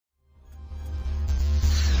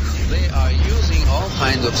They are using all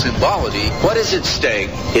kinds of symbology. What is at stake?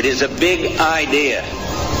 It is a big idea,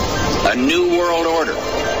 a new world order,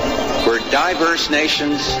 where diverse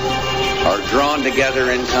nations are drawn together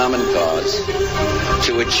in common cause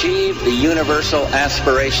to achieve the universal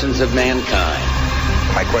aspirations of mankind.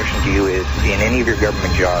 My question to you is, in any of your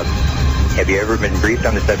government jobs, have you ever been briefed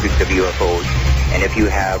on the subject of UFOs? And if you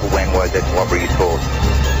have, when was it and what were you told?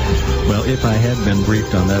 Well, if I had been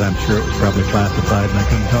briefed on that, I'm sure it was probably classified and I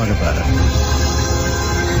couldn't talk about it.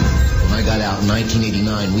 When I got out in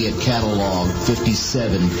 1989, we had cataloged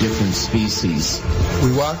 57 different species.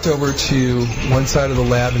 We walked over to one side of the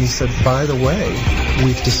lab and he said, by the way,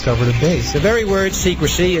 we've discovered a base. The very word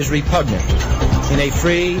secrecy is repugnant in a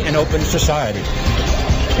free and open society.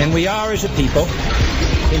 And we are, as a people,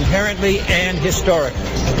 inherently and historically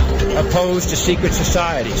opposed to secret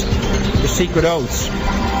societies, to secret oaths,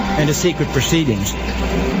 and to secret proceedings.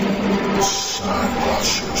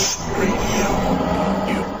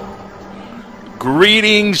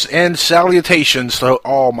 Greetings and salutations to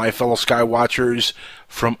all my fellow Skywatchers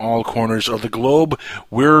from all corners of the globe.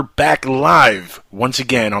 We're back live once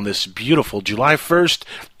again on this beautiful July 1st,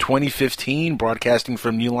 2015, broadcasting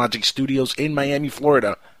from New Logic Studios in Miami,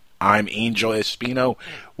 Florida. I'm Angel Espino,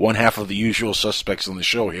 one half of the usual suspects on the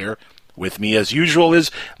show here. With me, as usual,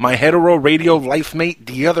 is my hetero radio life mate,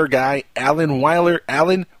 the other guy, Alan Weiler.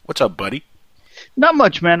 Alan, what's up, buddy? Not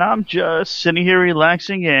much, man. I'm just sitting here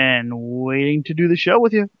relaxing and waiting to do the show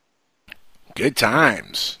with you. Good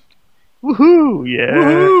times. Woohoo! Yeah.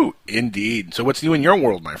 Woohoo! Indeed. So what's new in your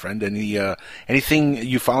world, my friend? Anything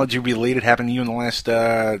ufology related happened to you in the last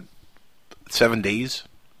 7 days?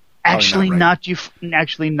 Actually, not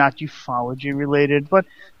ufology related, but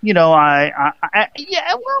maybe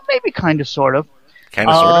kind of, sort of. Kind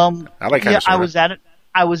of, sort of. I like kind of, sort of.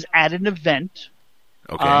 I was at an event.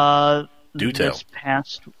 Okay. Do tell.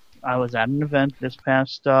 I was at an event this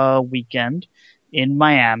past weekend in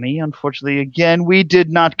Miami. Unfortunately, again, we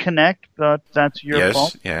did not connect, but that's your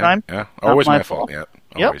fault. Yeah. Always my fault. Yeah.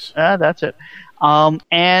 Always. Yep. That's it.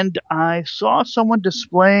 And I saw someone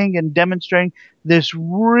displaying and demonstrating this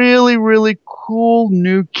really, really cool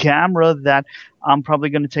new camera that I'm probably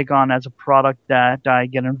going to take on as a product that I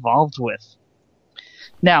get involved with.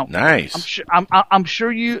 Now, nice. I'm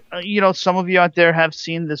sure you some of you out there have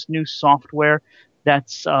seen this new software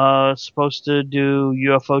that's supposed to do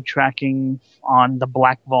UFO tracking on the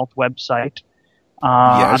Black Vault website. Yes,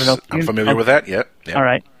 I don't know if I'm familiar with that. Yep. All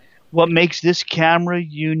right. What makes this camera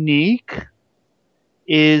unique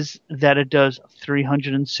is that it does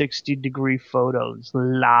 360-degree photos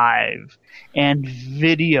live and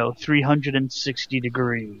video 360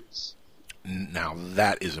 degrees. Now,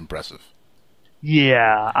 that is impressive.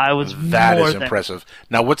 Yeah, I was That is impressive.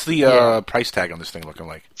 Now, what's the price tag on this thing looking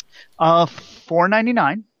like?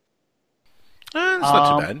 $499. That's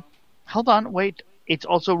not too bad. Hold on, wait. It's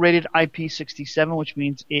also rated IP67, which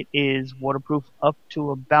means it is waterproof up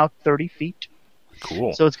to about 30 feet.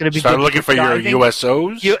 Cool. So it's going to be. Start looking for your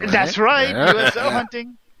USOs. That's right, USO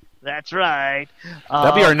hunting. That's right.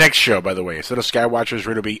 That'll be our next show, by the way. Instead of Skywatchers,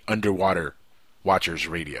 it'll be Underwater Watchers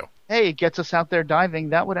Radio. Hey, it gets us out there diving.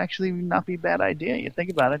 That would actually not be a bad idea. You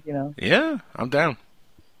think about it, Yeah, I'm down.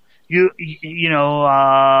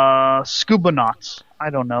 Scuba knots.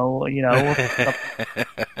 I don't know.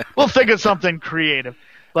 We'll think of something creative.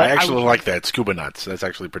 But I actually like that, scuba knots. That's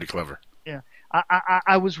actually pretty clever. Yeah.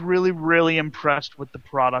 I was really, really impressed with the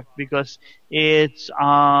product because it's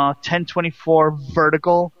 1024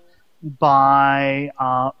 vertical by,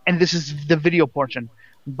 and this is the video portion,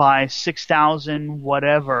 by 6,000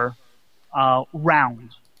 whatever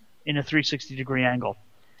round in a 360-degree angle.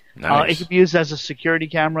 Nice. It can be used as a security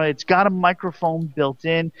camera. It's got a microphone built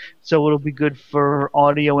in, so it'll be good for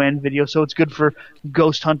audio and video. So it's good for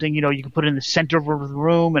ghost hunting. You can put it in the center of the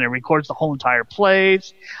room, and it records the whole entire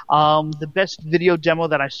place. The best video demo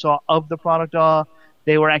that I saw of the product,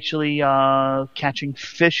 they were actually catching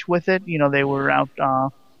fish with it. They were out,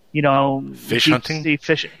 fish hunting? Sea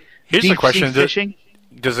fishing. Here's the question. Fishing.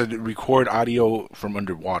 Does it record audio from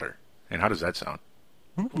underwater? And how does that sound?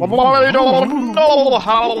 I don't know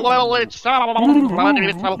how well it sounds, but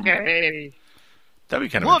it's okay. That'd be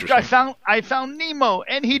kind of Look, interesting. I found Nemo,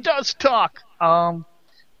 and he does talk. But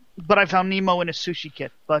I found Nemo in a sushi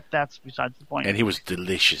kit, but that's besides the point. And he was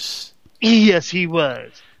delicious. Yes, he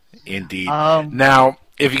was. Indeed. Now,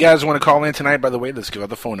 if you guys want to call in tonight, by the way, let's give out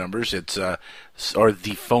the phone numbers. It's or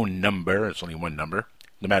the phone number. It's only one number,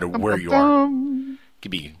 no matter where you are. It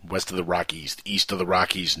could be west of the Rockies, east of the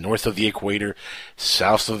Rockies, north of the equator,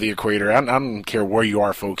 south of the equator. I don't care where you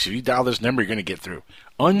are, folks. If you dial this number, you're going to get through.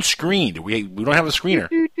 Unscreened. We don't have a screener.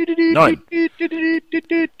 None.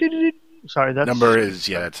 Sorry, that's Number is,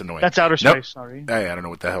 that's annoying. That's outer space, sorry. I don't know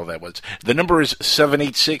what the hell that was. The number is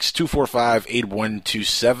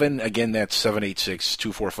 786-245-8127. Again, that's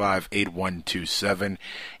 786-245-8127.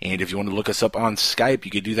 And if you want to look us up on Skype,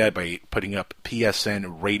 you can do that by putting up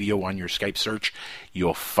PSN Radio on your Skype search.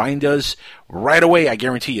 You'll find us right away, I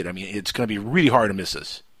guarantee it. I mean, it's going to be really hard to miss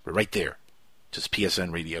us. We're right there. Just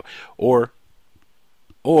PSN Radio. Or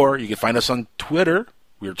you can find us on Twitter.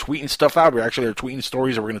 We're tweeting stuff out. We actually are tweeting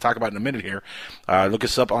stories that we're going to talk about in a minute here. Look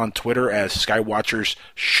us up on Twitter as Skywatchers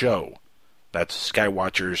Show. That's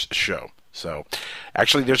Skywatchers Show. So,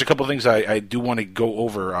 actually, there's a couple of things I do want to go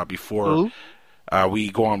over before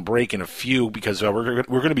we go on break in a few, because we're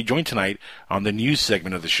going to be joined tonight on the news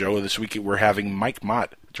segment of the show. This week we're having Mike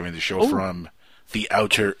Mott join the show from The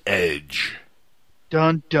Outer Edge.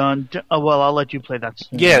 Dun, dun, dun. Oh, well, I'll let you play that.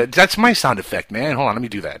 Yeah, that's my sound effect, man. Hold on, let me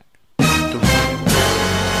do that.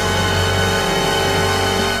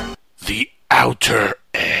 The Outer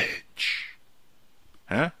Edge.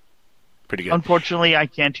 Huh? Pretty good. Unfortunately, I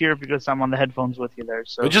can't hear because I'm on the headphones with you there.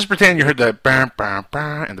 So just pretend you heard the bam, bam,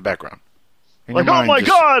 bam in the background. Like, oh my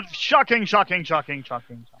God! Shocking, shocking, shocking,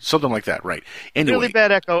 shocking. Something like that, right. Anyway, really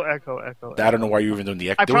bad echo. I don't know why you're even doing the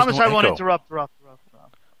echo. I promise I won't interrupt.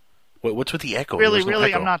 What's with the echo? Really,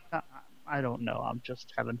 echo. I'm not. I don't know. I'm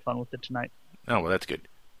just having fun with it tonight. Oh, well, that's good.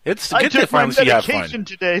 It's good to finally see you have fun.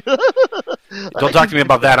 Today. Don't talk to me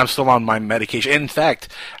about that. I'm still on my medication. In fact,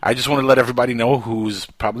 I just want to let everybody know who's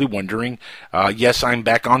probably wondering. Yes, I'm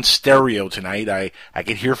back on stereo tonight. I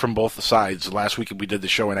can hear from both sides. Last week we did the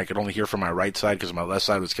show, and I could only hear from my right side because my left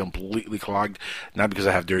side was completely clogged. Not because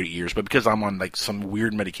I have dirty ears, but because I'm on like some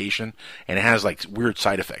weird medication, and it has like weird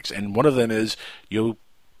side effects. And one of them is you'll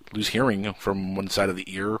lose hearing from one side of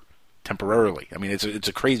the ear temporarily. I mean, it's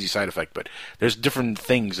a crazy side effect, but there's different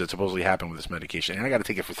things that supposedly happen with this medication, and I got to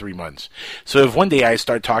take it for 3 months. So if one day I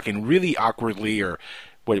start talking really awkwardly,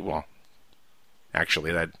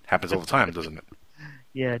 actually that happens all the time, doesn't it?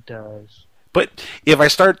 Yeah, it does. But if I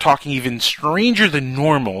start talking even stranger than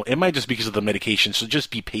normal, it might just be because of the medication. So just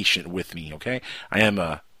be patient with me, okay? I am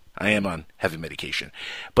on heavy medication.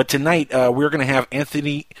 But tonight, we're going to have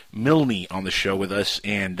Anthony Milne on the show with us,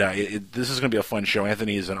 and this is going to be a fun show.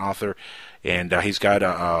 Anthony is an author, and he's got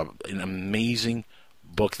an amazing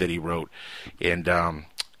book that he wrote, and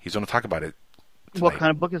he's going to talk about it tonight. What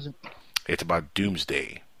kind of book is it? It's about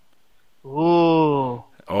doomsday. Ooh.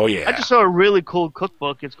 Oh, yeah. I just saw a really cool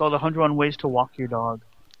cookbook. It's called 101 Ways to Walk Your Dog.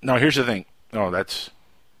 No, here's the thing. Oh, that's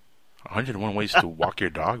 101 Ways to Walk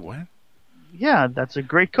Your Dog? What? Yeah, that's a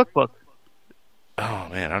great cookbook. Oh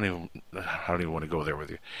man, I don't even want to go there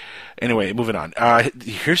with you. Anyway, moving on.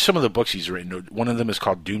 Here's some of the books he's written. One of them is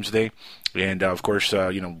called Doomsday, and of course,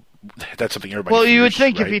 that's something everybody. Well, you would fears,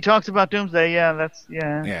 think right? if he talks about Doomsday, yeah.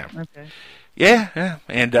 Okay. Yeah.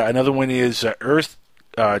 And another one is Earth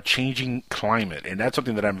Changing Climate, and that's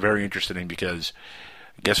something that I'm very interested in because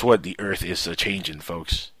guess what? The Earth is changing,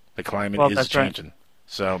 folks. The climate is changing. Right.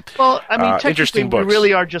 So, well, I mean, technically, we books.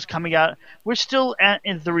 really are just coming out. We're still at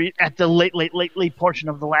the late portion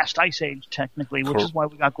of the last ice age, technically, which is why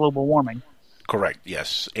we got global warming. Correct.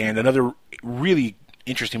 Yes, and another really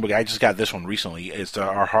interesting book. I just got this one recently. It's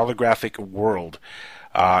Our Holographic World,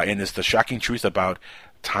 and it's the shocking truth about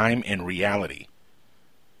time and reality.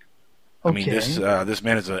 Okay. I mean, this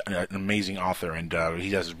man is an amazing author, and he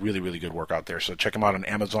does really, really good work out there. So check him out on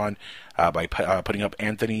Amazon by putting up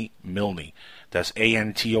Anthony Milne. That's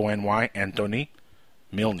Antony, Anthony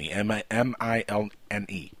Milne,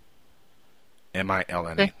 M-I-L-N-E.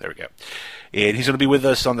 M-I-L-N-E. There we go. And he's going to be with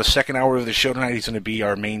us on the second hour of the show tonight. He's going to be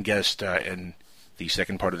our main guest in the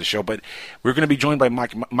second part of the show. But we're going to be joined by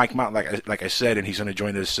Mike Mott, like I said, and he's going to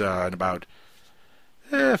join us in about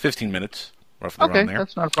 15 minutes. Roughly around there.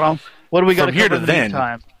 That's not a problem. What do we got to cover in the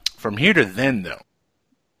meantime? From here to then, though.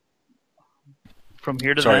 From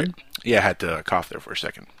here to then? Yeah, I had to cough there for a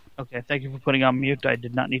second. Okay, thank you for putting on mute. I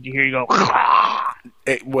did not need to hear you go.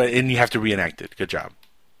 And you have to reenact it. Good job.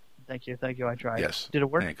 Thank you. I tried. Yes. Did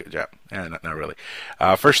it work? Yeah, good job. Not really.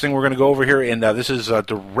 First thing we're going to go over here, and this is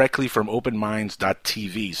directly from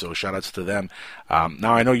openminds.tv, so shout-outs to them.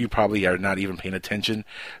 Now, I know you probably are not even paying attention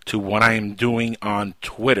to what I am doing on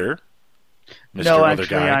Twitter. Mr. No, Other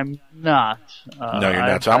actually, Guy. I'm not. No, you're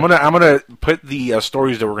not. So I'm gonna put the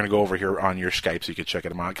stories that we're gonna go over here on your Skype, so you can check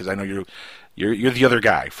them out. Because I know you're the other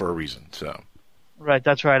guy for a reason. So. Right,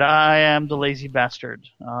 that's right. I am the lazy bastard.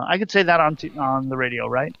 I could say that on the radio,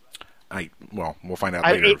 right? We'll find out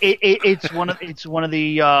later. It's one of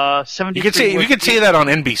the 73. You could say that on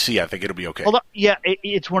NBC. I think it'll be okay. Hold on. Yeah,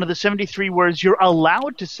 it's one of the 73 words you're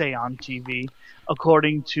allowed to say on TV.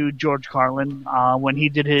 according to George Carlin when he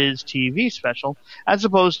did his TV special, as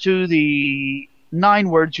opposed to the 9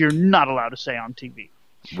 words you're not allowed to say on TV.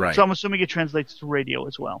 Right. So I'm assuming it translates to radio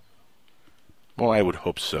as well. Well, I would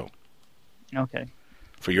hope so. Okay.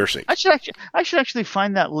 For your sake. I should actually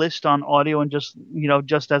find that list on audio and just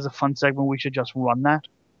as a fun segment, we should just run that.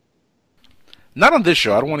 Not on this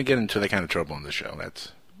show. I don't want to get into that kind of trouble on this show.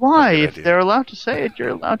 That's why. a good If idea. they're allowed to say it, you're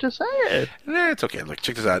allowed to say it. It's okay. Look,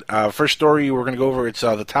 check this out. First story we're going to go over. It's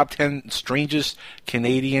the top 10 strangest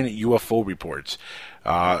Canadian UFO reports.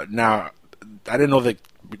 Now, I didn't know that.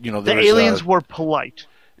 The aliens were polite.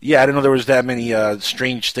 Yeah, I didn't know there was that many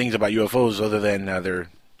strange things about UFOs other than they're,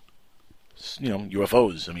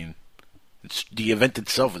 UFOs. I mean, the event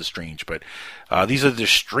itself is strange, but these are the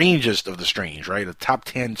strangest of the strange, right? The top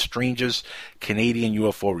 10 strangest Canadian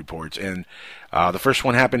UFO reports. And the first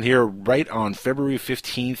one happened here right on February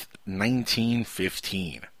 15th,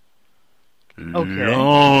 1915. Okay.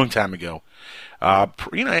 Long time ago. And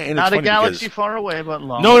it's Not a funny galaxy because, far away, but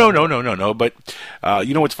long. No. But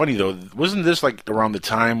you know what's funny though? Wasn't this like around the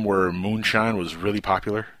time where moonshine was really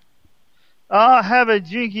popular? I have a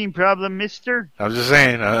drinking problem, mister. I'm just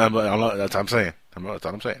saying. That's what I'm saying. That's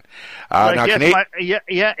what I'm saying. Now,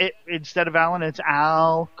 instead of Alan, it's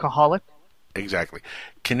alcoholic. Exactly.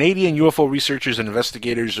 Canadian UFO researchers and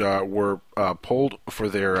investigators were polled for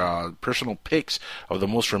their personal picks of the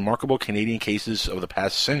most remarkable Canadian cases of the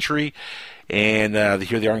past century, and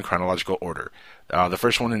here they are in chronological order. The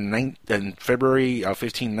first one in February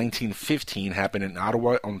 1915 happened in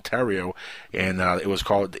Ottawa, Ontario, and it was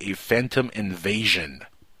called a Phantom Invasion.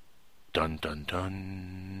 Dun, dun,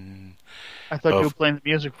 dun. I thought you were playing the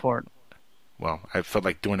music for it. Well, I felt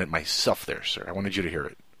like doing it myself there, sir. I wanted you to hear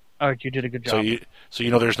it. All right, you did a good job. So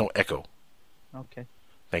you know there's no echo. Okay.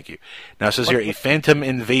 Thank you. Now it says here, a phantom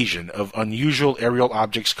invasion of unusual aerial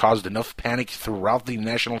objects caused enough panic throughout the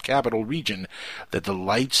National Capital region that the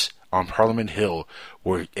lights on Parliament Hill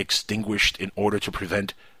were extinguished in order to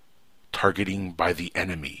prevent targeting by the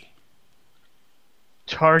enemy.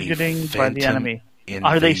 Targeting by the enemy. Invasion.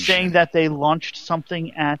 Are they saying that they launched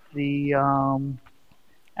something at the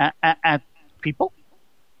at people?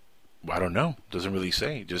 I don't know. Doesn't really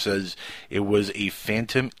say. It just says it was a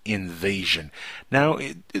phantom invasion. Now,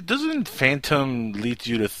 it doesn't phantom lead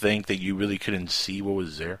you to think that you really couldn't see what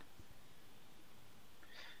was there?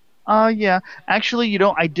 Yeah. Actually,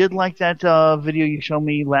 I did like that video you showed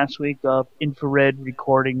me last week of infrared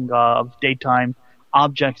recording of daytime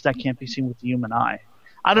objects that can't be seen with the human eye.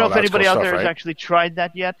 I don't know if anybody out there has actually tried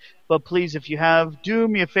that yet, but please, if you have, do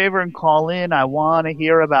me a favor and call in. I want to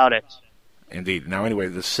hear about it. Indeed. Now, anyway,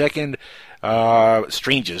 the second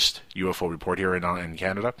strangest UFO report here in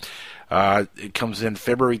Canada, it comes in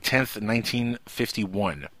February 10th,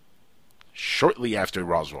 1951. Shortly after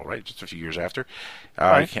Roswell, right? Just a few years after.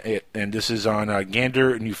 Right. And this is on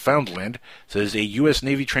Gander, Newfoundland. It says a U.S.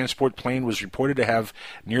 Navy transport plane was reported to have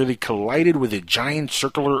nearly collided with a giant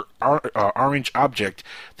circular orange object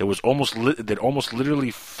that was almost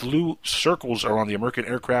literally flew circles around the American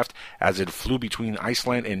aircraft as it flew between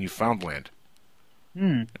Iceland and Newfoundland.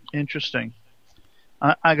 Interesting.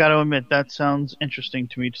 I got to admit, that sounds interesting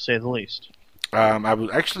to me, to say the least. I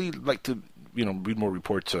would actually like to read more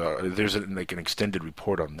reports. There's an extended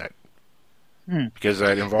report on that. Because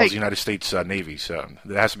it involves the United States Navy, so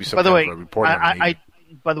there has to be some kind of a report on the Navy.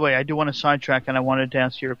 By the way, I do want to sidetrack, and I wanted to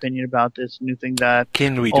ask your opinion about this new thing that...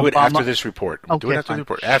 Can we do it after this report? Okay, do it after the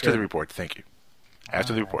report. After the report, thank you.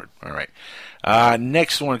 After the report. All right.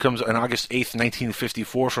 Next one comes on August 8th,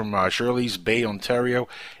 1954 from Shirley's Bay, Ontario.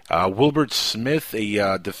 Wilbert Smith,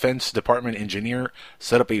 a Defense Department engineer,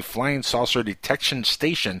 set up a flying saucer detection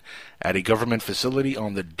station at a government facility.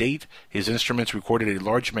 On the date, his instruments recorded a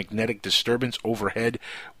large magnetic disturbance overhead,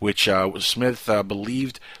 which Smith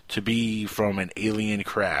believed to be from an alien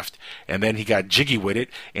craft. And then he got jiggy with it,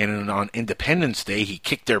 and on Independence Day, he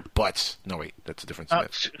kicked their butts. No, wait, that's a different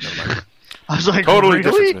Smith. Never mind. I was like, totally really?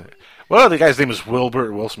 different Smith. Well, the guy's name is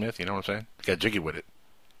Will Smith. You know what I'm saying? He got jiggy with it.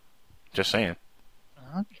 Just saying.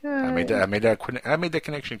 Okay. I made that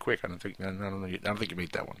connection quick. I don't think you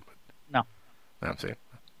made that one. But no. I'm saying,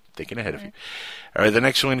 thinking ahead of you. All right. The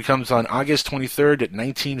next one comes on August 23rd,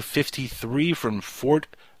 1953, from Fort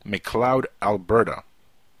McLeod, Alberta.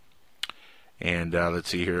 And let's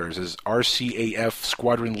see here. It says RCAF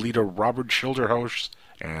Squadron Leader Robert Schilderhaus,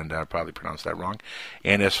 and I probably pronounced that wrong,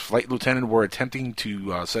 and his flight lieutenant were attempting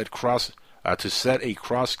to set a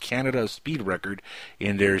cross-Canada speed record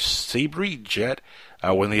in their Sabri jet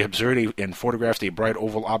when they observed and photographed a bright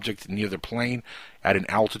oval object near the plane at an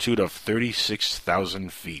altitude of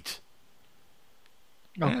 36,000 feet.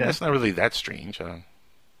 Okay. That's not really that strange.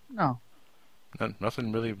 No.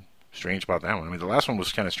 Nothing really strange about that one. I mean, the last one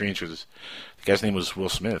was kind of strange because the guy's name was Will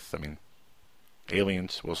Smith. I mean,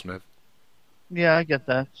 Aliens, Will Smith. Yeah, I get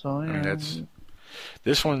that. So I mean, that's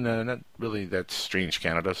this one. Not really that strange,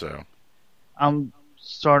 Canada. So I'm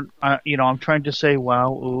trying to say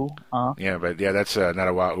wow, ooh, yeah, but yeah, that's not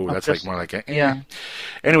a wow, ooh. That's like more like yeah.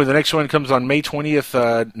 Anyway, the next one comes on May 20th,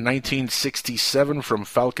 1967, from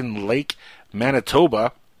Falcon Lake,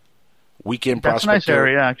 Manitoba. Weekend That's prospector. a nice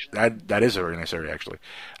area, actually. That is a very nice area, actually.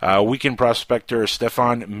 Weekend prospector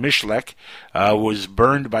Stefan Mishlek was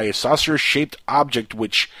burned by a saucer-shaped object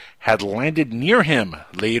which had landed near him.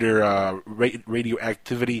 Later,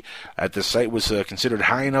 radioactivity at the site was considered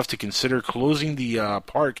high enough to consider closing the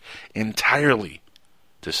park entirely.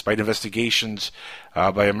 Despite investigations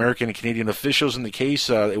by American and Canadian officials in the case,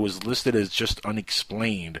 it was listed as just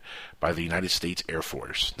unexplained by the United States Air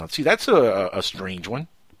Force. Now, see, that's a strange one.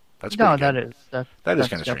 That's no, that is that is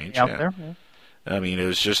kind of strange. Out yeah. there. Yeah. I mean, it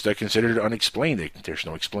was just considered unexplained. There's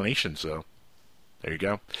no explanation, so there you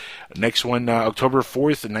go. Next one, October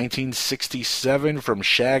 4th, 1967, from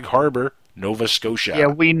Shag Harbor, Nova Scotia. Yeah,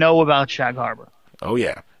 we know about Shag Harbor. Oh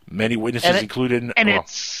yeah, many witnesses included. And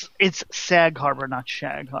it's Sag Harbor, not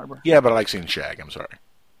Shag Harbor. Yeah, but I like saying Shag. I'm sorry.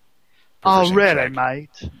 Oh, really,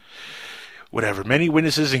 mate? Whatever. Many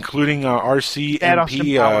witnesses, including RCMP.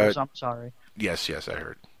 Austin Powers, I'm sorry. Yes, I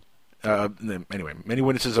heard. Anyway, many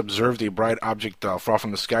witnesses observed a bright object fall from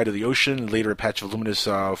the sky to the ocean. Later, a patch of luminous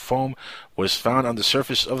foam was found on the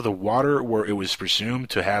surface of the water where it was presumed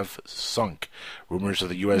to have sunk. Rumors of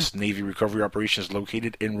the U.S. Navy recovery operations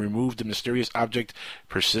located and removed the mysterious object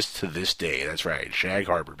persist to this day. That's right, Shag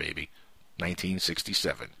Harbor, baby.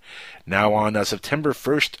 1967. Now on September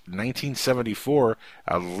 1st, 1974,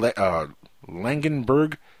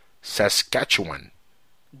 Langenberg, Saskatchewan.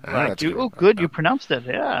 Right. Good. You pronounced it.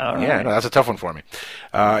 Yeah. Yeah, right. No, that's a tough one for me.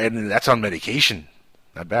 And that's on medication.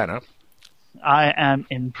 Not bad, huh? I am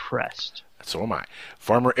impressed. So am I.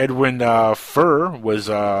 Farmer Edwin Furr was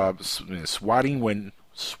swathing when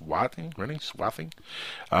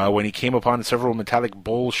he came upon several metallic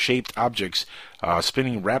bowl-shaped objects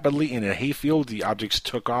spinning rapidly in a hayfield. The objects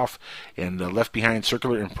took off and left behind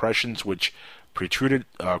circular impressions which protruded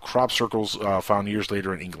crop circles found years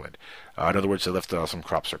later in England. In other words, they left some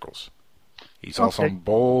crop circles. He saw some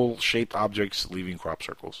bowl-shaped objects leaving crop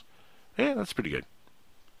circles. Yeah, that's pretty good.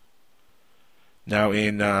 Now,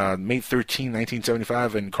 in May 13,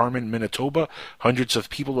 1975, in Carmen, Manitoba, hundreds of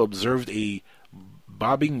people observed a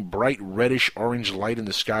bobbing bright reddish-orange light in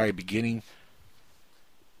the sky beginning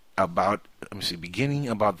about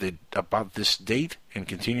this date and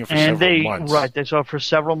continuing for several months. Right, they saw it for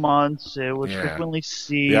several months. It was frequently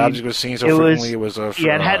seen. The object was seen so frequently. It was it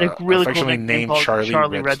had a really cool name named called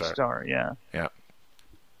Charlie Red Star. Yeah. Yeah.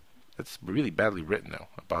 That's really badly written though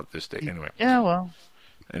about this date. Anyway. Yeah, well.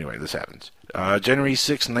 Anyway, this happens. January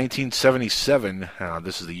 6, 1977.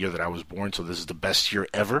 This is the year that I was born, so this is the best year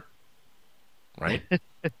ever. Right?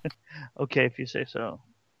 Okay, if you say so.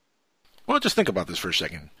 Well, just think about this for a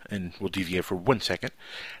second, and we'll deviate for 1 second.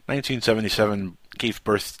 1977 gave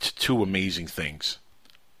birth to two amazing things.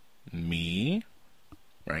 Me,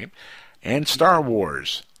 right? And Star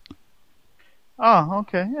Wars. Oh,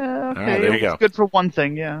 okay. Yeah, okay. There you go. Good for one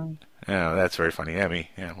thing, yeah. Yeah, that's very funny. Yeah, me.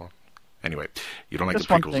 Yeah, well. Anyway, you don't like Just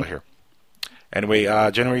the prequels, I hear. Anyway,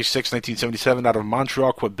 January 6, 1977, out of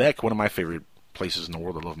Montreal, Quebec, one of my favorite places in the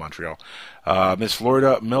world. I love Montreal. Miss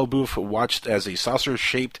Florida Melboof watched as a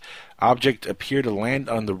saucer-shaped object appeared to land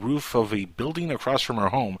on the roof of a building across from her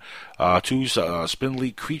home. Two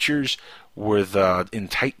spindly creatures in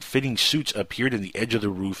tight-fitting suits appeared in the edge of the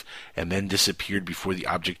roof and then disappeared before the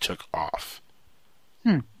object took off.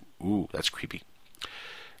 Ooh, that's creepy.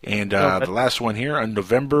 And the last one here, on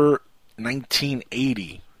November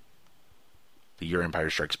 1980, the year Empire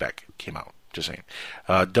Strikes Back came out. Just saying.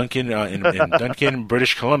 Duncan, in Duncan,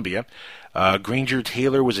 British Columbia, Granger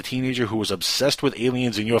Taylor was a teenager who was obsessed with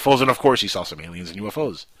aliens and UFOs, and of course he saw some aliens and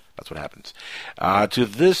UFOs. That's what happens. He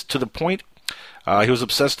was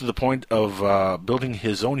obsessed to the point of building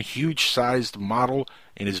his own huge-sized model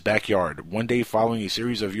in his backyard. One day, following a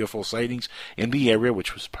series of UFO sightings in the area,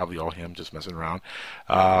 which was probably all him just messing around,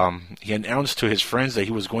 he announced to his friends that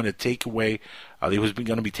he was going to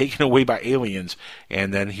be taken away by aliens,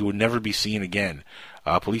 and then he would never be seen again.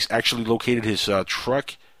 Police actually located his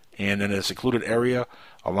truck in a secluded area,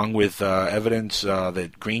 along with evidence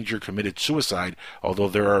that Granger committed suicide. Although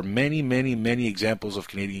there are many, many, many examples of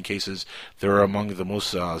Canadian cases, they're among the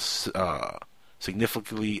most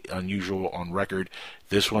significantly unusual on record.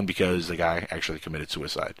 This one because the guy actually committed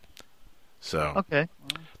suicide. So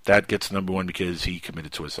that gets number one because he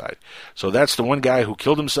committed suicide. So that's the one guy who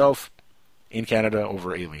killed himself in Canada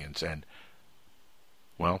over aliens. And,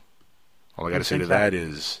 well, all I got to say to that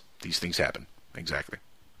is these things happen. Exactly.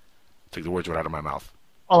 Took the words right out of my mouth.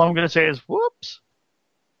 All I'm going to say is, whoops.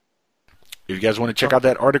 If you guys want to check out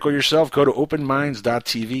that article yourself, go to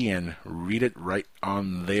openminds.tv and read it right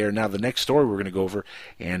on there. Now, the next story we're going to go over,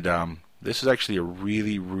 and this is actually a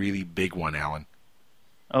really, really big one, Alan.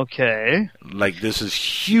 Okay. Like, this is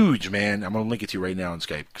huge, man. I'm going to link it to you right now on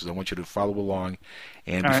Skype because I want you to follow along.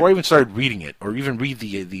 And All before right. I even started reading it, or even read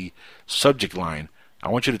the subject line, I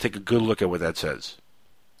want you to take a good look at what that says.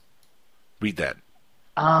 Read that.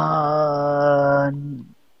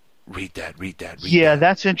 Read that. Yeah,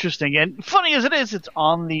 that's interesting. And funny as it is, it's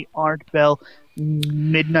on the Art Bell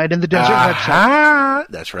Midnight in the Desert website.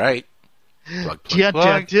 That's right. Plug.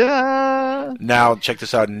 Now, check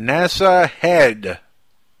this out. NASA head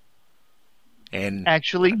and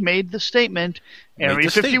actually made the statement, Area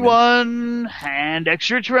 51 and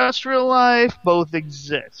extraterrestrial life both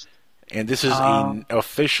exist. And this is an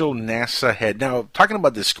official NASA head. Now, talking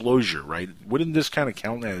about disclosure, right? Wouldn't this kind of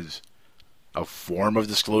count as a form of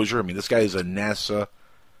disclosure? I mean, this guy is a NASA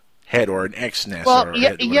head or an ex-NASA well,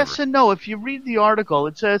 head. Yes and no. If you read the article,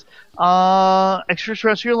 it says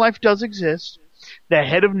extraterrestrial life does exist. The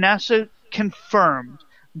head of NASA confirmed,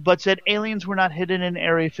 but said aliens were not hidden in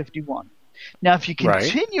Area 51. Now, if you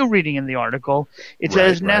continue reading in the article, it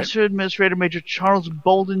says NASA Administrator Major Charles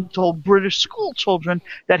Bolden told British school children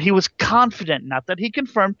that he was confident, not that he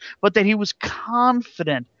confirmed, but that he was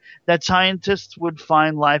confident that scientists would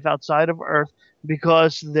find life outside of Earth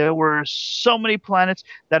because there were so many planets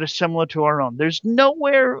that are similar to our own. There's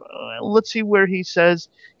nowhere, let's see where he says,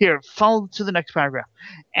 here, follow to the next paragraph.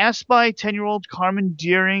 Asked by 10-year-old Carmen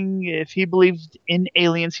Deering if he believed in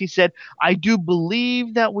aliens, he said, I do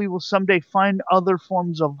believe that we will someday find other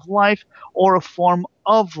forms of life or a form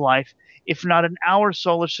of life. If not in our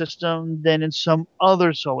solar system, then in some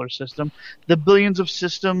other solar system, the billions of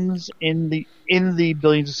systems in the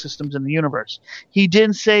billions of systems in the universe. He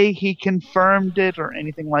didn't say he confirmed it or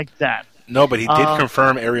anything like that. No, but he did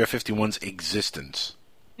confirm Area 51's existence.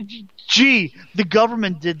 Gee, the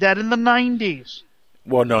government did that in the 90s.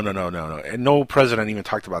 Well, no. And no president even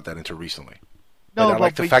talked about that until recently. No, but I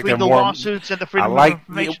like but the fact that the more lawsuits and the Freedom of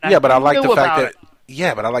Information Act, but I like the fact that it.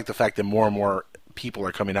 yeah, but I like the fact that more and more people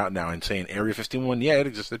are coming out now and saying Area 51, yeah, it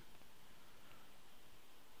existed.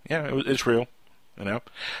 Yeah, it's real, you know.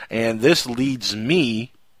 And this leads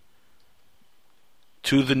me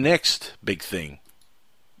to the next big thing.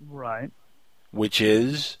 Right. Which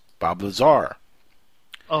is Bob Lazar.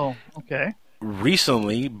 Oh, okay.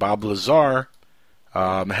 Recently, Bob Lazar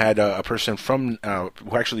had a person from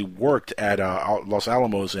who actually worked at Los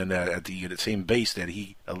Alamos and at the same base that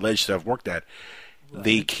he alleged to have worked at. Right.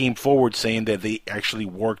 They came forward saying that they actually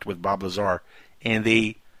worked with Bob Lazar, and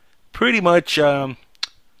they pretty much, well,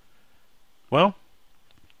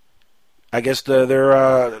 I guess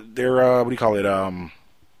they're what do you call it?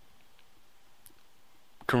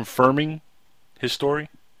 Confirming his story.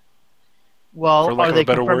 Well, are they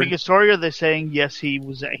confirming his story, or are they saying yes, he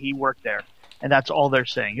worked there, and that's all they're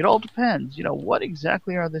saying? It all depends. You know, what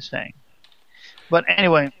exactly are they saying? But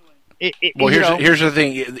anyway. Here's the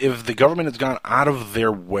thing. If the government has gone out of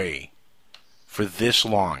their way for this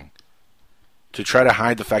long to try to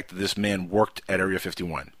hide the fact that this man worked at Area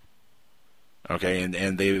 51, okay,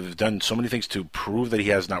 and they've done so many things to prove that he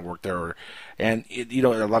has not worked there, a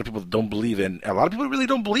lot of people don't believe a lot of people really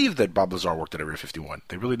don't believe that Bob Lazar worked at Area 51.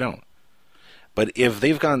 They really don't. But if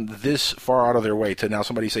they've gone this far out of their way to now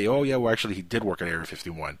somebody say, oh yeah, well actually he did work at Area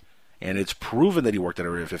 51, and it's proven that he worked at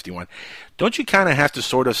Area 51, don't you kind of have to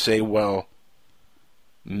sort of say, well,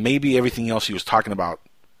 maybe everything else he was talking about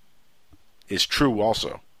is true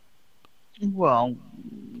also? Well,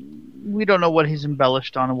 we don't know what he's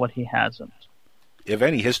embellished on and what he hasn't. If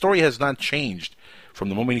any, his story has not changed from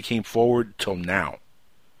the moment he came forward till now.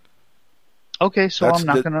 Okay, so I'm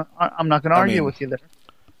not gonna argue with you there.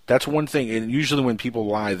 That's one thing, and usually when people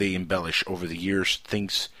lie, they embellish over the years.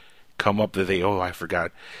 Things come up that I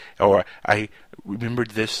forgot, or I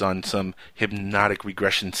remembered this on some hypnotic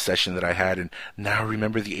regression session that I had, and now I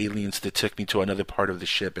remember the aliens that took me to another part of the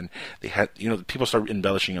ship, and they had, people start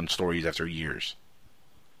embellishing on stories after years.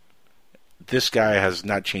 This guy has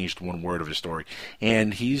not changed one word of his story,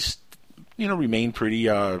 and he's, remained pretty,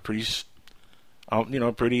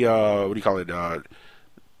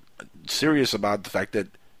 serious about the fact that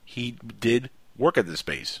he did work at this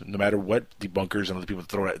base, no matter what debunkers and other people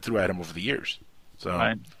threw at him over the years. So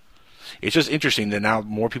right. It's just interesting that now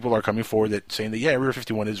more people are coming forward that saying that, yeah, Area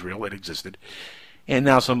 51 is real, it existed. And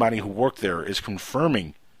now somebody who worked there is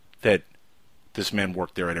confirming that this man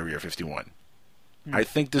worked there at Area 51. I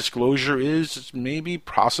think disclosure is maybe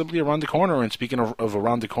possibly around the corner. And speaking of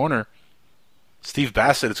around the corner, Steve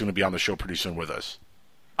Bassett is going to be on the show pretty soon with us.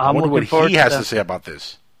 I wonder what he has to say about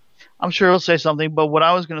this. I'm sure he'll say something, but what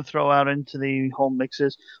I was going to throw out into the whole mix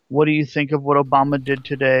is, what do you think of what Obama did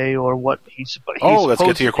today, or what he's let's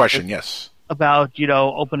get to your question, yes. About,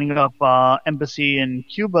 opening up embassy in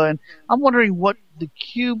Cuba, and I'm wondering what the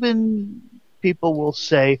Cuban people will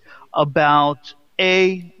say about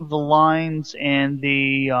the lines and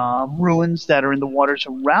the ruins that are in the waters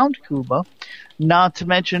around Cuba, not to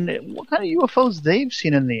mention what kind of UFOs they've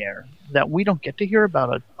seen in the air that we don't get to hear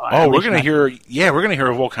about. We're going to hear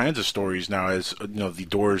of all kinds of stories now as the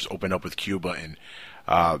doors open up with Cuba, and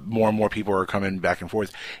more and more people are coming back and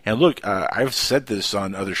forth. And look, I've said this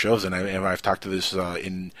on other shows, and I've talked to this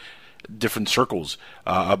in different circles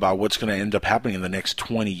about what's going to end up happening in the next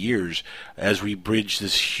 20 years as we bridge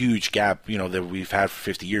this huge gap, that we've had for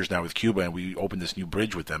 50 years now with Cuba, and we open this new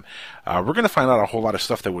bridge with them. We're going to find out a whole lot of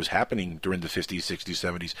stuff that was happening during the 50s,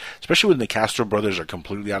 60s, 70s, especially when the Castro brothers are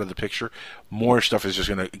completely out of the picture. More stuff is just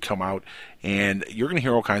going to come out, and you're going to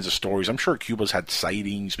hear all kinds of stories. I'm sure Cuba's had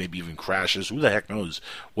sightings, maybe even crashes. Who the heck knows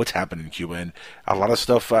what's happened in Cuba? And a lot of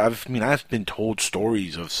stuff, I've been told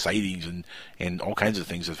stories of sightings and all kinds of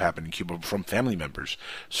things that have happened in Cuba from family members.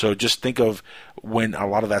 So just think of when a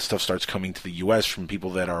lot of that stuff starts coming to the U.S. from people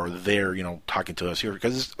that are there, talking to us here,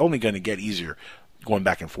 because it's only going to get easier going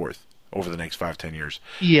back and forth over the next 5-10 years.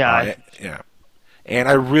 Yeah. Yeah. And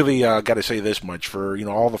I really got to say this much, for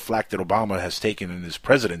all the flack that Obama has taken in his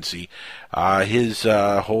presidency, his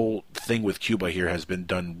whole thing with Cuba here has been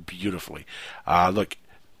done beautifully. Look,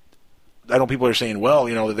 I know people are saying, well,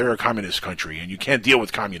 they're a communist country and you can't deal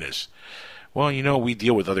with communists. Well, we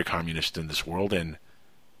deal with other communists in this world, and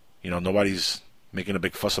nobody's making a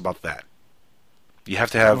big fuss about that. You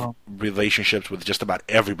have to have relationships with just about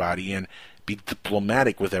everybody and be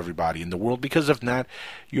diplomatic with everybody in the world, because if not,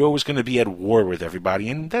 you're always going to be at war with everybody,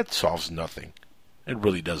 and that solves nothing. It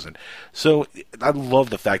really doesn't. So I love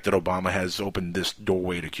the fact that Obama has opened this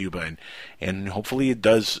doorway to Cuba, and hopefully it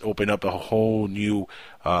does open up a whole new,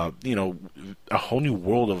 a whole new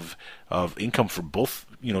world of income for both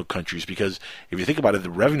countries, because if you think about it, the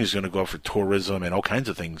revenue is going to go up for tourism and all kinds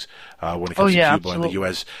of things when it comes to Cuba absolutely. And the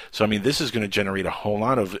U.S. So, this is going to generate a whole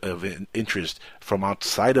lot of interest from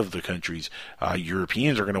outside of the countries.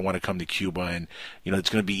 Europeans are going to want to come to Cuba, and,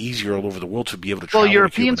 it's going to be easier all over the world to be able to travel to Cuba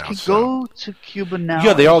now. Well, Europeans can go to Cuba now.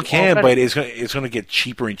 Yeah, they all can, but it's going to get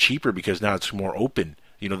cheaper and cheaper because now it's more open.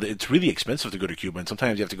 It's really expensive to go to Cuba, and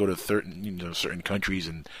sometimes you have to go to certain countries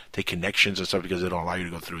and take connections and stuff because they don't allow you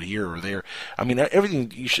to go through here or there.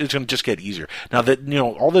 Everything it's going to just get easier. Now that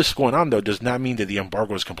all this going on though does not mean that the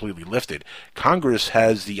embargo is completely lifted. Congress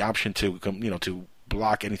has the option to to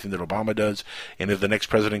block anything that Obama does, and if the next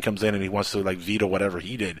president comes in and he wants to veto whatever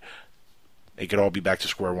he did, it could all be back to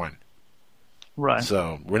square one. Right.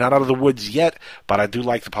 So we're not out of the woods yet, but I do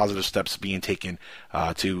like the positive steps being taken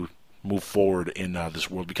to move forward in this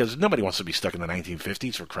world, because nobody wants to be stuck in the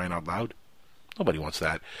 1950s, for crying out loud. Nobody wants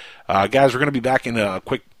that. Guys, we're going to be back in a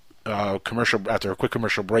quick commercial after a quick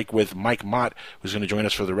commercial break with Mike Mott, who's going to join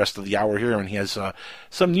us for the rest of the hour here, and he has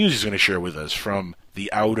some news he's going to share with us from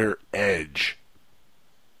the Outer Edge.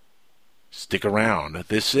 Stick around.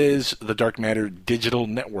 This is the Dark Matter Digital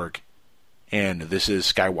Network, and this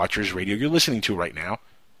is Skywatchers Radio you're listening to right now.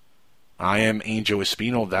 I am Angel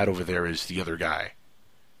Espino. That over there is the other guy.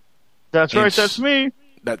 That's right, that's me.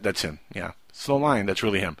 That's him, yeah. Slow line, that's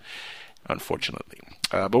really him, unfortunately.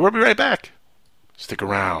 But we'll be right back. Stick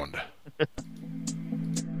around.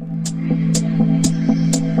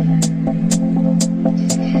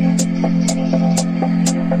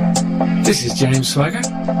 This is James Swagger,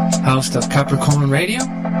 host of Capricorn Radio.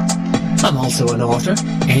 I'm also an author,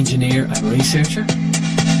 engineer, and researcher.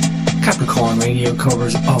 Capricorn Radio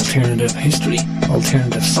covers alternative history,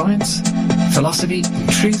 alternative science, philosophy,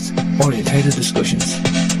 and truth-orientated discussions.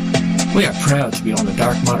 We are proud to be on the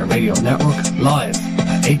Dark Matter Radio Network, live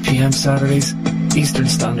at 8 p.m. Saturdays, Eastern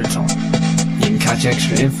Standard Time. You can catch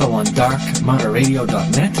extra info on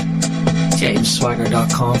darkmatterradio.net,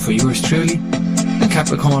 jamesswagger.com for yours truly, and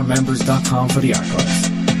capricornmembers.com for the archives.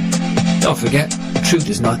 Don't forget, truth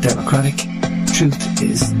is not democratic, truth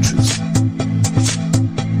is truth.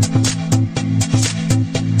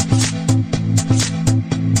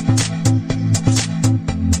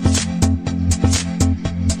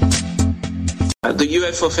 The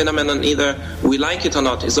UFO phenomenon, either we like it or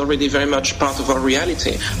not, is already very much part of our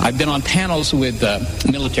reality. I've been on panels with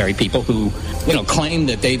military people who, claim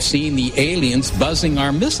that they've seen the aliens buzzing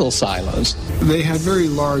our missile silos. They had very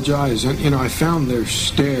large eyes, and, I found their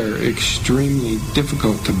stare extremely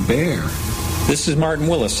difficult to bear. This is Martin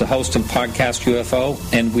Willis, the host of Podcast UFO,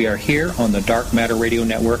 and we are here on the Dark Matter Radio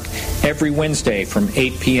Network every Wednesday from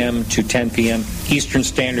 8 p.m. to 10 p.m. Eastern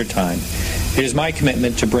Standard Time. It is my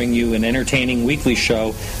commitment to bring you an entertaining weekly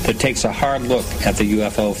show that takes a hard look at the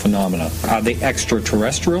UFO phenomena. Are they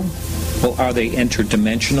extraterrestrial? Well, are they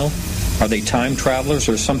interdimensional? Are they time travelers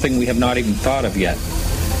or something we have not even thought of yet?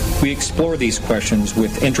 We explore these questions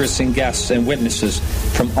with interesting guests and witnesses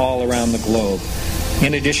from all around the globe.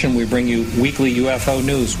 In addition, we bring you weekly UFO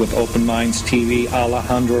news with Open Minds TV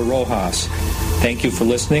Alejandro Rojas. Thank you for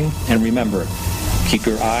listening, and remember, keep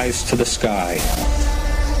your eyes to the sky.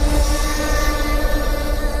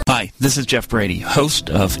 Hi, this is Jeff Brady, host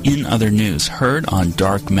of In Other News, heard on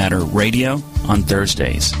Dark Matter Radio on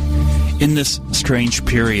Thursdays. In this strange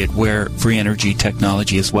period where free energy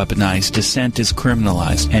technology is weaponized, dissent is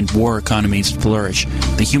criminalized, and war economies flourish,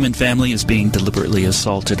 the human family is being deliberately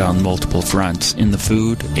assaulted on multiple fronts, in the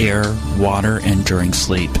food, air, water, and during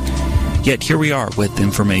sleep. Yet here we are with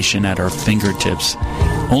information at our fingertips,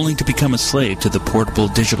 only to become a slave to the portable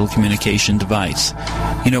digital communication device.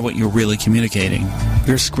 You know what you're really communicating?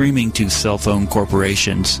 You're screaming to cell phone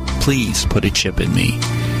corporations, please put a chip in me.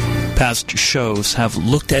 Past shows have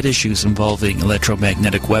looked at issues involving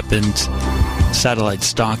electromagnetic weapons, satellite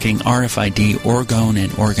stalking, RFID, orgone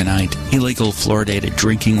and orgonite, illegal fluoridated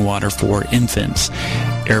drinking water for infants,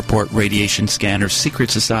 airport radiation scanners, secret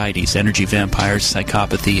societies, energy vampires,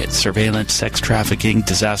 psychopathy, surveillance, sex trafficking,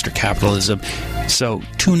 disaster capitalism. So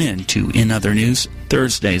tune in to In Other News,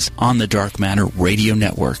 Thursdays on the Dark Matter Radio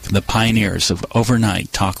Network, the pioneers of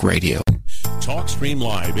overnight talk radio. TalkStream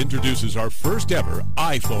Live introduces our first ever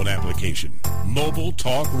iPhone application, Mobile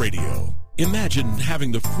Talk Radio. Imagine having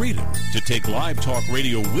the freedom to take live talk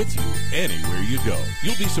radio with you anywhere you go.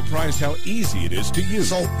 You'll be surprised how easy it is to use.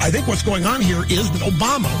 So I think what's going on here is that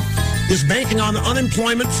Obama is banking on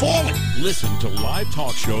unemployment falling. Listen to live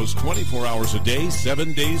talk shows 24 hours a day,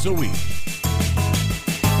 7 days a week.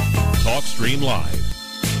 TalkStream Live.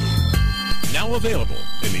 Now available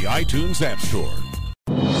in the iTunes App Store.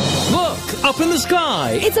 Look, up in the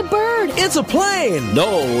sky. It's a bird. It's a plane.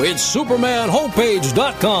 No, it's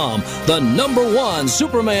SupermanHomepage.com, the #1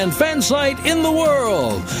 Superman fan site in the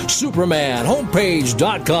world.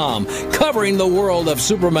 SupermanHomepage.com, covering the world of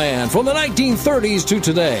Superman from the 1930s to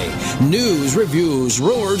today. News, reviews,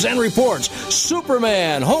 rumors, and reports.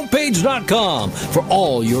 SupermanHomepage.com for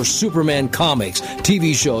all your Superman comics,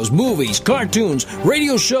 TV shows, movies, cartoons,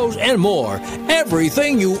 radio shows, and more.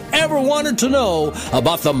 Everything you ever wanted to know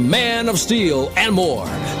about the Man of Steel and more.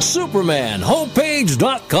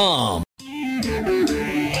 SupermanHomepage.com.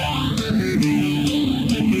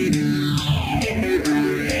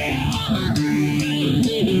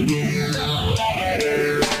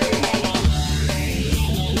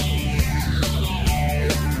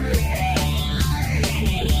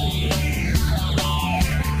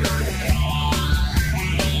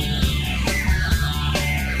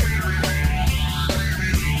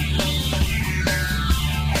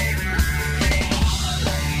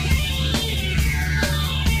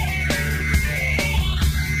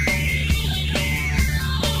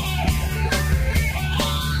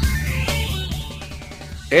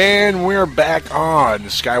 And we're back on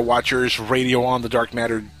Skywatchers Radio on the Dark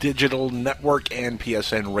Matter Digital Network and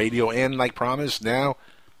PSN Radio. And like promised, now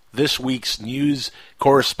this week's news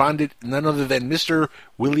correspondent, none other than Mr.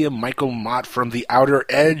 William Michael Mott from The Outer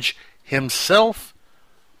Edge himself.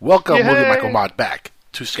 Welcome, Yay! William Michael Mott, back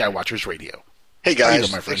to Skywatchers Radio. Hey How you guys,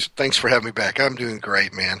 doing, my friend? thanks for having me back. I'm doing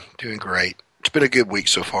great, man. Doing great. It's been a good week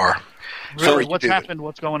so far. Really? What's happened?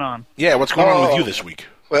 What's going on? Yeah, what's going on with you this week?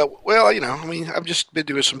 Well, you know, I mean, I've just been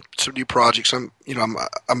doing some new projects. I'm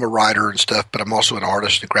a writer and stuff, but I'm also an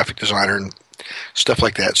artist and graphic designer and stuff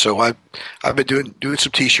like that. So I've been doing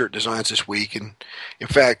some T-shirt designs this week, and in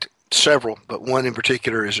fact, several, but one in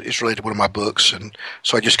particular is related to one of my books, and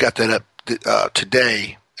so I just got that up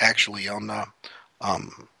today, actually, on the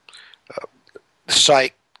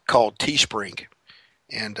site called Teespring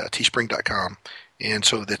and teespring.com, and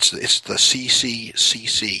so it's the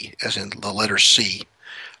CCCC, as in the letter C.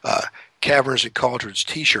 Caverns and Cauldrons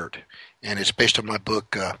T-shirt, and it's based on my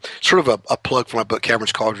book, sort of a plug for my book,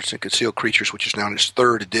 Caverns, Cauldrons, and Concealed Creatures, which is now in its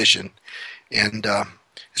 3rd edition, and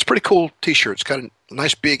it's a pretty cool T-shirt. It's got a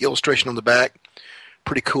nice big illustration on the back,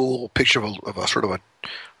 pretty cool picture of a sort of an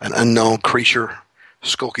unknown creature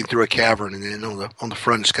skulking through a cavern, and then on the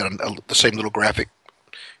front it's got the same little graphic,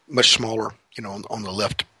 much smaller, on the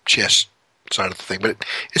left chest side of the thing, but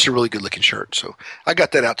it's a really good looking shirt. So I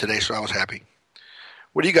got that out today, so I was happy.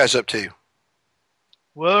 What are you guys up to?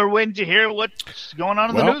 Well, we're waiting to hear what's going on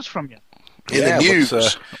in the news from you. In the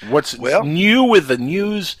news. What's new with the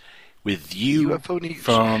news with you UFO news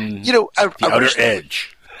from the Outer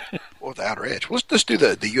Edge. Well, the Outer Edge. Let's do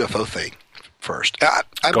the UFO thing first.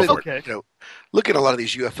 I've been looking at a lot of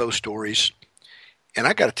these UFO stories, and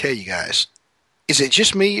I got to tell you guys, is it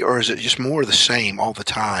just me or is it just more of the same all the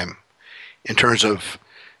time in terms of,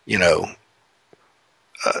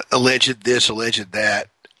 alleged this, alleged that?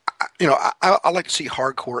 I like to see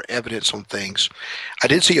hardcore evidence on things. I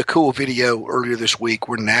did see a cool video earlier this week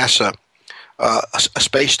where NASA, a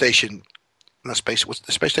space station, not space. What's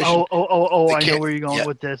the space station? I know where you're going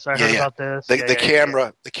with this. I heard about this.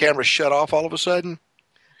 The camera shut off all of a sudden.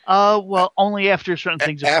 Well, only after certain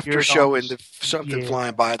things. After showing something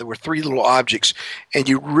flying by, there were 3 little objects, and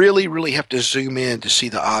you really, really have to zoom in to see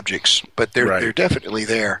the objects, but they're definitely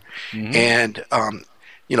there. Mm-hmm. And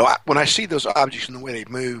when I see those objects and the way they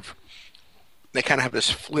move, they kind of have this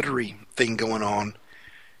flittery thing going on.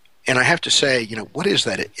 And I have to say, what is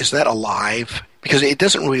that? Is that alive? Because it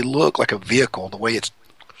doesn't really look like a vehicle. The way it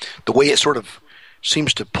sort of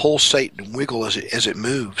seems to pulsate and wiggle as it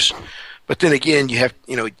moves. But then again, you have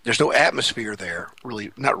there's no atmosphere there,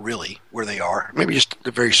 really, not really where they are. Maybe just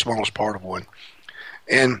the very smallest part of one.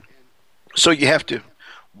 And so you have to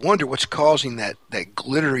wonder what's causing that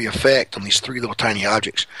glittery effect on these 3 little tiny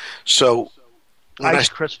objects. So ice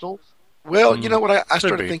crystals. Well, you know what I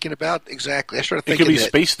started thinking about exactly. I started thinking it could be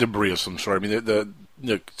space debris of some sort. I mean,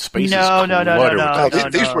 the space is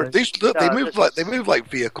cluttered. They move like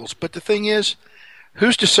vehicles. But the thing is,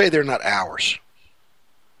 who's to say they're not ours?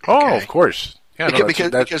 Oh, of course. Yeah,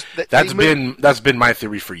 because that's been my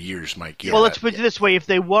theory for years, Mike. Well, let's put it this way: if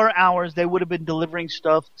they were ours, they would have been delivering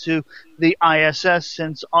stuff to the ISS,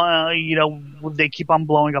 since they keep on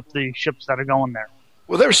blowing up the ships that are going there.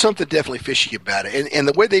 Well, there was something definitely fishy about it, and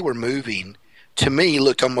the way they were moving, to me,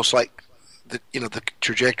 looked almost like the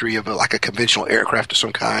trajectory of a conventional aircraft of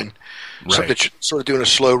some kind, something sort of doing a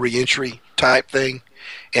slow reentry type thing,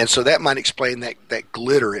 and so that might explain that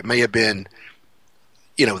glitter. It may have been,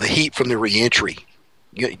 the heat from the reentry.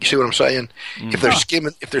 You see what I'm saying? Mm-hmm.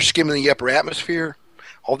 If they're skimming the upper atmosphere,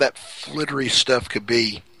 all that flittery stuff could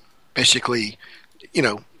be basically,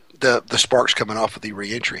 the sparks coming off of the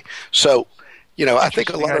reentry. So. I think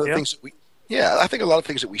a lot of the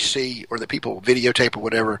things that we see or that people videotape or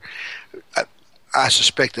whatever, I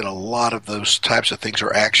suspect that a lot of those types of things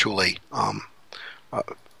are actually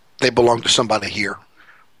they belong to somebody here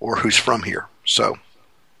or who's from here. So,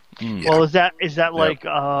 well, is that like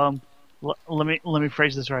let me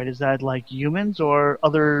phrase this right? Is that like humans or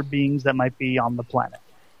other beings that might be on the planet?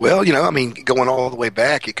 Well, going all the way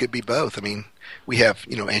back, it could be both. I mean, we have,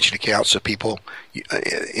 ancient accounts of people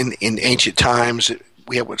in ancient times.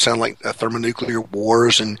 We have what sound like thermonuclear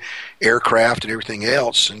wars and aircraft and everything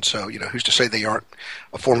else. And so, who's to say they aren't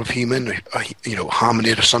a form of human,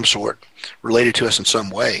 hominid of some sort, related to us in some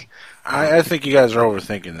way? I think you guys are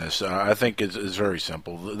overthinking this. I think it's very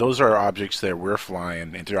simple. Those are objects that we're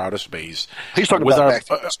flying into outer space. He's talking about back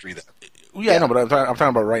to history, though. Yeah, no, but I'm talking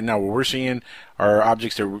about right now. What we're seeing are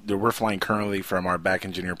objects that we're flying currently from our back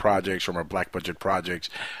engineer projects, from our black budget projects,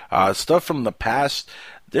 stuff from the past.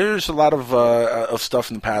 There's a lot of stuff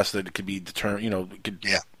in the past that could be determined.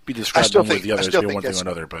 Be described one way or the other as being one thing or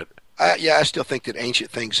another. But I still think that ancient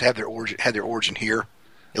things had their origin here,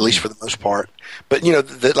 at least for the most part. But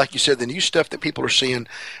like you said, the new stuff that people are seeing,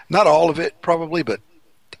 not all of it probably, but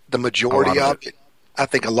the majority of it. I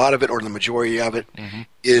think a lot of it, or the majority of it,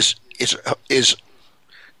 is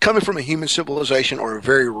coming from a human civilization or a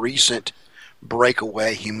very recent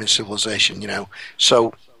breakaway human civilization.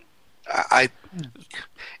 So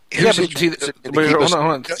whose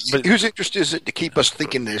interest is it to keep us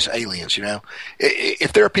thinking that it's aliens?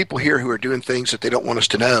 If there are people here who are doing things that they don't want us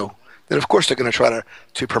to know, then of course they're going to try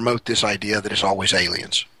to promote this idea that it's always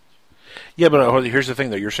aliens. Yeah, but here's the thing,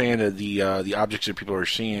 though. You're saying that the objects that people are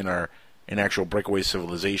seeing are an actual breakaway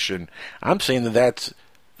civilization. I'm saying that's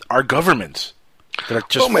our governments that are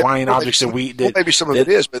just flying objects that we... maybe some of it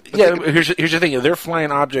is, but here's the thing. They're flying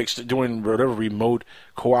objects doing whatever remote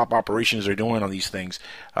co-op operations they're doing on these things.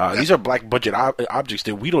 These are black budget objects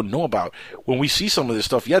that we don't know about. When we see some of this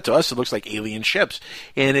stuff, to us it looks like alien ships.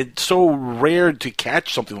 And it's so rare to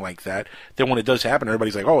catch something like that when it does happen,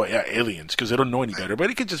 everybody's like, oh, yeah, aliens, because they don't know any better. But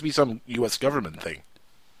it could just be some U.S. government thing.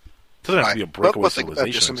 It doesn't have to be a breakaway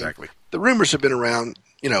civilization, exactly. The rumors have been around,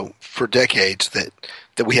 for decades that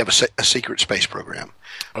we have a secret space program.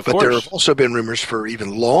 But there have also been rumors for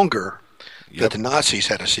even longer that the Nazis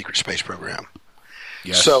had a secret space program.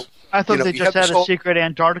 Yes. So I thought they just had a secret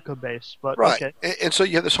Antarctica base. But right. Okay. And so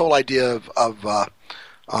you have this whole idea of the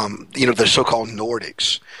so-called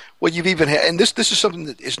Nordics. Well, you've even had, and this is something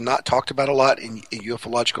that is not talked about a lot in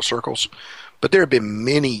ufological circles, But there have been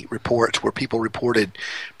many reports where people reported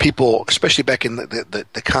especially back in the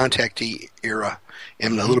contactee era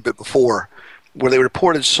and a little bit before, where they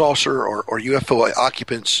reported saucer or UFO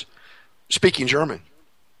occupants speaking German,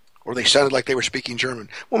 or they sounded like they were speaking German.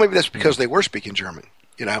 Well, maybe that's because they were speaking German,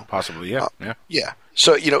 Possibly, yeah. Yeah.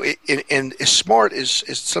 So, and as smart as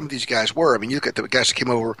some of these guys were, I mean, you look at the guys that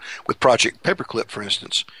came over with Project Paperclip, for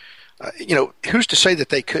instance, who's to say that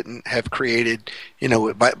they couldn't have created,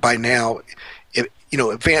 by now,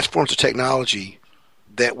 advanced forms of technology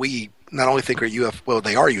that we not only think are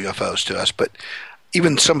they are UFOs to us, but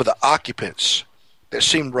even some of the occupants that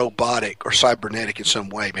seem robotic or cybernetic in some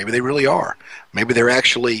way. Maybe they really are. Maybe they're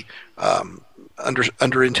actually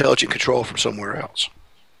under intelligent control from somewhere else.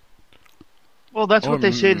 Well, that's what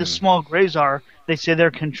they say the small grays are. They say they're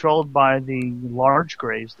controlled by the large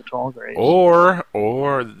grays, the tall grays. Or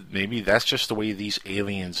maybe that's just the way these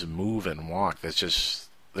aliens move and walk.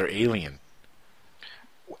 They're alien.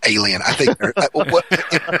 Alien, I think.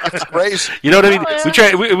 Grays. You know what I mean?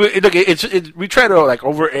 Yeah. We try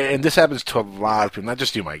to and this happens to a lot of people, not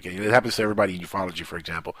just you, Mike. It happens to everybody in ufology, for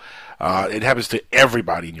example. It happens to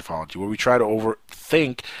everybody in ufology, where we try to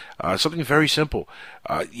overthink something very simple.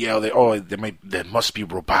 They must be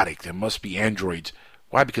robotic. There must be androids.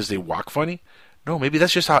 Why? Because they walk funny? No, maybe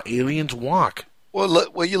that's just how aliens walk.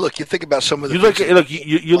 Well, you think about some of the.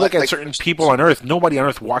 You look at certain people on Earth. Nobody on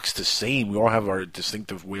Earth walks the same. We all have our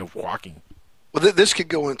distinctive way of walking. Well, this could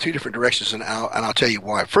go in two different directions, and I'll tell you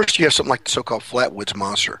why. First, you have something like the so-called Flatwoods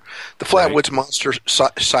Monster. The Flatwoods Monster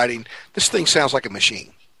sighting. This thing sounds like a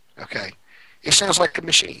machine. Okay, it sounds like a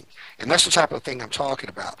machine, and that's the type of thing I'm talking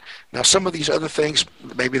about. Now, some of these other things,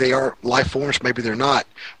 maybe they are life forms, maybe they're not.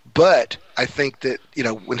 But I think that,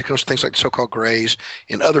 when it comes to things like the so-called grays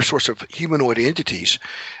and other sorts of humanoid entities,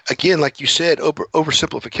 again, like you said,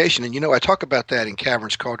 oversimplification. And, I talk about that in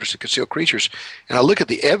Caverns, Cauldrons, and Concealed Creatures. And I look at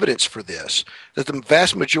the evidence for this, that the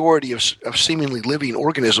vast majority of seemingly living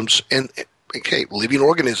organisms living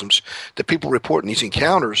organisms that people report in these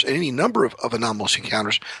encounters, and any number of anomalous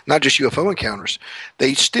encounters, not just UFO encounters,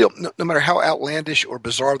 they still, no matter how outlandish or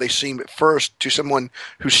bizarre they seem at first to someone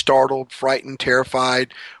who's startled, frightened,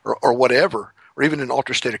 terrified, or whatever, or even in an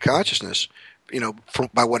altered state of consciousness,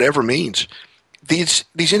 by whatever means, these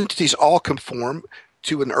entities all conform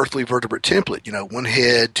to an earthly vertebrate template. One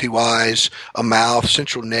head, two eyes, a mouth,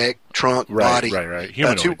 central neck, trunk, body, right.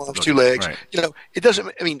 Two arms, two legs. Right. It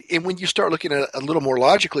doesn't. I mean, and when you start looking at it a little more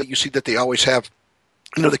logically, you see that they always have,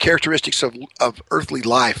 the characteristics of earthly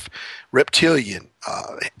life: reptilian,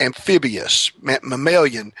 amphibious,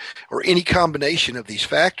 mammalian, or any combination of these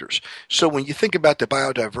factors. So when you think about the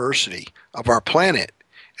biodiversity of our planet,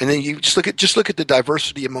 and then you just look at the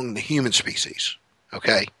diversity among the human species,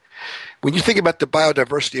 okay. When you think about the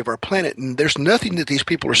biodiversity of our planet, and there's nothing that these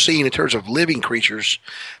people are seeing in terms of living creatures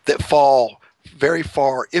that fall very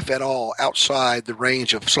far, if at all, outside the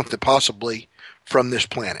range of something possibly from this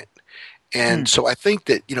planet. And so I think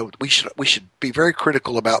that, we should be very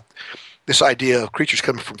critical about this idea of creatures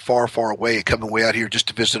coming from far, far away and coming way out here just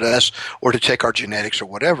to visit us or to take our genetics or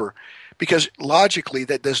whatever. Because logically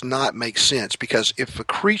that does not make sense. Because if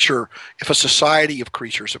a society of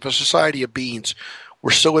creatures, if a society of beings were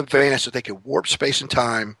so advanced that they could warp space and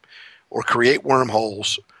time or create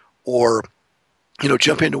wormholes or,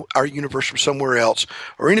 jump into our universe from somewhere else,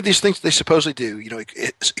 or any of these things they supposedly do,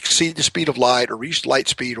 exceed the speed of light or reach light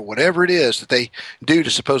speed or whatever it is that they do to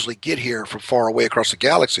supposedly get here from far away across the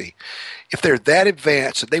galaxy, if they're that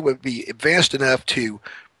advanced, that they would be advanced enough to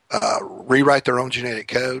rewrite their own genetic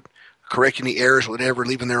code, correcting the errors, whatever,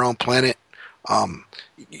 leaving their own planet.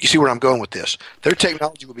 You see where I'm going with this? Their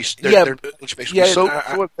technology would be their space would be so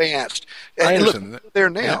advanced. And look,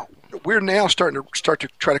 they're now. Yeah. We're now starting to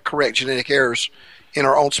try to correct genetic errors in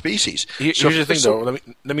our own species. Here's the thing, though.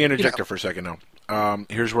 Let me interject there for a second. Now,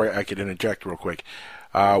 here's where I could interject real quick.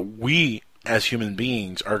 We, as human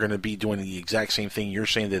beings, are going to be doing the exact same thing you're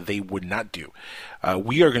saying that they would not do.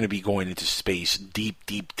 We are going to be going into space, deep,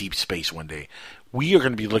 deep, deep space one day. We are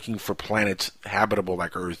going to be looking for planets habitable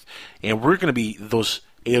like Earth, and we're going to be those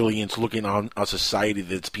aliens looking on a society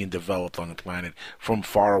that's being developed on the planet from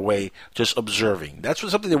far away, just observing. That's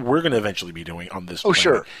something that we're going to eventually be doing on this planet.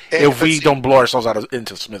 Sure. If we don't blow ourselves out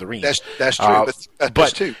into smithereens. That's true.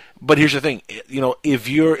 That's true. But here's the thing. If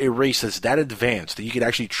you're a race that's that advanced that you could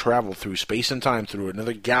actually travel through space and time, through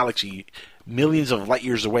another galaxy, millions of light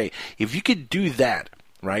years away, if you could do that,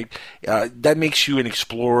 right? That makes you an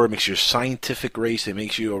explorer, makes you a scientific race, it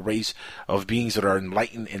makes you a race of beings that are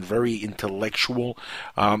enlightened and very intellectual.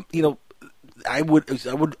 I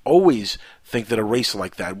would always think that a race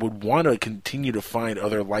like that would want to continue to find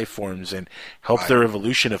other life forms and help their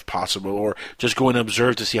evolution if possible, or just go and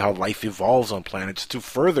observe to see how life evolves on planets to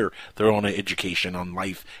further their own education on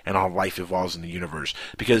life and how life evolves in the universe.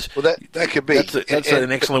 Because that could be that's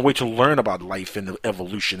an excellent way to learn about life and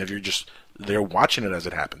evolution if you're just there watching it as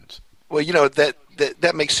it happens. Well,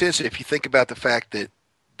 that makes sense if you think about the fact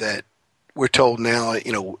that we're told now,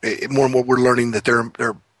 more and more we're learning that there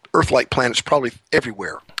are Earth-like planets probably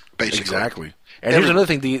everywhere, basically. Exactly. And here's another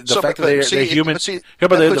thing: the fact that they're human. The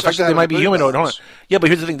fact that they might be humanoid. Hold on. Yeah, but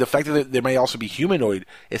here's the thing: the fact that they may also be humanoid.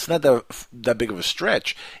 It's not that big of a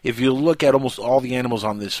stretch. If you look at almost all the animals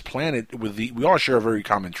on this planet, we all share very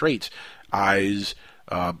common traits: eyes,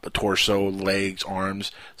 torso, legs,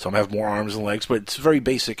 arms. Some have more arms than legs, but it's very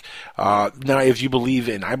basic. Now, if you believe,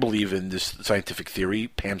 and I believe in this scientific theory,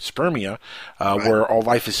 panspermia, where all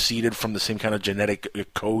life is seeded from the same kind of genetic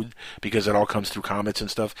code because it all comes through comets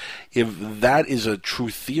and stuff. If that is a true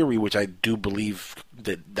theory, which I do believe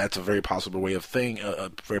that's a very possible way of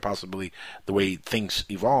very possibly the way things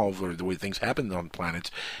evolve or the way things happen on planets.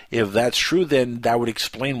 If that's true, then that would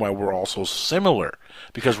explain why we're all so similar,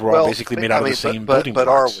 because we're all basically made out of the same building blocks.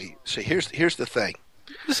 But are we? See, here's the thing.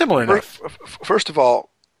 Similar enough. First of all,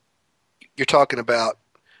 you're talking about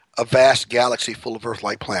a vast galaxy full of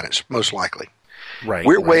Earth-like planets, most likely. Right.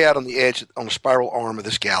 We're way out on the edge, on the spiral arm of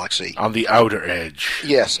this galaxy. On the outer edge.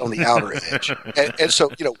 Yes, on the outer edge. And so,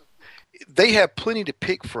 they have plenty to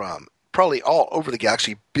pick from, probably all over the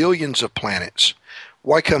galaxy, billions of planets.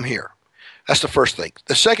 Why come here? That's the first thing.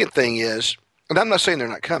 The second thing is, and I'm not saying they're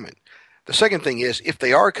not coming, the second thing is, if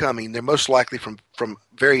they are coming, they're most likely from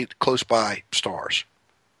very close by stars.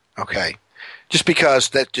 Okay? Just because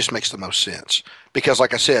that just makes the most sense. Because,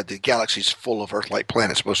 like I said, the galaxy is full of Earth-like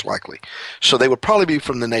planets, most likely. So they would probably be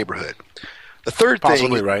from the neighborhood. The third thing...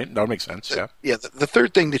 Possibly, right. That would make sense, yeah. Yeah, the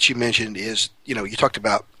third thing that you mentioned is, you talked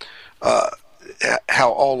about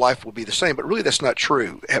how all life will be the same, but really that's not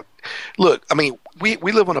true. Look, I mean, we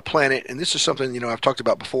live on a planet, and this is something, I've talked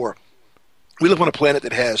about before. We live on a planet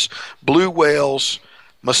that has blue whales,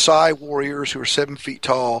 Maasai warriors who are 7 feet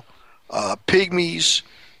tall, pygmies,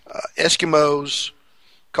 Eskimos,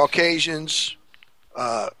 Caucasians,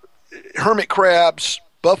 hermit crabs,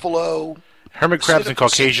 buffalo. Hermit crabs and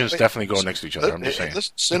Caucasians definitely go next to each other, I'm just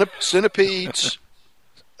saying. Centipedes.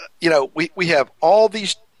 We have all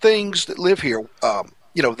these things that live here,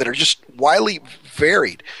 that are just widely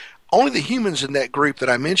varied. Only the humans in that group that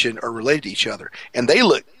I mentioned are related to each other, and they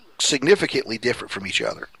look significantly different from each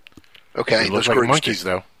other. Okay, they look like monkeys,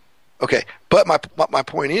 though. Okay, but my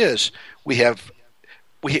point is, if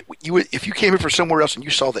you came here from somewhere else and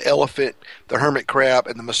you saw the elephant, the hermit crab,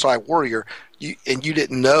 and the Maasai warrior, and you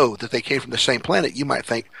didn't know that they came from the same planet, you might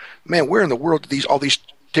think, man, where in the world did all these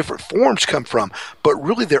different forms come from? But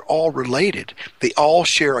really, they're all related. They all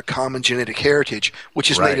share a common genetic heritage,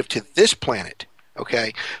 which is native to this planet.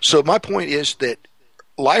 Okay, so my point is that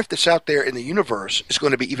life that's out there in the universe is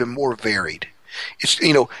going to be even more varied. It's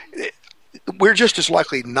we're just as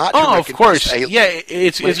likely not. Oh, of course, yeah.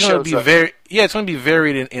 It's going to be it's going to be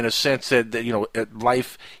varied in a sense that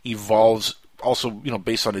life evolves also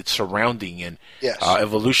based on its surrounding and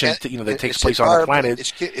evolution that takes place on the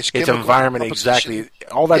planet. Its environment, exactly.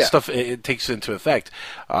 All that stuff it takes into effect.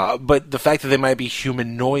 But the fact that they might be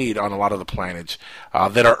humanoid on a lot of the planets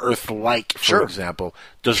that are Earth-like, for example,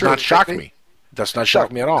 does not shock me. Does not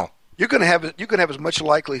shock me at all. You're going to have as much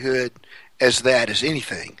likelihood as that as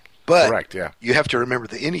anything. But correct, yeah. You have to remember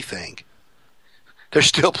the anything. There's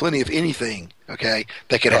still plenty of anything, okay,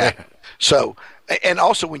 that could happen. So, and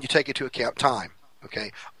also when you take into account time,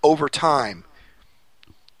 okay, over time,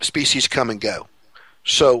 species come and go.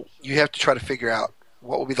 So you have to try to figure out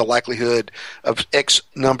what will be the likelihood of X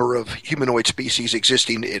number of humanoid species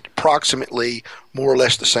existing at approximately more or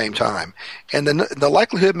less the same time. And then the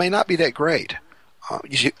likelihood may not be that great.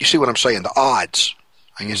 You see what I'm saying? The odds,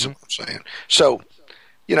 I guess is what I'm saying. So,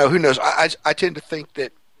 who knows? I tend to think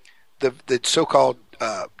that the so-called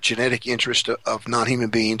genetic interest of non-human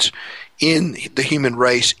beings in the human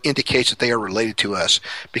race indicates that they are related to us.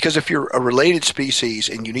 Because if you're a related species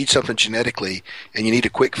and you need something genetically and you need a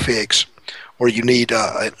quick fix, or you need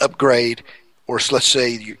an upgrade, or let's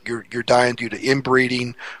say you're dying due to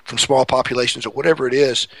inbreeding from small populations, or whatever it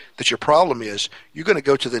is that your problem is, you're going to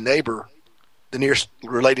go to the nearest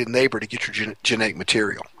related neighbor to get your genetic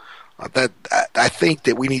material. I think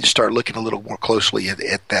that we need to start looking a little more closely at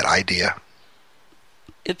that idea.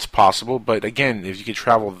 It's possible, but again, if you could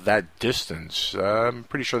travel that distance, I'm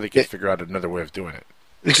pretty sure they could figure out another way of doing it.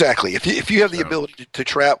 Exactly. If you have the ability to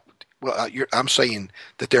travel, Well, I'm saying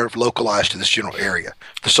that they're localized to this general area,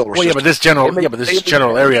 the solar system. Yeah, but this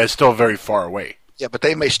general area is still very far away. Yeah, but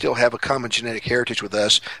they may still have a common genetic heritage with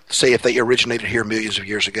us, say if they originated here millions of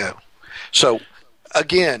years ago. So,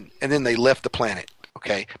 again, and then they left the planet.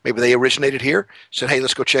 Okay, maybe they originated here, said, hey,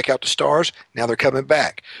 let's go check out the stars. Now they're coming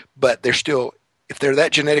back. But they're still, if they're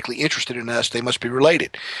that genetically interested in us, they must be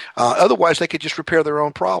related. Otherwise, they could just repair their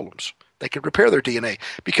own problems. They could repair their DNA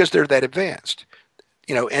because they're that advanced.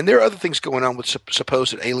 And there are other things going on with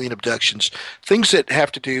supposed alien abductions, things that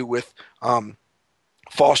have to do with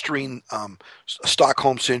fostering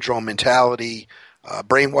Stockholm Syndrome mentality,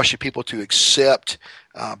 brainwashing people to accept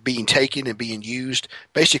being taken and being used.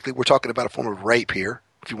 Basically, we're talking about a form of rape here,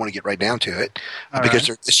 if you want to get right down to it, because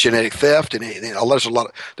it's genetic theft and there's a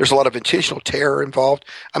lot of intentional terror involved.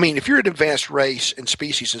 I mean, if you're an advanced race and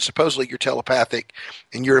species and supposedly you're telepathic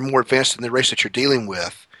and you're more advanced than the race that you're dealing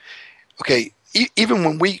with, okay, even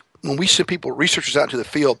when we send researchers out into the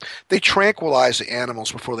field, they tranquilize the animals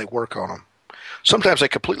before they work on them. Sometimes they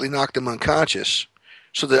completely knock them unconscious,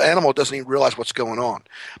 so the animal doesn't even realize what's going on.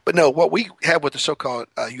 But no, what we have with the so-called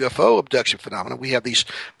UFO abduction phenomenon, we have these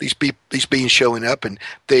beings showing up, and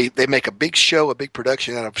they make a big show, a big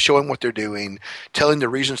production out of showing what they're doing, telling the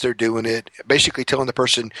reasons they're doing it, basically telling the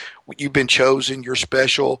person, you've been chosen, you're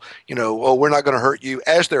special, we're not going to hurt you,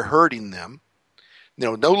 as they're hurting them.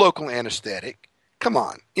 No local anesthetic. Come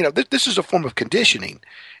on. This is a form of conditioning,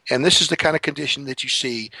 and this is the kind of condition that you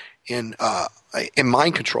see in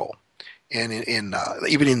mind control, and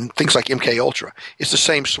even in things like MK Ultra. It's the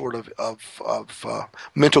same sort of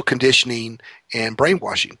mental conditioning and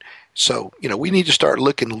brainwashing. So we need to start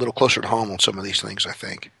looking a little closer to home on some of these things, I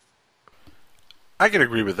think. I can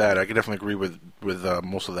agree with that. I can definitely agree with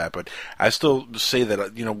most of that, but I still say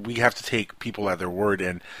that we have to take people at their word.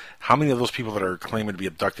 And how many of those people that are claiming to be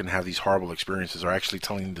abducted and have these horrible experiences are actually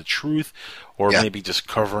telling the truth, or maybe just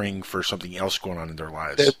covering for something else going on in their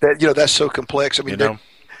lives? That's so complex. I mean,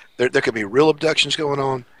 there could be real abductions going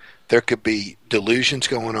on. There could be delusions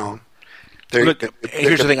going on.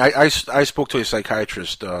 Here's the thing. I spoke to a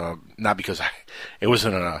psychiatrist, not because it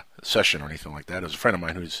wasn't a session or anything like that. It was a friend of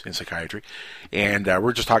mine who's in psychiatry, and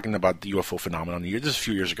we're just talking about the UFO phenomenon. This is a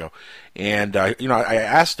few years ago, and I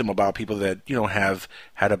asked him about people that have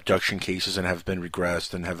had abduction cases and have been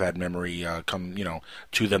regressed and have had memory come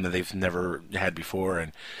to them that they've never had before,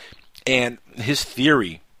 and his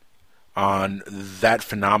theory on that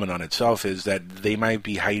phenomenon itself is that they might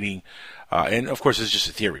be hiding. And of course, it's just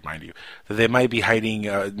a theory, mind you, that they might be hiding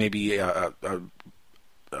maybe a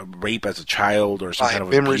rape as a child or some kind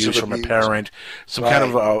of abuse from a parent, some kind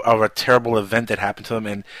of a terrible event that happened to them,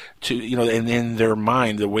 and and in their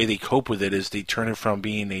mind, the way they cope with it is they turn it from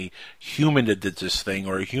being a human that did this thing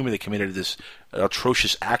or a human that committed this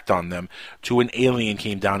atrocious act on them to an alien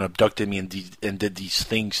came down, abducted me, and did these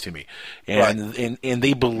things to me, and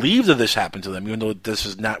they believe that this happened to them, even though this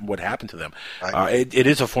is not what happened to them. It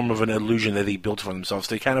is a form of an illusion that they built for themselves.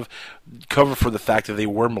 They kind of cover for the fact that they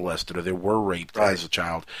were molested or they were raped as a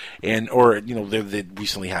child, or that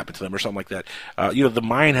recently happened to them or something like that. The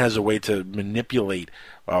mind has a way to manipulate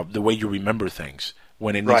the way you remember things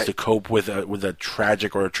when it needs to cope with a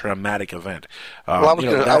tragic or a traumatic event. I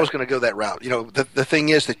was going to go that route. The thing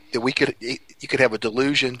is that you could have a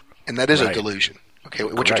delusion, and that is a delusion. Okay,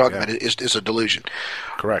 what you're talking about is a delusion.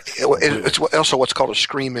 Correct. It's also what's called a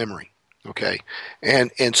screen memory. Okay,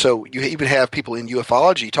 and so you even have people in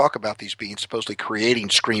ufology talk about these beings supposedly creating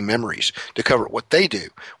screen memories to cover what they do,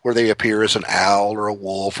 where they appear as an owl or a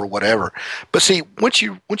wolf or whatever. But see, once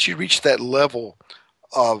you reach that level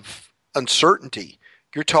of uncertainty,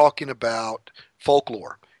 you're talking about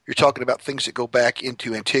folklore. You're talking about things that go back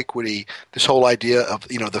into antiquity, this whole idea of,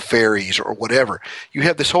 the fairies or whatever. You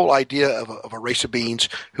have this whole idea of a race of beings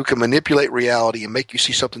who can manipulate reality and make you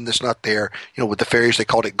see something that's not there. With the fairies, they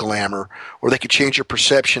called it glamour, or they could change your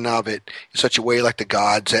perception of it in such a way like the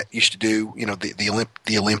gods that used to do,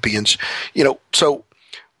 the Olympians. So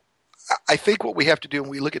I think what we have to do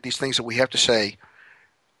when we look at these things, that we have to say,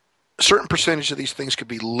 a certain percentage of these things could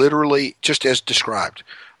be literally just as described.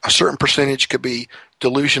 A certain percentage could be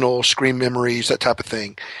delusional, screen memories, that type of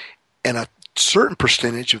thing. And a certain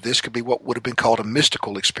percentage of this could be what would have been called a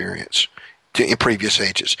mystical experience in previous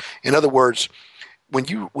ages. In other words, when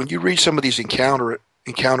you read some of these encounters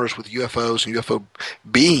with UFOs and UFO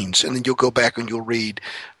beings, and then you'll go back and you'll read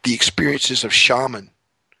the experiences of shaman,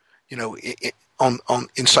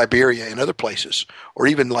 in Siberia and other places, or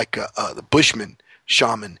even like the Bushman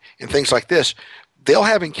shaman and things like this, they'll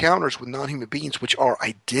have encounters with non-human beings which are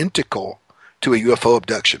identical to a UFO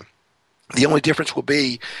abduction. The only difference will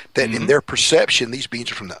be that in their perception, these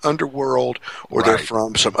beings are from the underworld, or they're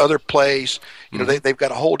from some other place. You know, they've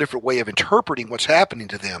got a whole different way of interpreting what's happening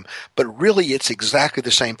to them. But really, it's exactly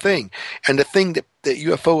the same thing. And the thing that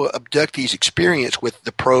UFO abductees experience with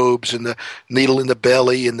the probes and the needle in the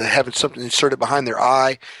belly and the having something inserted behind their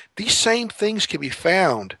eye, these same things can be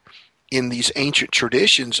found in these ancient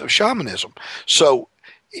traditions of shamanism. So,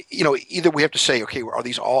 you know, either we have to say, okay, are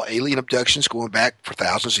these all alien abductions going back for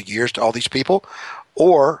thousands of years to all these people?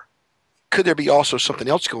 Or could there be also something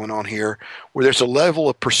else going on here where there's a level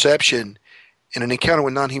of perception in an encounter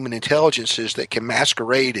with non-human intelligences that can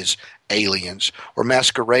masquerade as aliens or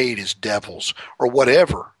masquerade as devils or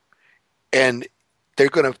whatever, and they're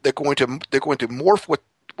going to morph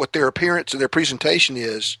what their appearance and their presentation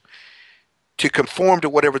is to conform to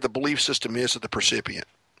whatever the belief system is of the percipient.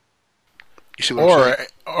 You see what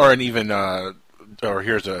I'm saying? Or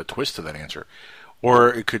here's a twist to that answer.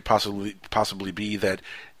 Or it could possibly be that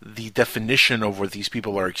the definition of what these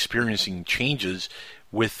people are experiencing changes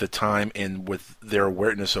with the time and with their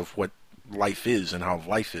awareness of what life is and how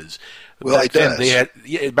life is. Well,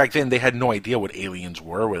 back then they had no idea what aliens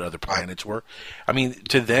were, what other planets were. I mean,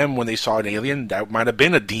 to them, when they saw an alien, that might have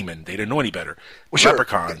been a demon. They didn't know any better. Well,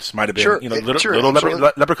 leprechauns might have been,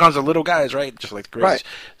 leprechauns are little guys, right? Just like the Greys. Right.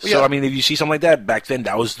 Well, so, I mean, if you see something like that, back then,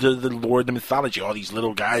 that was the lore, the mythology. All these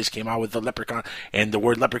little guys came out with the leprechaun, and the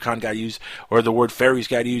word leprechaun got used, or the word fairies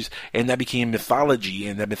got used, and that became mythology,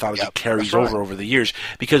 and that mythology carries over the years.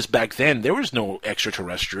 Because back then, there was no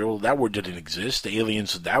extraterrestrial. That word didn't exist. The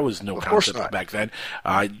aliens, that was no concept back then.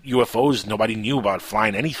 UFOs, nobody knew about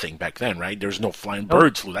flying anything back then, right? There was no flying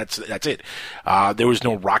birds. That's it. There was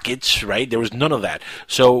no rockets, right? There was none of that.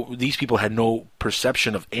 So these people had no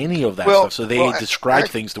perception of any of that stuff. So they described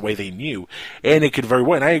things the way they knew, and it could very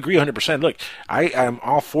well. And I agree 100%. Look, I am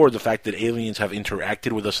all for the fact that aliens have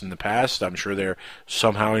interacted with us in the past. I'm sure they're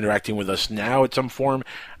somehow interacting with us now in some form.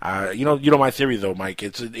 You know my theory though, Mike.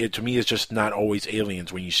 To me, it's just not always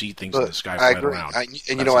aliens when you see things in the sky flying around. I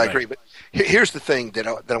agree. But here's the thing that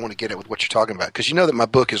I want to get at with what you're talking about, because you know that my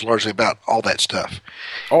book is largely about all that stuff.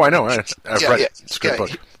 Oh, I know. I've read it. It's a good book.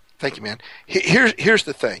 Thank you, man. Here's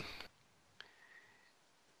the thing.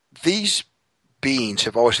 These beings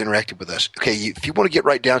have always interacted with us. Okay, if you want to get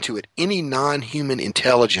right down to it, any non-human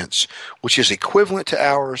intelligence which is equivalent to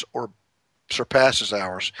ours or surpasses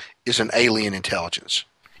ours is an alien intelligence.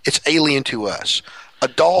 It's alien to us. A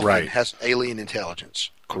dolphin has alien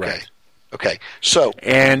intelligence. Correct. Okay. So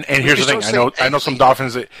and here's the thing. I know some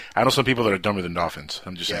dolphins. I know some people that are dumber than dolphins.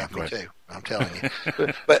 I'm just saying. Me too. I'm telling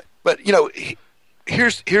you. but you know,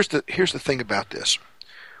 here's the thing about this.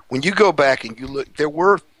 When you go back and you look, there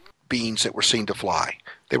were beings that were seen to fly.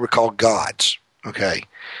 They were called gods. Okay.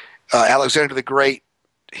 Alexander the Great,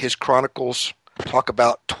 his chronicles talk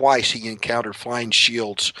about twice he encountered flying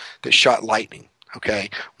shields that shot lightning. Okay.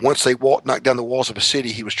 Once they knocked down the walls of a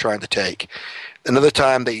city he was trying to take. Another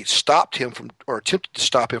time they stopped him attempted to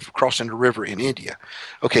stop him from crossing the river in India.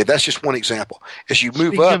 Okay, that's just one example. As you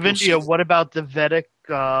move up, of India, what about the Vedic?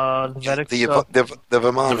 The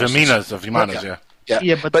Vimanas,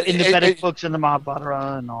 yeah. But in the Vedic books and the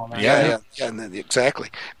Mahabharata and all that. Yeah, exactly.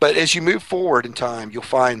 But as you move forward in time, you'll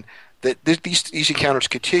find that these encounters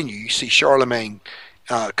continue. You see Charlemagne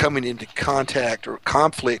coming into contact or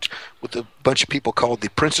conflict with a bunch of people called the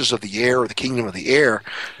Princes of the Air or the Kingdom of the Air,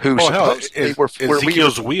 who supposedly were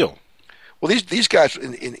Ezekiel's wheel. Well, these guys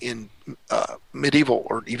in medieval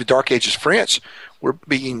or even Dark Ages France were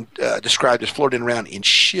being described as floating around in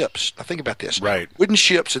ships. Now think about this: wooden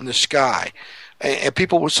ships in the sky, and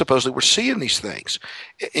people supposedly were seeing these things.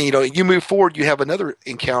 And, you know, you move forward, you have another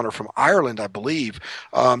encounter from Ireland, I believe,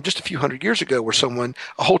 just a few hundred years ago, where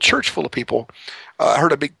a whole church full of people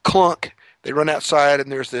heard a big clunk. They run outside,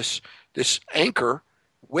 and there's this anchor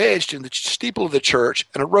wedged in the steeple of the church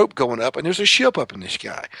and a rope going up, and there's a ship up in the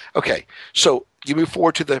sky. Okay, so you move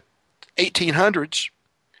forward to the 1800s,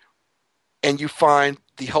 and you find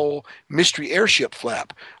the whole mystery airship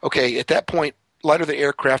flap. Okay, at that point, lighter-than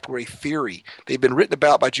aircraft were a theory. They've been written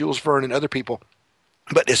about by Jules Verne and other people.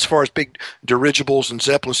 But as far as big dirigibles and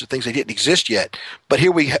zeppelins and things, they didn't exist yet. But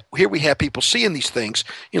here we have people seeing these things.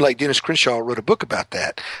 You know, like Dennis Crenshaw wrote a book about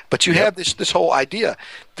that. But you have this whole idea.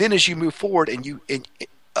 Then as you move forward and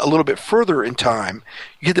a little bit further in time,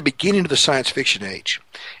 you hit the beginning of the science fiction age.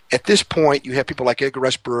 At this point, you have people like Edgar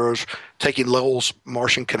Rice Burroughs taking Lowell's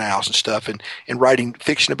Martian Canals and stuff and writing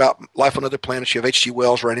fiction about life on other planets. You have H.G.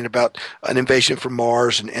 Wells writing about an invasion from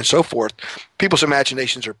Mars and so forth. People's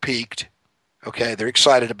imaginations are piqued. Okay, they're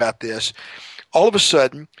excited about this. All of a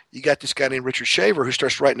sudden, you got this guy named Richard Shaver who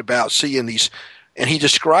starts writing about seeing these, and he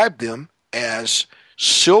described them as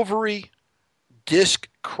silvery disc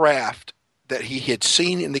craft that he had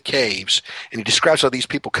seen in the caves, and he describes how these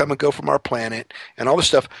people come and go from our planet and all this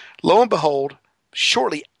stuff. Lo and behold,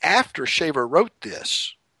 shortly after Shaver wrote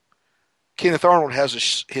this, Kenneth Arnold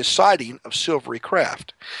has his sighting of silvery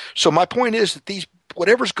craft. So my point is that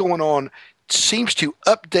whatever's going on seems to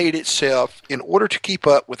update itself in order to keep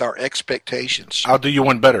up with our expectations. I'll do you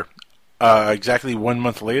one better. Exactly 1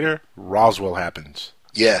 month later, Roswell happens.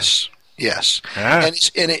 Yes. Ah.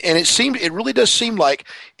 And it really does seem like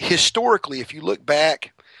historically, if you look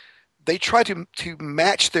back, they try to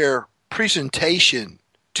match their presentation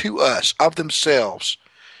to us of themselves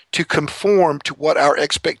to conform to what our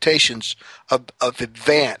expectations of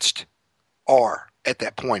advanced are at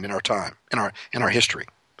that point in our time, in our history.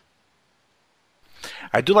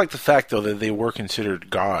 I do like the fact, though, that they were considered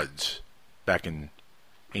gods back in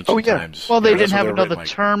ancient times. Well, they didn't have another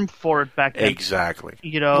term for it back then. Exactly.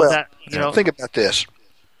 Think about this.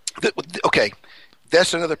 Okay,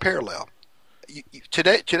 that's another parallel.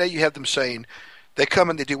 Today you have them saying they come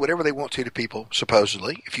and they do whatever they want to people,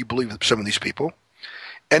 supposedly, if you believe some of these people.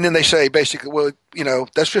 And then they say, basically, well,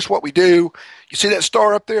 that's just what we do. You see that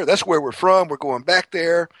star up there? That's where we're from. We're going back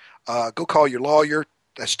there. Go call your lawyer.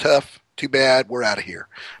 That's tough. Too bad. We're out of here.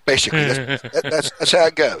 Basically, that's how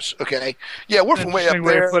it goes. Okay. Yeah, we're from way up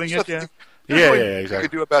there. Exactly. We can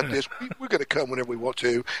do about this. We're going to come whenever we want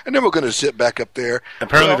to, and then we're going to sit back up there.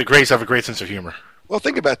 Apparently, the Greys have a great sense of humor. Well,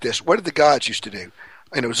 think about this. What did the gods used to do?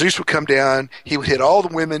 Zeus would come down. He would hit all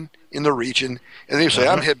the women in the region, and then he would say,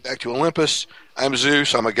 I'm heading back to Olympus. I'm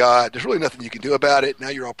Zeus. I'm a god. There's really nothing you can do about it. Now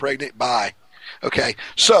you're all pregnant. Bye. Okay.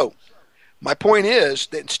 So my point is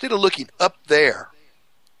that instead of looking up there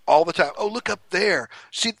all the time, oh, look up there.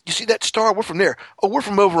 You see that star? We're from there. Oh, we're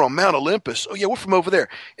from over on Mount Olympus. Oh, yeah, we're from over there.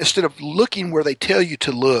 Instead of looking where they tell you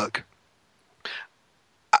to look,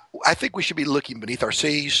 I think we should be looking beneath our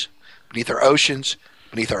seas, beneath our oceans,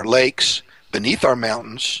 beneath our lakes, beneath our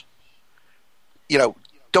mountains.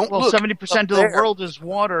 Don't look. 70% of the world is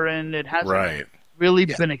water, and it hasn't really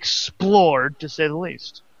been explored, to say the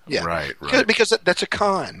least. Yeah, right. Because that's a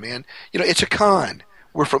con, man. It's a con.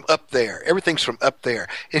 We're from up there. Everything's from up there.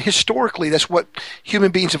 And historically, that's what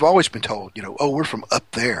human beings have always been told. We're from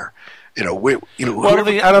up there. I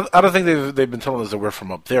don't think they've been telling us that we're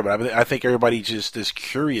from up there, but I think everybody just is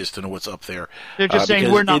curious to know what's up there. They're just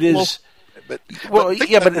saying we're not. Here's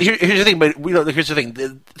the thing. Here's the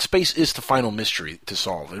thing. Space is the final mystery to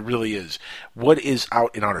solve. It really is. What is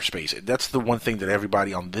out in outer space? That's the one thing that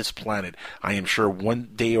everybody on this planet, I am sure, one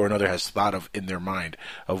day or another has thought of in their mind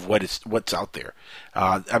of what's out there.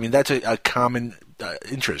 That's a common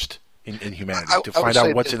interest in humanity to find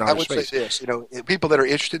out what's in outer space. I would say this. People that are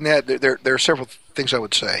interested in that, there are several things I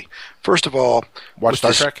would say. First of all, watch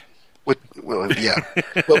Star Trek. With the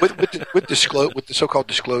so-called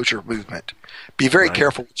disclosure movement, be very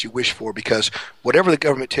careful what you wish for, because whatever the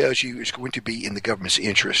government tells you is going to be in the government's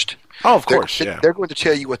interest. Oh, of course, they're going to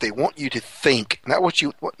tell you what they want you to think, not what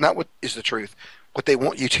is the truth. What they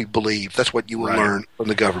want you to believe. That's what you will learn from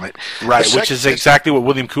the government. Right, which is exactly what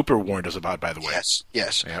William Cooper warned us about, by the way.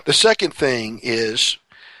 Yes. Yep. The second thing is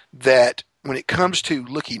that when it comes to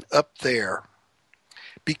looking up there,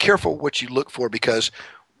 be careful what you look for, because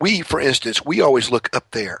for instance, we always look up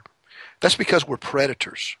there. That's because we're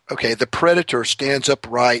predators. Okay, the predator stands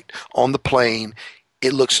upright on the plain.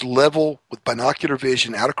 It looks level with binocular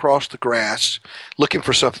vision out across the grass, looking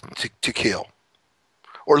for something to kill,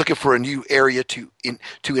 or looking for a new area to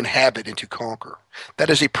inhabit and to conquer. That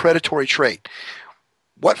is a predatory trait.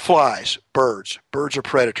 What flies? Birds. Birds are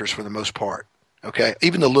predators for the most part. Okay,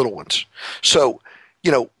 even the little ones. So,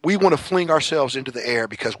 we want to fling ourselves into the air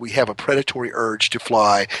because we have a predatory urge to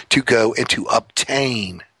fly, to go, and to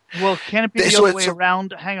obtain. Well, can it be the other way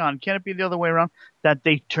around? Hang on. Can it be the other way around? That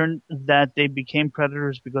they became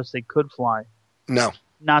predators because they could fly? No.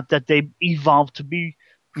 Not that they evolved to be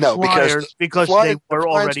flyers because they were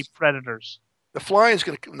already predators. The flying is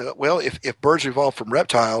going to, well, if birds evolved from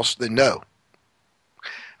reptiles, then no.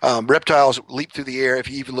 Reptiles leap through the air. If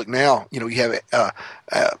you even look now, you have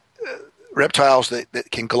reptiles that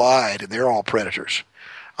can glide, and they're all predators.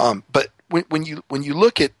 But when you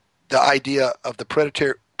look at the idea of the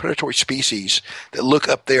predatory species that look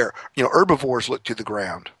up there, herbivores look to the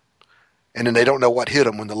ground, and then they don't know what hit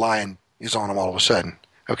them when the lion is on them all of a sudden.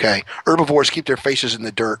 Okay, herbivores keep their faces in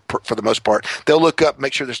the dirt for the most part. They'll look up,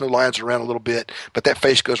 make sure there's no lions around a little bit, but that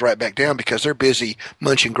face goes right back down because they're busy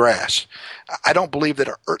munching grass. I don't believe that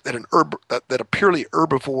a purely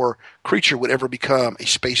herbivore creature would ever become a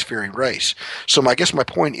spacefaring race. So I guess my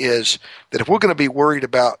point is that if we're going to be worried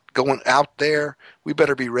about going out there, we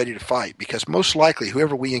better be ready to fight, because most likely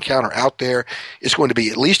whoever we encounter out there is going to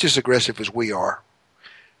be at least as aggressive as we are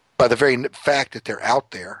by the very fact that they're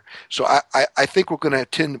out there. So I think we're going to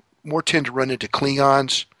tend to run into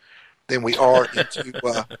Klingons than we are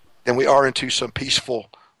into some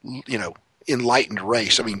peaceful, enlightened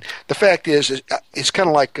race. I mean, the fact is it's kind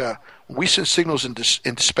of like when we send signals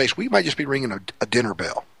into space, we might just be ringing a dinner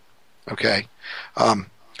bell. Okay.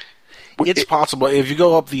 It's possible if you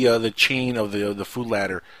go up the chain of the food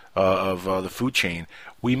ladder of the food chain,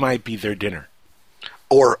 we might be their dinner,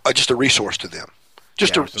 or just a resource to them,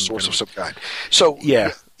 a resource of some kind. So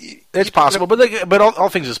yeah, it's possible, but all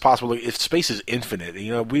things is possible. If space is infinite,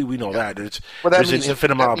 we know that there's an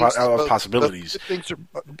infinite amount of possibilities. Things are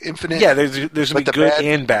infinite. Yeah, there's going to be good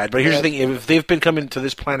and bad. But here's the thing: if they've been coming to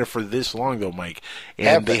this planet for this long, though, Mike,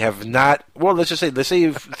 and they have not. Well, let's say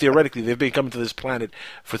theoretically they've been coming to this planet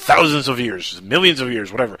for thousands of years, millions of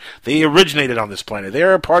years, whatever. They originated on this planet. They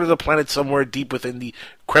are a part of the planet somewhere deep within the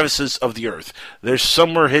crevices of the Earth. There's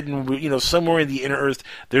somewhere hidden, somewhere in the inner Earth.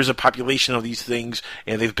 There's a population of these things,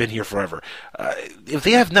 and they've been here forever. If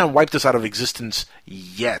they have not wiped us out of existence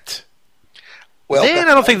yet, then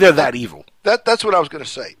I don't think they're that evil. That's what I was going to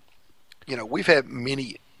say. We've had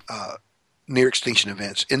many near extinction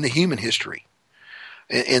events in the human history.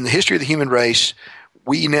 In the history of the human race,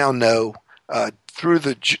 we now know through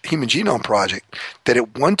the Human Genome Project that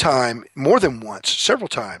at one time, more than once, several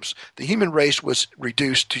times, the human race was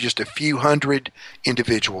reduced to just a few hundred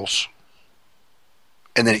individuals,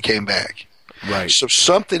 and then it came back. Right. So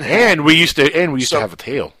something happened. And we used to have a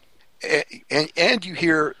tail. And you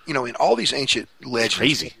hear, in all these ancient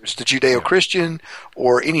legends, it's the Judeo-Christian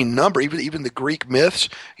or any number, even the Greek myths,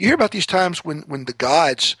 you hear about these times when the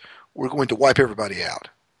gods were going to wipe everybody out.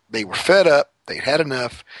 They were fed up, they had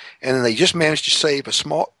enough, and then they just managed to save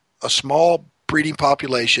a small breeding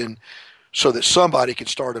population so that somebody could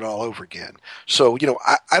start it all over again. So,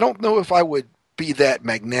 I don't know if I would be that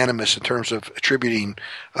magnanimous in terms of attributing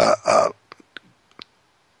a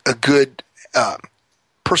good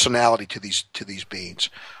personality to these beings.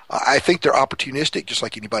 I think they're opportunistic, just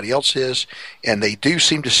like anybody else is, and they do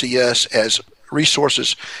seem to see us as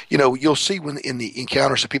resources. You'll see when in the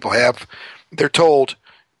encounters that people have, they're told,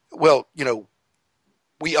 well,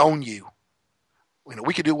 we own you.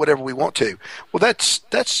 We can do whatever we want to. Well,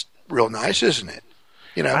 that's real nice, isn't it?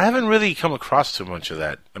 I haven't really come across too much of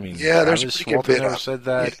that. I mean, yeah, there's Travis Walton never said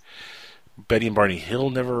that. Yeah. Betty and Barney Hill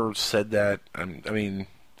never said that. I mean,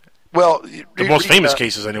 well, the most famous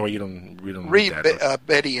cases anyway. You don't read that,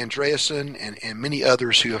 Betty Andreasson and many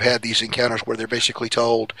others who have had these encounters where they're basically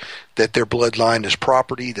told that their bloodline is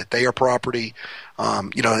property, that they are property.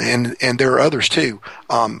 And there are others too.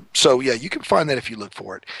 So yeah, you can find that if you look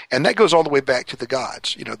for it, and that goes all the way back to the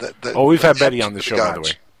gods. We've had Betty on the show, by the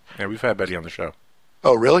way. Yeah, we've had Betty on the show.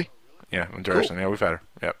 Oh, really? Yeah, Andreasson. Cool. Yeah, we've had her.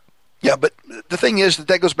 Yep. Yeah, but the thing is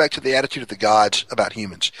that goes back to the attitude of the gods about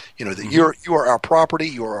humans. That you are our property,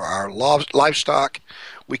 you are our livestock.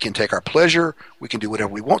 We can take our pleasure. We can do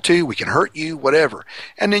whatever we want to. We can hurt you, whatever.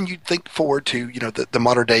 And then you think forward to the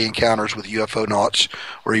modern day encounters with UFO nauts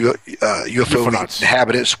or UFO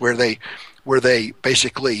inhabitants, where they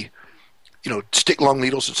basically stick long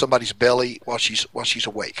needles in somebody's belly while she's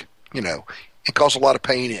awake. And cause a lot of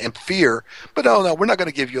pain and fear. But no, we're not going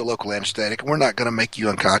to give you a local anesthetic. We're not going to make you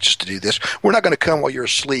unconscious to do this. We're not going to come while you're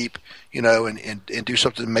asleep, and do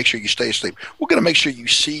something to make sure you stay asleep. We're going to make sure you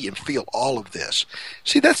see and feel all of this.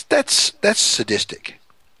 See, that's sadistic.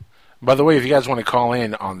 By the way, if you guys want to call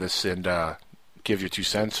in on this and give your 2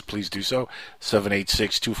 cents, please do so.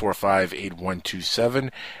 786-245-8127.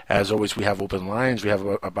 As always, we have open lines. We have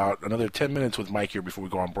about another 10 minutes with Mike here before we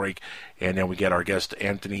go on break, and then we get our guest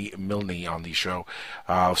Anthony Milne on the show.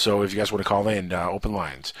 So if you guys want to call in, open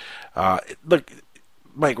lines. Look,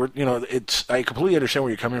 Mike, I completely understand where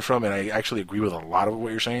you're coming from, and I actually agree with a lot of what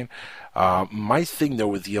you're saying. My thing, though,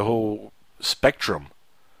 with the whole spectrum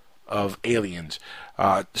of aliens,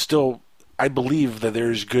 still, I believe that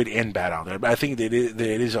there's good and bad out there, but I think that it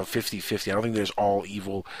is a 50-50. I don't think there's all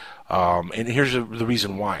evil, and here's the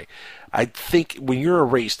reason why. I think when you're a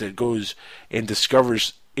race that goes and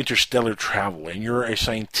discovers interstellar travel, and you're a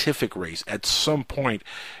scientific race, at some point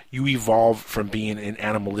you evolve from being an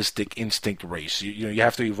animalistic instinct race. You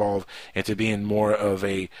have to evolve into being more of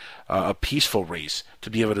a peaceful race to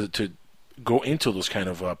be able to go into those kind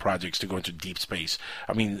of projects to go into deep space.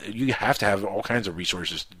 I mean, you have to have all kinds of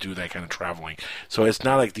resources to do that kind of traveling. So it's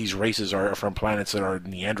not like these races are from planets that are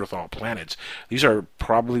Neanderthal planets. These are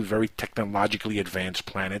probably very technologically advanced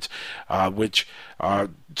planets, which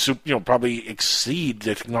probably exceed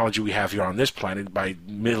the technology we have here on this planet by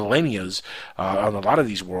millennia on a lot of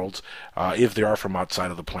these worlds, if they are from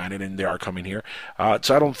outside of the planet and they are coming here.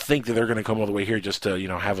 So I don't think that they're going to come all the way here just to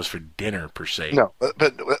have us for dinner per se. No,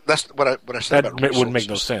 but that's what I said. That about wouldn't make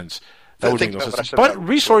no sense. That would make no sense. But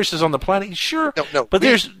resources on the planet, sure. No. But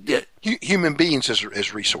there's human beings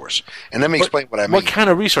as resource, and let me explain what I mean. What kind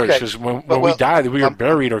of resource? Because when we died, we were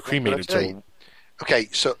buried or cremated. Okay,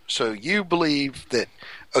 so you believe that?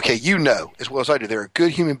 Okay, you know as well as I do, there are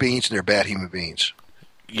good human beings and there are bad human beings.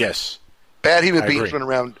 Yes. Bad human beings run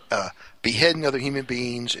around beheading other human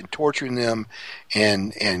beings and torturing them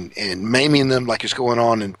and maiming them like it's going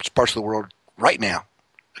on in parts of the world right now.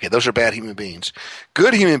 Okay, those are bad human beings.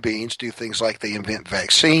 Good human beings do things like they invent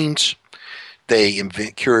vaccines, they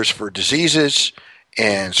invent cures for diseases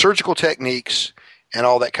and surgical techniques and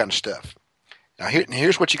all that kind of stuff. Now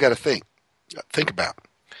here's what you got to think about.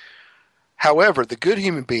 However, the good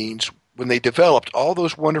human beings, when they developed all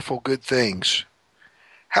those wonderful good things,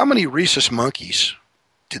 how many rhesus monkeys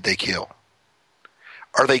did they kill?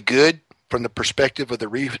 Are they good from the perspective of the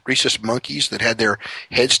rhesus monkeys that had their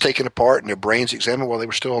heads taken apart and their brains examined while they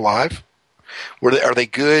were still alive? Are they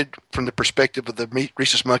good from the perspective of the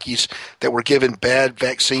rhesus monkeys that were given bad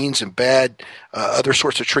vaccines and bad other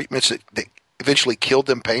sorts of treatments that eventually killed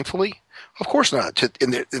them painfully? Of course not.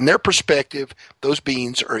 In their perspective, those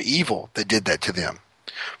beings are evil that did that to them.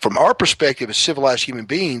 From our perspective as civilized human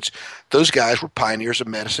beings, those guys were pioneers of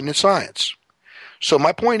medicine and science. So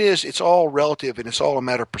my point is, it's all relative and it's all a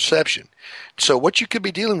matter of perception. So what you could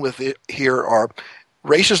be dealing with here are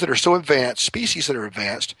races that are so advanced, species that are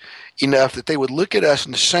advanced enough that they would look at us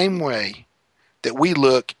in the same way that we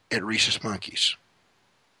look at rhesus monkeys.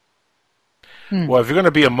 Well, if you're going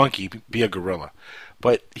to be a monkey, be a gorilla.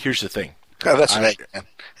 But here's the thing. Oh, that's right.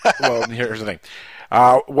 Well, here's the thing.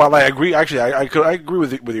 While I agree, actually, I agree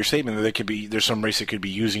with your statement that there's some race that could be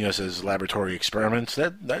using us as laboratory experiments.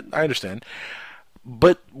 That I understand.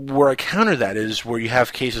 But where I counter that is where you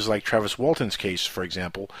have cases like Travis Walton's case, for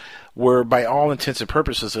example, where by all intents and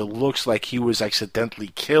purposes it looks like he was accidentally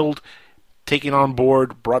killed, taken on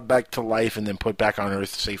board, brought back to life, and then put back on Earth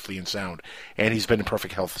safely and sound. And he's been in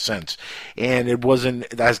perfect health since. And it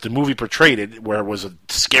wasn't, as the movie portrayed it, where it was a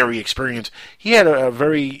scary experience. He had a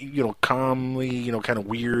very, calmly, kind of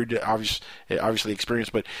weird, obviously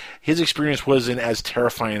experience, but his experience wasn't as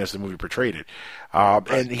terrifying as the movie portrayed it.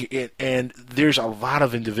 And there's a lot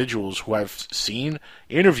of individuals who I've seen,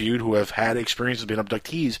 interviewed, who have had experiences being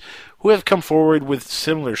abductees, who have come forward with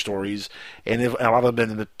similar stories, and a lot of them have been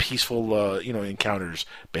in the peaceful, encounters.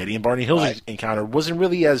 Betty and Barney Hill's encounter wasn't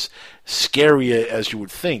really as scary as you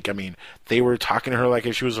would think. I mean, they were talking to her like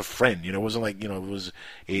if she was a friend. It wasn't like, it was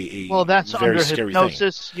a that's very under scary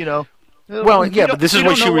hypnosis, thing. Well, yeah, but this is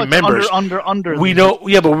what she remembers. We know,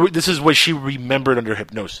 yeah, but this is what she remembered under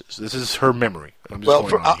hypnosis. This is her memory. I'm going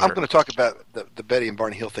to talk about the Betty and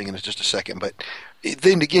Barney Hill thing in just a second, but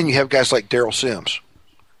then again, you have guys like Daryl Sims.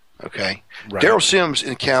 Okay, right. Daryl Sims'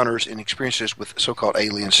 encounters and experiences with so-called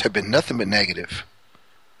aliens have been nothing but negative.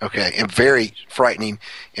 Okay, and very frightening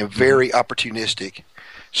and very opportunistic.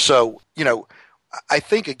 So, I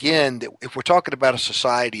think, again, that if we're talking about a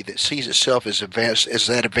society that sees itself as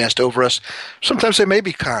advanced over us, sometimes they may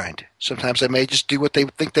be kind. Sometimes they may just do what they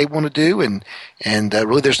think they want to do, and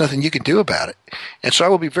really there's nothing you can do about it. And so I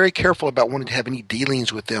will be very careful about wanting to have any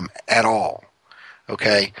dealings with them at all,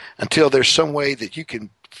 okay, until there's some way that you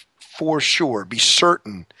can for sure be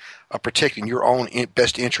certain of protecting your own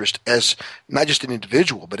best interest as not just an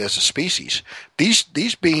individual but as a species.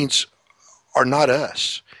 These beings are not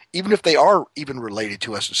us. Even if they are even related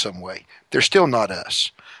to us in some way, they're still not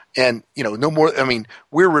us. And, no more, I mean,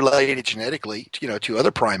 we're related genetically, to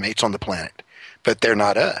other primates on the planet, but they're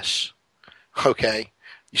not us. Okay?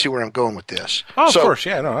 You see where I'm going with this? Oh, of course.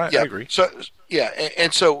 Yeah, no, I agree. So, yeah.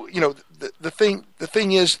 And so, the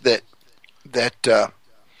thing is that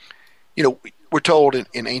we're told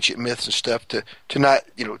in ancient myths and stuff to not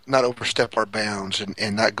not overstep our bounds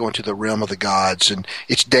and not go into the realm of the gods, and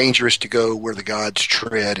it's dangerous to go where the gods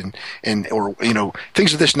tread or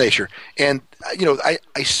things of this nature. And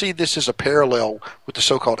I see this as a parallel with the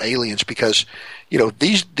so-called aliens because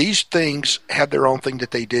these things have their own thing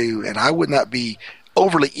that they do, and I would not be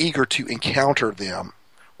overly eager to encounter them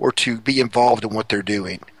or to be involved in what they're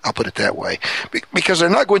doing. I'll put it that way, because they're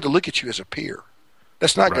not going to look at you as a peer.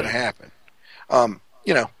 That's not going to happen. I'm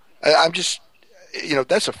just,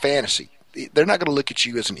 that's a fantasy. they're not going to look at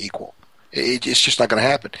you as an equal. It's just not going to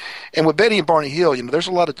happen. And with Betty and Barney Hill, there's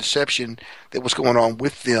a lot of deception that was going on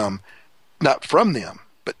with them, not from them,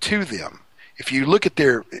 but to them. If you look at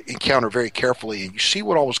their encounter very carefully and you see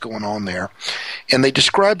what all was going on there, and they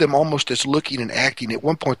describe them almost as looking and acting. At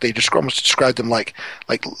one point, they almost described them like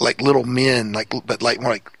little men, but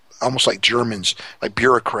almost like Germans, like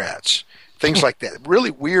bureaucrats, things like that.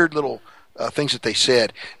 Really weird little things that they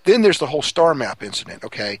said. Then there's the whole star map incident,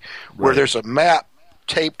 okay, where there's a map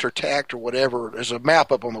taped or tacked or whatever. There's a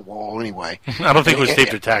map up on the wall anyway. I don't think it was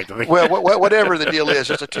taped or tacked. Well, whatever the deal is,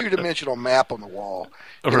 there's a 2-dimensional map on the wall,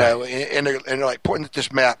 and they're like pointing at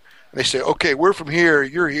this map, and they say, okay, we're from here,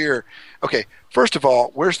 you're here. Okay, first of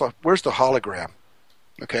all, where's the hologram?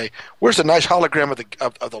 Okay, where's the nice hologram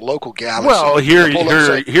of the local galaxy? Well, here's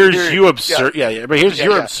you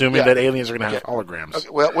assuming that aliens are going to have holograms. Okay,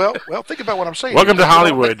 well, think about what I'm saying. Welcome to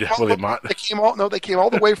Hollywood, William Mott. They came all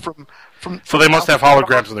the way from. So they must have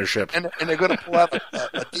holograms on their ship, and they're going to pull out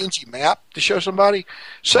a dingy map to show somebody.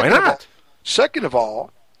 Why not? Second of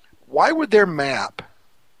all, why would their map?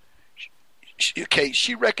 Okay,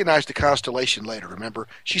 she recognized the constellation later, remember?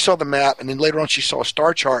 She saw the map, and then later on she saw a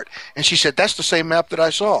star chart, and she said, that's the same map that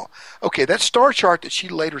I saw. Okay, that star chart that she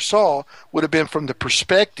later saw would have been from the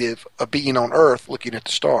perspective of being on Earth looking at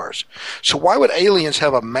the stars. So why would aliens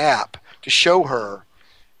have a map to show her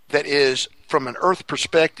that is from an Earth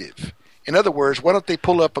perspective? In other words, why don't they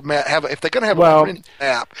pull up a map? If they're going to have a printed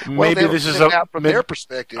map, maybe this is a map from their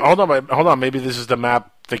perspective. Hold on. Maybe this is the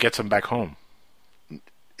map that gets them back home.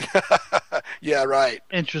 Yeah, right.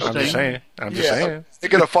 Interesting. I'm just saying. They're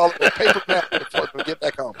going to follow the paper map and get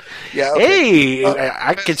back home. Yeah. Okay. Hey,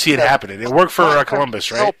 I can see it happening. It worked for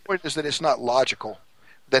Columbus, right? The whole point is that it's not logical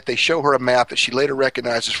that they show her a map that she later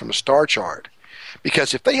recognizes from a star chart.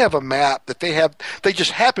 Because if they have a map that they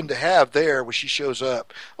just happen to have there when she shows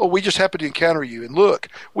up, oh, we just happen to encounter you, and look,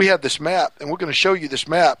 we have this map, and we're going to show you this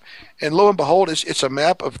map, and lo and behold, it's a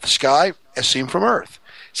map of the sky as seen from Earth.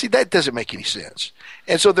 See, that doesn't make any sense.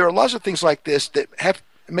 And so there are lots of things like this that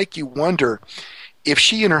make you wonder if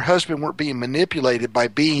she and her husband weren't being manipulated by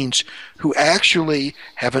beings who actually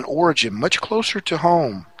have an origin much closer to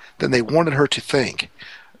home than they wanted her to think.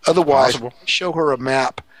 Otherwise, show her a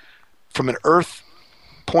map from an Earth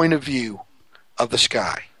point of view of the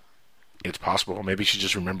sky. It's possible. Maybe she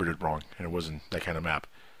just remembered it wrong, and it wasn't that kind of map.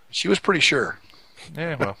 She was pretty sure.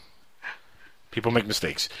 Yeah, well, people make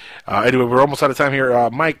mistakes. Anyway, we're almost out of time here.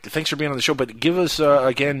 Mike, thanks for being on the show, but give us,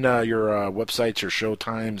 again, your websites, your show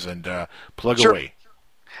times, and plug away.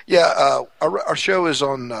 Yeah, our show is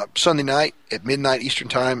on Sunday night at midnight Eastern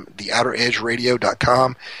Time,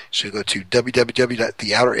 theouteredgeradio.com. So you go to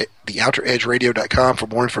www.theouteredgeradio.com for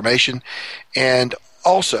more information. And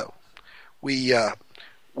also, we have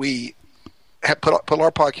put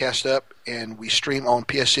our podcast up, and we stream on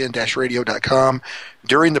psn-radio.com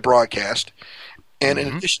during the broadcast. And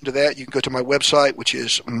in addition to that, you can go to my website, which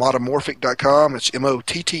is motomorphic.com. It's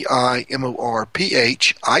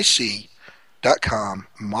motimorphic.com,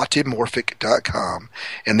 motomorphic.com,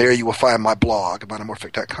 and there you will find my blog,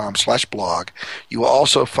 motomorphic.com/blog. You will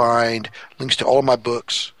also find links to all of my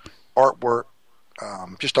books, artwork,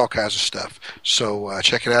 just all kinds of stuff. So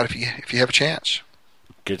check it out if you have a chance.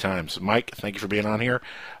 Good times. Mike, thank you for being on here.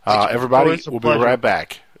 Everybody, we'll be right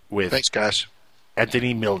back with Thanks, guys.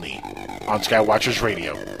 Anthony Milne on Skywatchers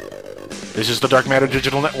Radio. This is the Dark Matter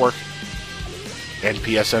Digital Network and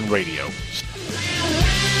PSN Radio.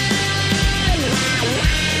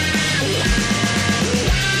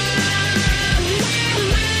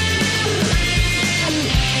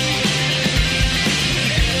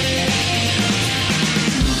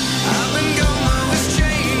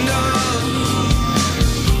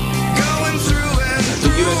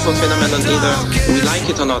 Phenomenon, either we like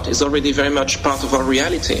it or not, is already very much part of our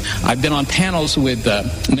reality. I've been on panels with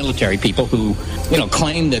military people who,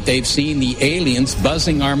 claim that they've seen the aliens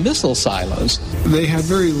buzzing our missile silos. They had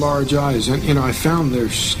very large eyes, and I found their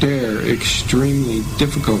stare extremely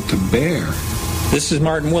difficult to bear. This is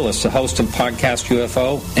Martin Willis, the host of Podcast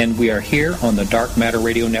UFO, and we are here on the Dark Matter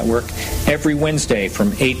Radio Network every Wednesday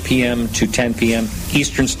from 8 p.m. to 10 p.m.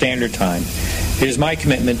 Eastern Standard Time. It is my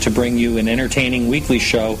commitment to bring you an entertaining weekly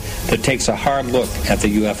show that takes a hard look at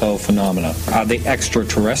the UFO phenomena. Are they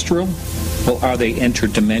extraterrestrial? Well, are they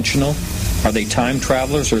interdimensional? Are they time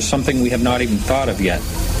travelers or something we have not even thought of yet?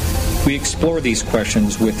 We explore these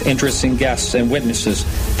questions with interesting guests and witnesses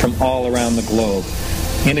from all around the globe.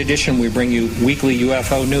 In addition, we bring you weekly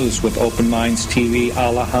UFO news with Open Minds TV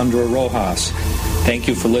Alejandro Rojas. Thank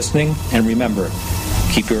you for listening, and remember,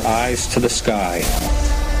 keep your eyes to the sky.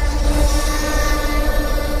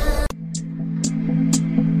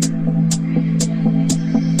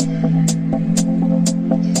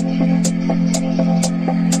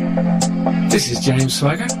 James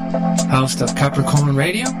Swagger, host of Capricorn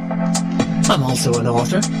Radio. I'm also an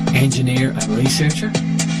author, engineer and researcher.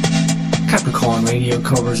 Capricorn Radio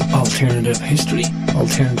covers alternative history,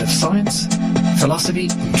 alternative science, philosophy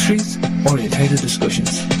and truth-orientated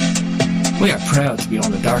discussions. We are proud to be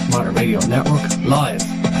on the Dark Matter Radio Network live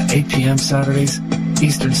at 8 p.m. Saturdays,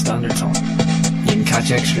 Eastern Standard Time. You can catch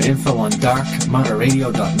extra info on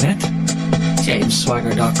darkmatterradio.net,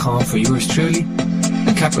 jamesswagger.com for yours truly,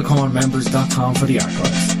 and capricornmembers.com for the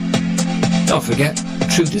archives. Don't forget,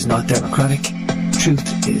 truth is not democratic.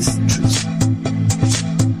 Truth is truth.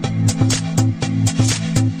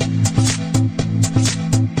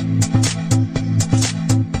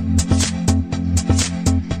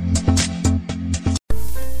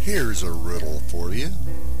 Here's a riddle for you.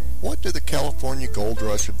 What do the California gold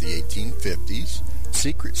rush of the 1850s,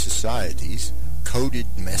 secret societies, coded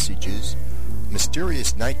messages,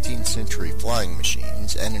 mysterious 19th century flying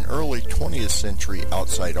machines, and an early 20th century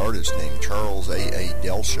outside artist named Charles A.A.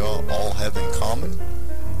 Delshaw all have in common?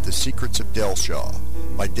 The Secrets of Delshaw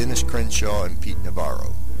by Dennis Crenshaw and Pete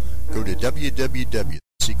Navarro. Go to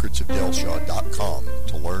www.secretsofdelshaw.com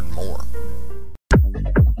to learn more.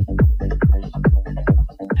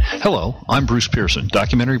 Hello, I'm Bruce Pearson,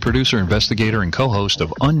 documentary producer, investigator, and co-host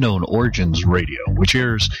of Unknown Origins Radio, which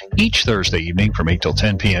airs each Thursday evening from 8 till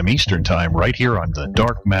 10 p.m. Eastern Time right here on the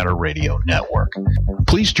Dark Matter Radio Network.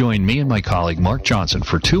 Please join me and my colleague Mark Johnson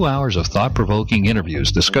for 2 hours of thought-provoking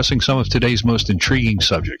interviews discussing some of today's most intriguing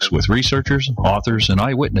subjects with researchers, authors, and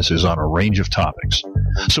eyewitnesses on a range of topics.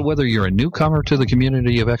 So whether you're a newcomer to the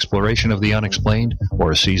community of exploration of the unexplained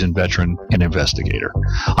or a seasoned veteran and investigator,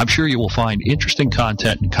 I'm sure you will find interesting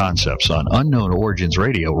content and concepts on Unknown Origins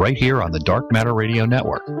Radio right here on the Dark Matter Radio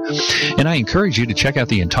Network. And I encourage you to check out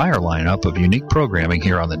the entire lineup of unique programming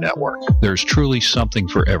here on the network. There's truly something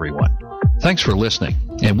for everyone. Thanks for listening,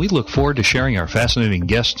 and we look forward to sharing our fascinating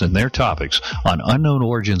guests and their topics on Unknown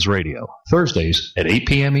Origins Radio, Thursdays at 8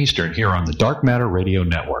 p.m. Eastern here on the Dark Matter Radio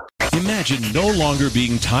Network. Imagine no longer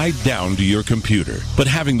being tied down to your computer, but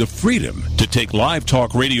having the freedom to take live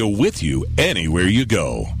talk radio with you anywhere you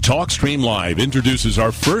go. TalkStream Live introduces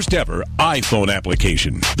our first ever iPhone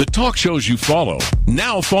application. The talk shows you follow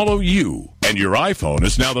now follow you. And your iPhone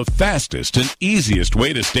is now the fastest and easiest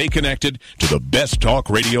way to stay connected to the best talk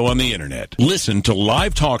radio on the internet. Listen to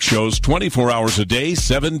live talk shows 24 hours a day,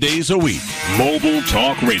 7 days a week. Mobile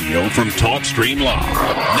talk radio from TalkStream Live.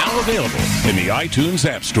 Now available in the iTunes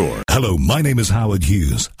App Store. Hello, my name is Howard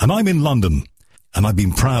Hughes, and I'm in London. And I've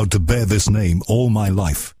been proud to bear this name all my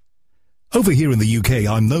life. Over here in the UK,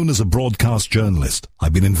 I'm known as a broadcast journalist.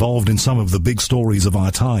 I've been involved in some of the big stories of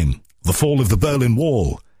our time. The fall of the Berlin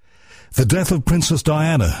Wall. The death of Princess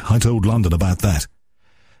Diana, I told London about that.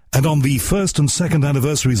 And on the first and second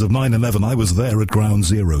anniversaries of 9/11, I was there at Ground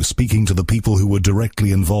Zero, speaking to the people who were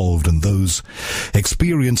directly involved, and those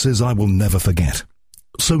experiences I will never forget.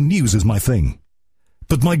 So news is my thing.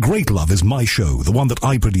 But my great love is my show, the one that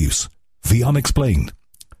I produce, The Unexplained.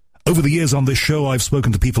 Over the years on this show, I've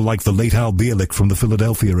spoken to people like the late Al Bielek from the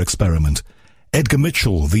Philadelphia experiment, Edgar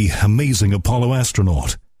Mitchell, the amazing Apollo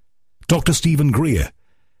astronaut, Dr. Stephen Greer,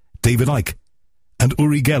 David Icke, and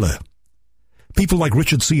Uri Geller. People like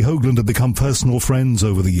Richard C. Hoagland have become personal friends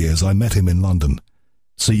over the years. I met him in London.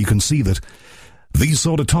 So you can see that these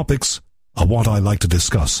sort of topics are what I like to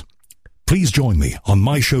discuss. Please join me on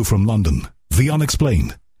my show from London, The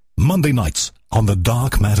Unexplained, Monday nights on the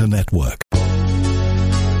Dark Matter Network.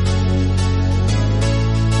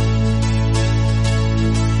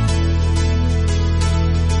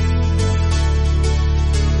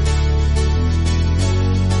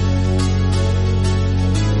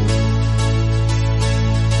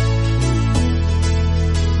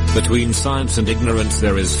 Between science and ignorance,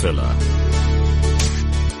 there is filler.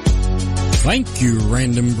 Thank you,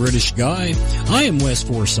 random British guy. I am Wes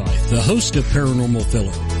Forsyth, the host of Paranormal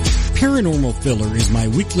Filler. Paranormal Filler is my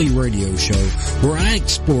weekly radio show where I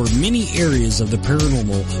explore many areas of the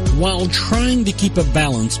paranormal while trying to keep a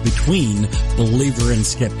balance between believer and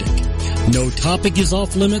skeptic. No topic is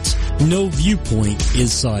off limits, no viewpoint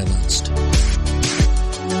is silenced.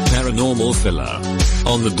 Paranormal Filler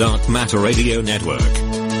on the Dark Matter Radio Network.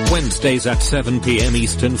 Wednesdays at 7 p.m.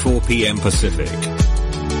 Eastern, 4 p.m. Pacific.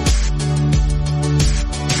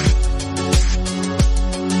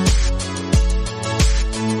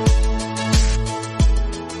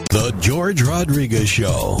 The George George Rodriguez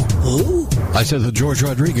Show. Who? I said the George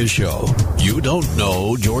Rodriguez Show. You don't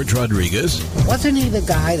know George Rodriguez? Wasn't he the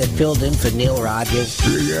guy that filled in for Neil Rogers?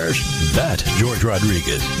 Yes, that George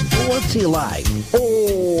Rodriguez. What's he like?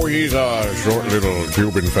 Oh, he's a short little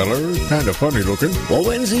Cuban feller. Kind of funny looking. Well,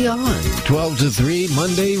 when's he on? 12 to 3,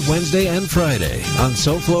 Monday, Wednesday, and Friday on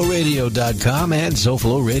SoFloRadio.com and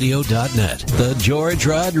SoFloRadio.net. The George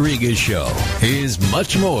Rodriguez Show is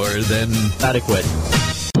much more than adequate.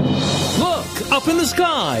 Look, up in the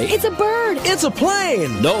sky. It's a bird. It's a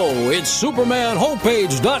plane. No, it's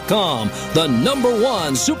SupermanHomepage.com, the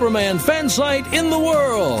 #1 Superman fan site in the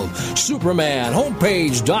world.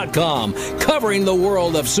 SupermanHomepage.com, covering the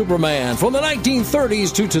world of Superman from the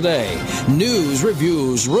 1930s to today. News,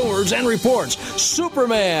 reviews, rumors, and reports.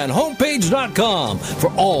 SupermanHomepage.com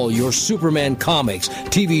for all your Superman comics,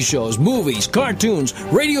 TV shows, movies, cartoons,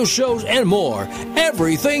 radio shows, and more.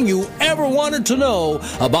 Everything you ever wanted to know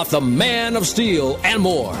about the Man of Steel and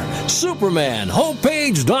more.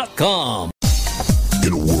 SupermanHomepage.com.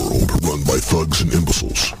 In a world run by thugs and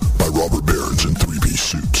imbeciles, by robber barons in three-piece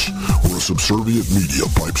suits, where a subservient media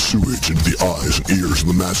pipes sewage into the eyes and ears of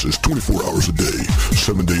the masses 24 hours a day,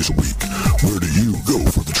 7 days a week, where do you go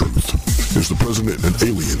for the truth? Is the president an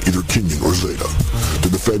alien, either Kenyan or Zeta?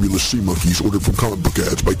 Did the fabulous sea monkeys ordered from comic book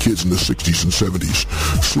ads by kids in the 60s and 70s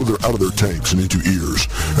slither out of their tanks and into ears?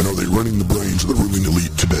 And are they running the brains of the ruling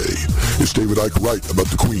elite today? Is David Icke right about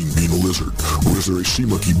the Queen being a lizard? Or is there a sea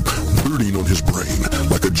monkey brooding on his brain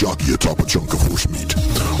like a jockey atop a chunk of horse meat?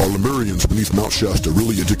 Are Lemurians beneath Mount Shasta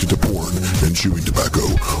really addicted to porn and chewing tobacco?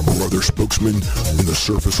 Or are there spokesmen in the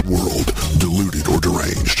surface world deluded or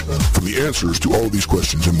deranged? For the answers to all of these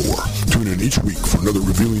questions and more, tune in each week for another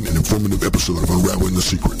revealing and informative episode of Unraveling the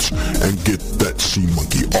Secrets, and get that sea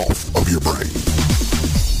monkey off of your brain.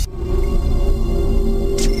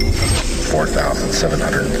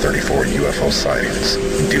 4,734 UFO sightings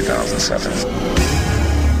in 2007.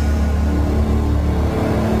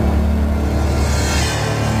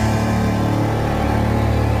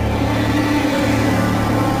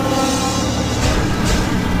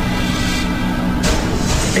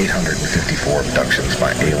 854 abductions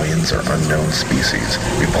by aliens or unknown species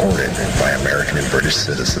reported by American and British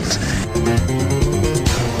citizens,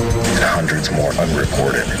 and hundreds more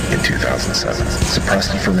unreported in 2007.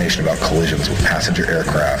 Suppressed information about collisions with passenger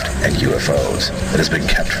aircraft and UFOs that has been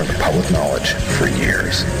kept from the public knowledge for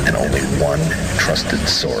years, and only one trusted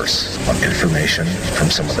source of information from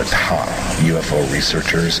some of the top UFO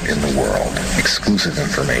researchers in the world. Exclusive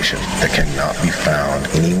information that cannot be found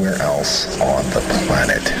anywhere else on the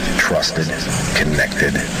planet. Trusted,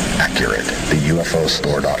 connected, accurate. The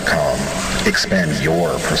UFOstore.com. Expand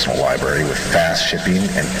your personal library with fast shipping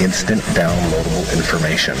and instant downloadable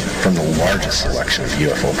information from the largest selection of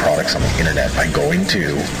UFO products on the internet by going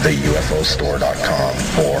to theufostore.com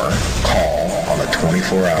or call on the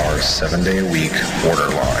 24-hour, 7-day-a-week order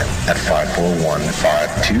line at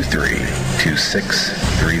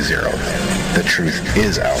 541-523-2630. The truth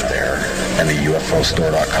is out there, and the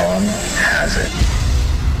UFOstore.com has it.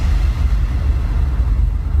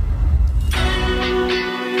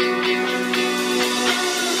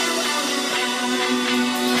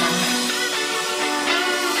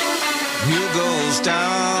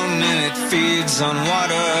 Down and it feeds on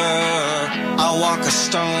water. I walk a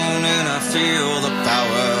stone and I feel the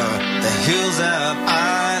power. The hills have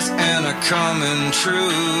eyes and a common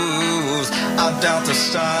truth. I doubt the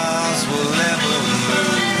stars will ever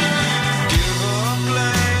move. Give a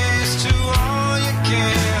place to all you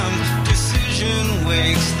can. Decision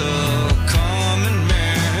wakes the common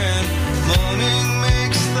man. Morning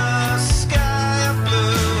makes the sky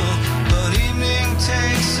blue, but evening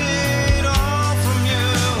takes it.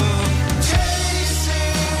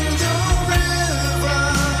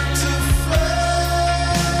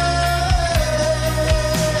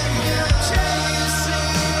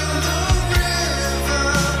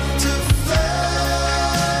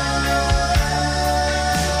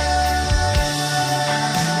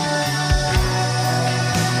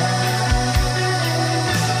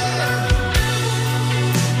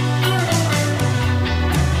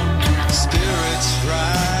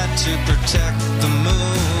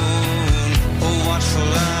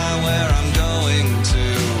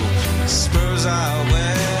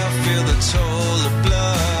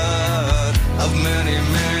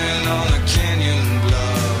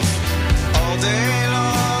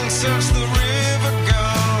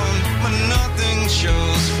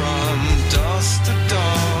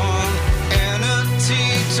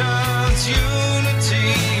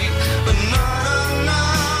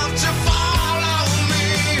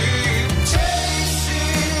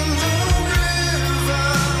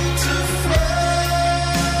 To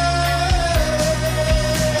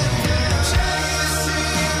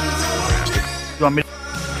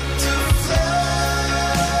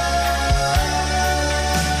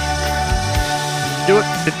Do it.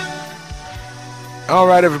 All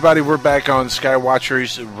right, everybody, we're back on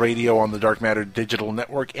Skywatchers Radio on the Dark Matter Digital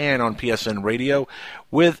Network and on PSN Radio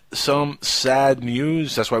with some sad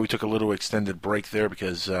news. That's why we took a little extended break there,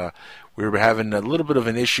 because we were having a little bit of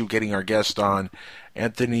an issue getting our guest on,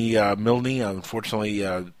 Anthony Milne. Unfortunately,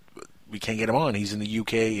 we can't get him on. He's in the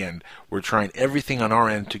UK, and we're trying everything on our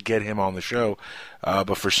end to get him on the show.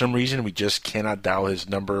 But for some reason, we just cannot dial his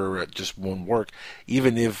number. It just won't work.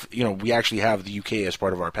 Even if, we actually have the UK as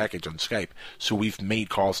part of our package on Skype. So we've made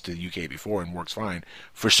calls to the UK before and works fine.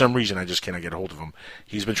 For some reason, I just cannot get a hold of him.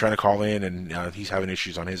 He's been trying to call in, and he's having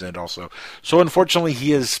issues on his end also. So unfortunately,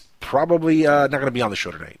 he is probably not going to be on the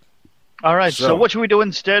show tonight. All right, so what should we do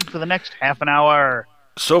instead for the next half an hour?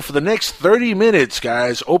 So for the next 30 minutes,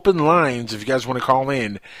 guys, open lines. If you guys want to call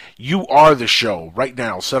in, you are the show right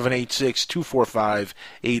now,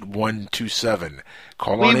 786-245-8127.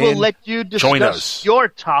 Call on in. We will let you discuss your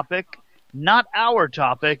topic, not our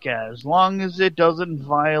topic, as long as it doesn't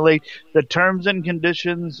violate the terms and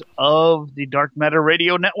conditions of the Dark Matter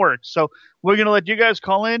Radio Network. So we're going to let you guys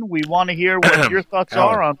call in. We want to hear what your thoughts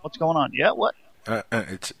are on what's going on. Yeah, what?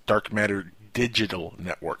 It's Dark Matter Digital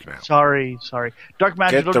Network now. Sorry. Dark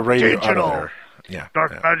Matter Get the radio Digital. out of there. Yeah.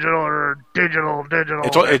 Dark Matter or Digital.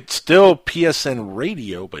 It's still PSN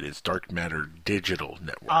Radio, but it's Dark Matter Digital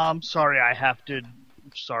Network. Sorry, I have to.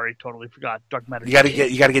 Sorry, totally forgot. Dark Matter. You got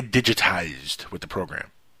to get digitized with the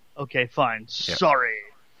program. Okay, fine. Yeah. Sorry.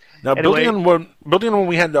 Now, Anyway. building on when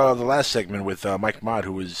we had the last segment with Mike Mott,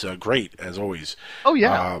 who was great as always. Oh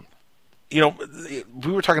yeah.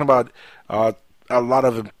 We were talking about a lot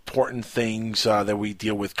of important things that we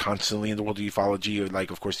deal with constantly in the world of ufology,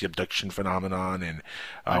 like, of course, the abduction phenomenon and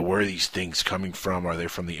where are these things coming from? Are they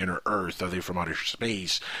from the inner Earth? Are they from outer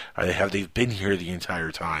space? Have they been here the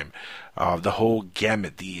entire time? The whole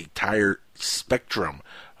gamut, the entire spectrum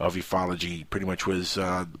of ufology pretty much was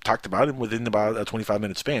talked about within about a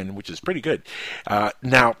 25-minute span, which is pretty good.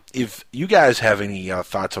 Now, if you guys have any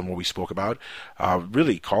thoughts on what we spoke about,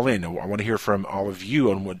 really call in. I want to hear from all of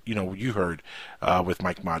you on what you heard with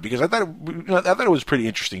Mike Mott, because I thought it was pretty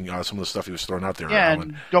interesting. Some of the stuff he was throwing out there. Yeah, Alan.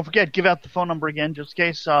 and don't forget, give out the phone number again, just in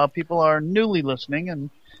case people are newly listening and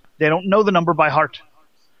they don't know the number by heart.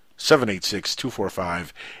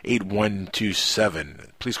 786-245-8127.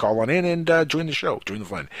 Please call on in and join the show. Join the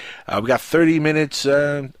fun. We got 30 minutes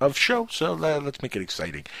of show, so let's make it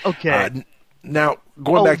exciting. Okay. Now,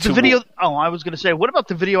 going back to the video. I was going to say, what about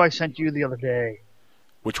the video I sent you the other day?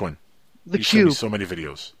 Which one? The you cube. Sent me so many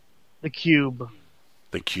videos. The cube.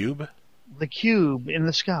 The cube? The cube in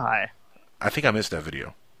the sky. I think I missed that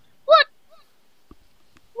video. What?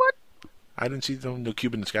 I didn't see the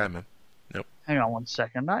cube in the sky, man. Nope. Hang on one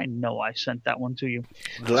second. I know I sent that one to you.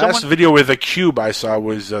 The last video with a cube I saw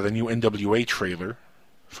was the new NWA trailer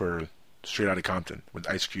for Straight Outta Compton with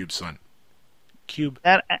Ice Cube's son. Cube.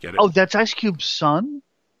 Get it? Oh, that's Ice Cube's son?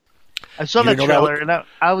 I saw that trailer, and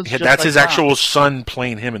I was just that's like, his actual son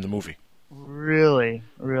playing him in the movie. Really?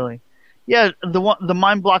 Yeah, the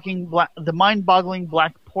mind-boggling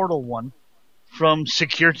black portal one from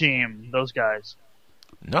Secure Team. Those guys.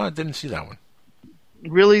 No, I didn't see that one.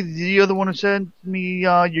 Really? The other one who said me,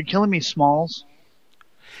 you're killing me, Smalls?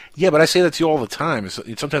 Yeah, but I say that to you all the time.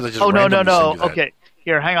 Sometimes I just no. send you that. Okay,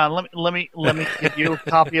 here, hang on. Let me give you a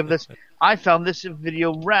copy of this. I found this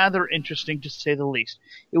video rather interesting, to say the least.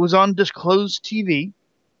 It was on Disclosed TV.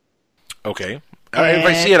 Okay. If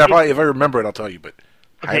I see it, if I remember it, I'll tell you. But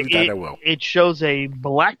I haven't done it well. It shows a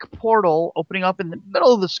black portal opening up in the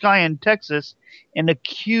middle of the sky in Texas, and a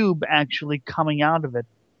cube actually coming out of it.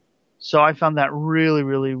 So I found that really,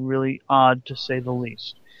 really, really odd, to say the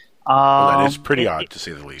least. Well, that is pretty odd, to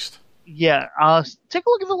say the least. Yeah. Take a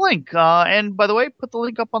look at the link. And by the way, put the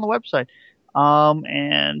link up on the website.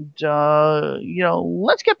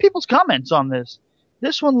 Let's get people's comments on this.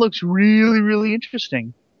 This one looks really, really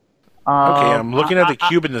interesting. Okay, I'm looking at the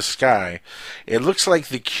cube in the sky. It looks like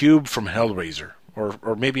the cube from Hellraiser.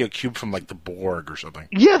 Or maybe a cube from, like, the Borg or something.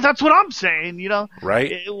 Yeah, that's what I'm saying,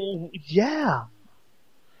 Right? Yeah.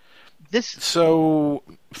 So,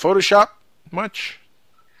 Photoshop much?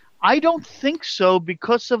 I don't think so,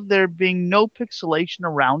 because of there being no pixelation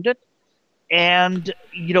around it, and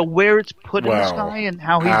where it's put in the sky and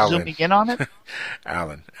how he's zooming in on it.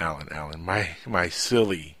 Alan, my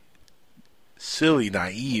silly,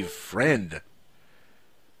 naive friend.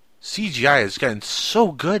 CGI has gotten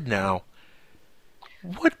so good now.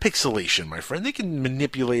 What pixelation, my friend? They can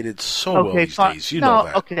manipulate it so well these days. You know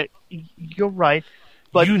that. Okay, you're right.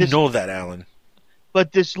 But know that, Alan.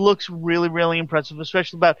 But this looks really, really impressive,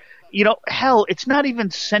 especially about, hell, it's not even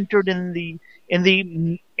centered in the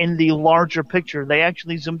larger picture. They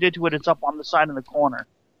actually zoomed into it. It's up on the side in the corner.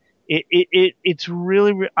 It's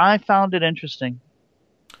really, I found it interesting.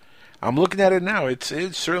 I'm looking at it now. It's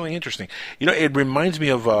certainly interesting. It reminds me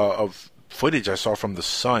of footage I saw from the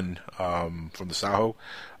sun, from the Saho,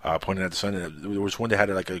 pointing at the sun. And there was one that had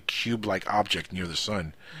like a cube-like object near the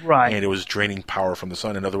sun, right? And it was draining power from the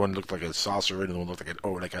sun. Another one looked like a saucer, and one looked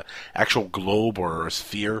like an actual globe or a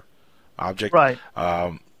sphere object, right?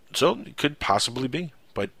 So it could possibly be,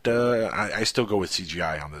 but I still go with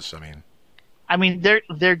CGI on this. I mean,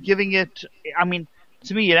 they're giving it. I mean,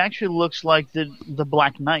 to me, it actually looks like the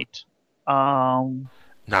Black Knight. No,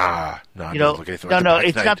 it's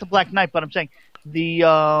not the Black Knight, but I'm saying they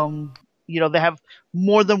have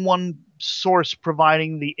more than one source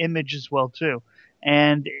providing the image as well too,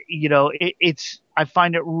 and I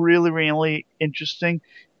find it really, really interesting,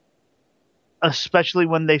 especially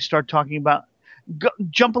when they start talking about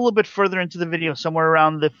jump a little bit further into the video, somewhere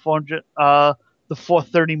around the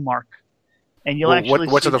 430 mark, and you'll actually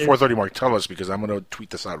what's at the 430 mark? Tell us, because I'm going to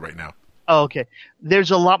tweet this out right now. Oh, okay.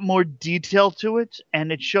 There's a lot more detail to it,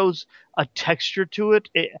 and it shows a texture to it.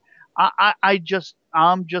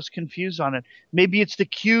 I'm just confused on it. Maybe it's the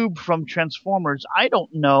cube from Transformers. I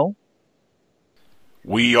don't know.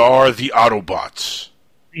 We are the Autobots.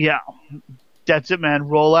 Yeah, that's it, man.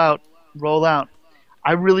 Roll out.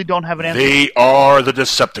 I really don't have an answer. They are the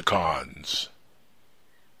Decepticons.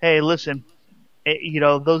 Hey, listen.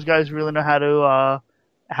 Those guys really know how to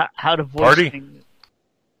voice things.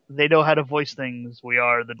 They know how to voice things. We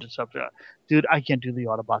are the Decepticons. Dude, I can't do the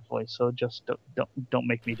Autobot voice, so just don't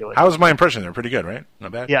make me do it. How was my impression there? Pretty good, right?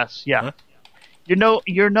 Not bad? Yes, yeah. Huh?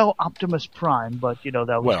 You're no Optimus Prime, but that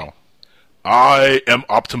was... Well, I am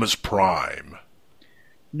Optimus Prime.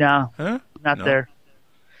 No, not there.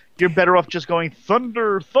 You're better off just going,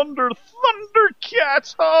 Thunder, Thunder,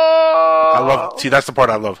 Thundercats! Oh! That's the part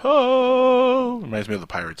I love. Oh! Reminds me of the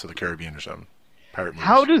Pirates of the Caribbean or something. Pirate movies.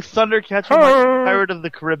 How do Thundercats remind you of Pirate of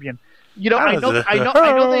the Caribbean? I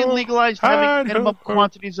know they legalized having minimum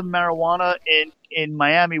quantities of marijuana in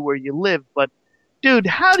Miami where you live, but dude,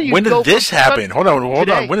 how do you? When did this happen? Hold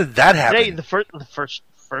on. When did that happen? Today, the first.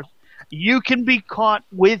 You can be caught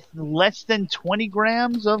with less than 20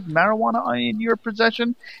 grams of marijuana in your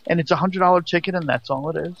possession, and it's a $100 ticket, and that's all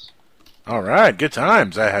it is. All right, good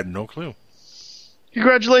times. I had no clue.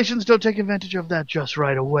 Congratulations, don't take advantage of that just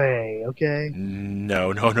right away, okay?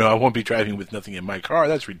 No, I won't be driving with nothing in my car.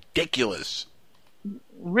 That's ridiculous.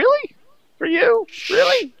 Really? For you?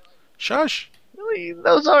 Really? Shush. Really?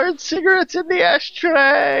 Those aren't cigarettes in the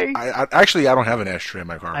ashtray. I don't have an ashtray in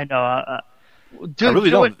my car. I know. I really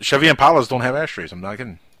don't. Chevy Impalas don't have ashtrays. I'm not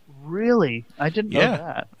kidding. Really? I didn't know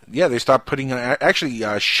that. Yeah, they stopped putting...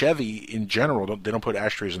 Chevy in general, they don't put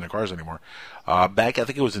ashtrays in their cars anymore. Back, I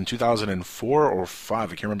think it was in 2004 or 5, I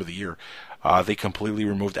can't remember the year, they completely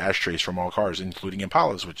removed ashtrays from all cars, including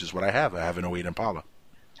Impalas, which is what I have. I have an 08 Impala.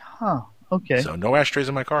 Huh, okay. So no ashtrays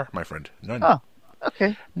in my car, my friend. None. Oh,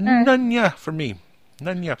 okay. None, for me.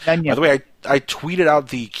 None, By the way, I tweeted out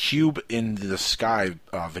the Cube in the Sky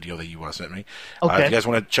video that you sent me. Okay. If you guys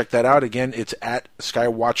want to check that out, again, it's at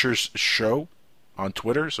Skywatchers Show on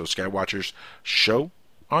Twitter. So Skywatchers Show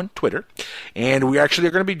on Twitter. And we actually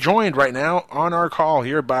are going to be joined right now on our call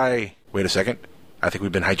here by... Wait a second. I think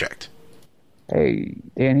we've been hijacked. Hey,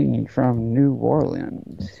 Danny from New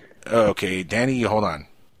Orleans. Okay, Danny, hold on.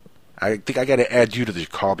 I think I got to add you to the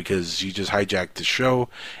call because you just hijacked the show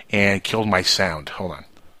and killed my sound. Hold on.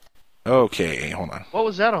 Okay, hold on. What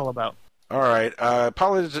was that all about? All right. I got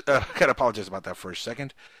to apologize about that for a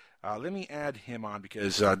second. Let me add him on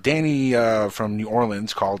because Danny from New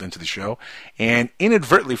Orleans called into the show, and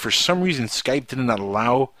inadvertently, for some reason, Skype did not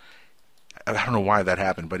allow... I don't know why that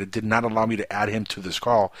happened, but it did not allow me to add him to this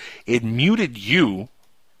call. It muted you...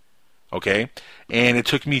 Okay, and it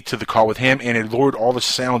took me to the call with him, and it lowered all the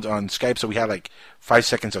sound on Skype, so we had like 5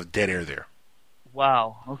 seconds of dead air there.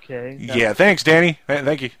 Wow, okay. Yeah, thanks, Danny.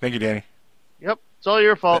 Thank you, Danny. Yep, it's all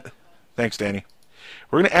your fault. Thanks, Danny.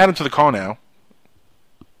 We're going to add him to the call now.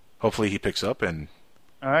 Hopefully he picks up and...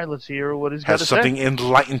 All right, let's hear what he's got to say. Has something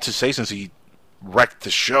enlightened to say since he wrecked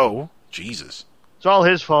the show. Jesus. It's all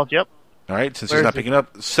his fault, yep. All right, since he's not picking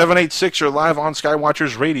up. 786, you're live on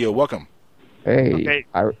Skywatchers Radio. Welcome. Hey, okay.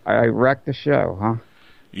 I wrecked the show, huh?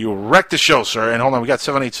 You wrecked the show, sir. And hold on, we got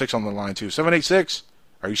 786 on the line, too. 786,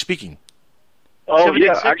 are you speaking? Oh,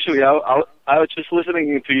 yeah, actually, I was just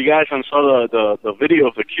listening to you guys and saw the video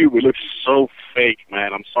of the Cube. It looks so fake,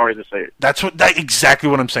 man. I'm sorry to say it. That's exactly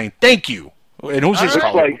what I'm saying. Thank you. And who's this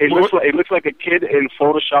caller? It looks like a kid in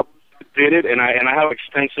Photoshop did it, and I have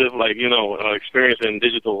extensive experience in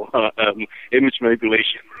digital image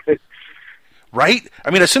manipulation. Right?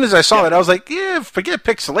 I mean, as soon as I saw it, I was like, yeah, forget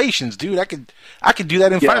pixelations, dude. I could do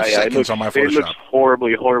that in 5 seconds on my Photoshop. It looks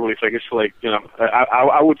horribly fake. It's like,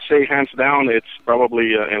 I would say hands down it's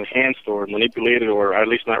probably enhanced or manipulated or at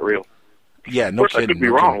least not real. Yeah, no kidding. Of course, I could be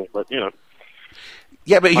wrong, but,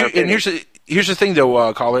 Yeah, but here's the thing,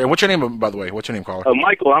 though, caller. And what's your name, by the way? What's your name, caller?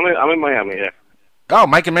 Michael. I'm in Miami, yeah. Oh,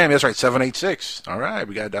 Mike in Miami. That's right, 786. All right,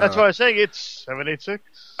 we got... That's what I was saying. It's 786.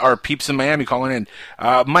 Our peeps in Miami calling in.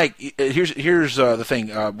 Mike, here's the thing.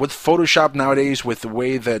 With Photoshop nowadays, with the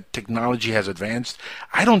way that technology has advanced,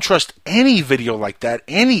 I don't trust any video like that,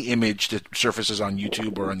 any image that surfaces on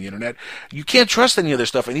YouTube or on the Internet. You can't trust any of this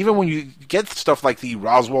stuff. And even when you get stuff like the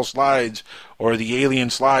Roswell slides or the alien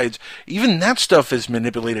slides, even that stuff is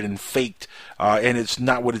manipulated and faked, and it's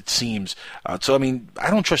not what it seems. So, I mean, I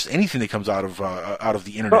don't trust anything that comes out of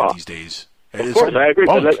the Internet these days. Of course, I agree.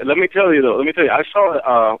 But let me tell you, though. I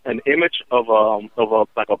saw an image of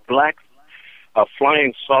a black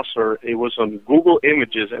flying saucer. It was on Google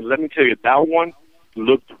Images, and let me tell you, that one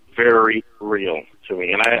looked very real to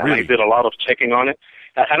me. And I did a lot of checking on it.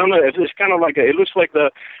 I don't know. It's kind of it looks like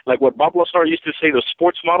what Bob Lazar used to say, the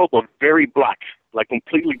sports model, but very black, like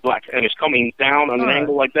completely black, and it's coming down on an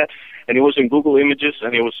angle like that. And it was in Google Images,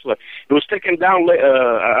 and it was taken down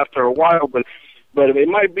after a while, but it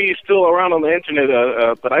might be still around on the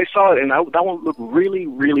internet. But I saw it, and that one looked really,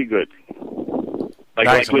 really good.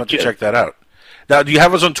 Nice. I'm going to check that out. Now, do you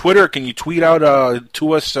have us on Twitter? Can you tweet out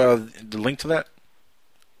to us the link to that?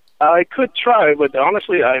 I could try, but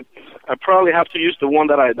honestly, I probably have to use the one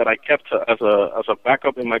that I kept as a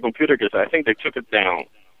backup in my computer because I think they took it down.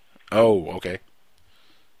 Oh, okay.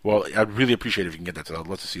 Well, I'd really appreciate it if you can get that. I'd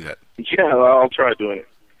love to see that. Yeah, I'll try doing it.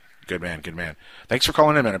 Good man. Thanks for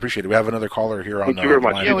calling in, man. I appreciate it. We have another caller here on the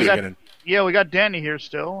line. Yeah, we got Danny here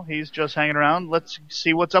still. He's just hanging around. Let's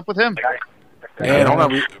see what's up with him. And hold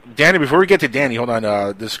on, Danny, before we get to Danny, hold on.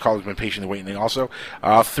 This caller's been patiently waiting also.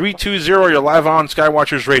 320, you're live on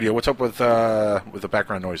Skywatchers Radio. What's up with the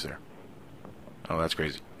background noise there? Oh, that's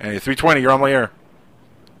crazy. And 320, you're on the air.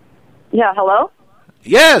 Yeah, hello?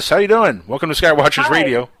 Yes, how you doing? Welcome to Skywatchers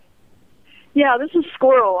Radio. Yeah, this is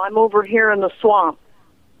Squirrel. I'm over here in the swamp.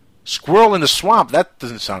 Squirrel in the swamp? That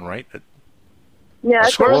doesn't sound right. Yeah,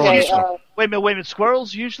 squirrels. Okay. Wait a minute.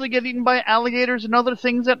 Squirrels usually get eaten by alligators and other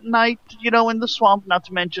things at night, in the swamp, not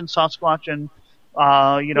to mention Sasquatch and,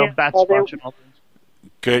 bat squatch and all things.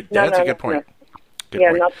 Good. That's a good point. Good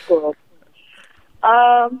point. Not squirrels.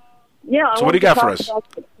 So what do you got for us?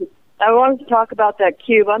 I wanted to talk about that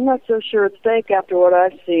cube. I'm not so sure it's fake after what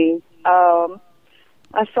I've seen.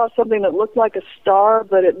 I saw something that looked like a star,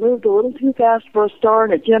 but it moved a little too fast for a star,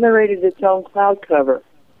 and it generated its own cloud cover.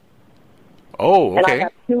 Oh, okay. And I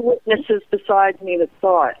have 2 witnesses besides me that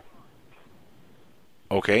saw it.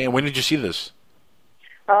 Okay, and when did you see this?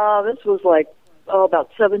 This was about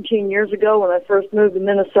 17 years ago when I first moved to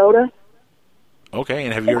Minnesota. Okay,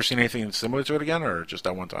 and have you ever seen anything similar to it again, or just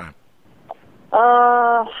that one time?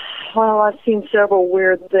 Well, I've seen several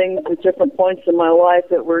weird things at different points in my life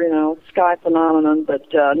that were, sky phenomenon, but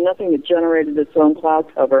nothing that generated its own cloud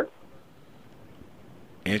cover.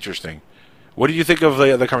 Interesting. What did you think of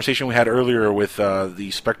the conversation we had earlier with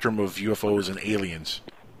the spectrum of UFOs and aliens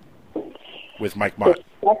with Mike Mott?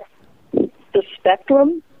 The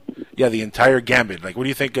spectrum? Yeah, the entire gambit. What do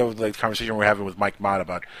you think of the conversation we're having with Mike Mott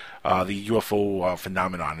about the UFO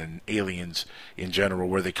phenomenon and aliens in general,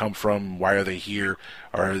 where they come from, why are they here,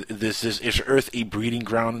 or is Earth a breeding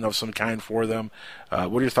ground of some kind for them?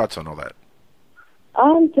 What are your thoughts on all that?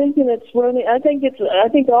 I'm thinking it's really. I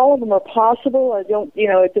think all of them are possible. I don't.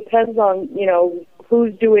 It depends on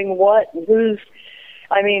who's doing what,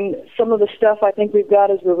 and some of the stuff I think we've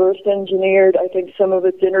got is reverse engineered. I think some of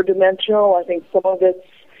it's interdimensional. I think some of it's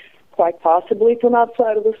quite possibly from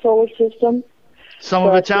outside of the solar system. Some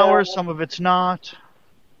of it's ours, some of it's not.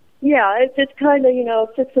 Yeah, it's kind of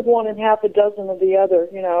 6 of one and half a dozen of the other.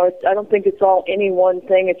 I don't think it's all any one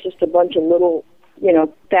thing. It's just a bunch of little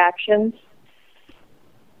factions.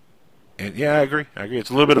 And I agree. It's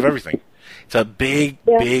a little bit of everything. It's a big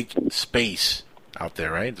space out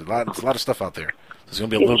there, right? There's a lot of stuff out there. There's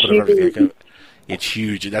going to be a little bit of everything. It's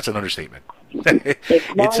huge. That's an understatement.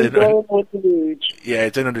 It's huge. Yeah,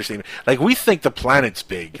 it's an understatement. We think the planet's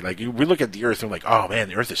big. We look at the Earth and we're like, oh man,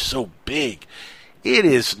 the Earth is so big. It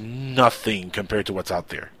is nothing compared to what's out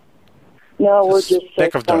there. No, we're just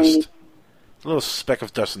speck of tiny. dust. A little speck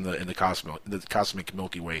of dust in the cosmic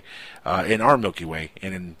Milky Way, in our Milky Way,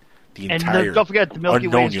 and in the entire and don't forget, the Milky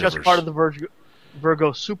Way is just universe. part of the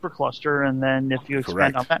Virgo supercluster, and then if you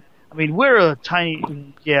expand on that, I mean, we're a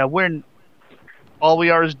tiny. Yeah, all we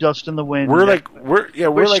are is dust in the wind. We're like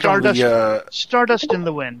stardust. on the Stardust in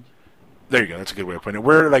the wind. There you go. That's a good way of putting it.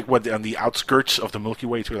 We're like on the outskirts of the Milky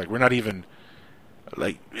Way too. Like we're not even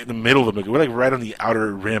like in the middle of the Milky Way. We're like right on the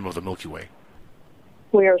outer rim of the Milky Way.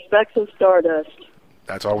 We are specks of stardust.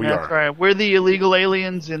 That's all we That's are. right. We're the illegal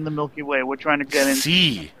aliens in the Milky Way. We're trying to get in.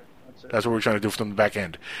 See. That's what we're trying to do from the back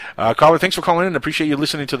end. Caller, thanks for calling in. Appreciate you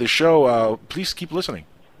listening to the show. Please keep listening.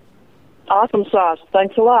 Awesome sauce.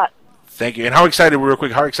 Thanks a lot. Thank you. And how excited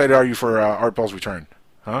are you for Art Bell's return?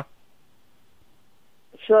 Huh?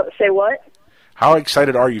 So, say what? How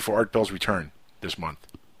excited are you for Art Bell's return this month?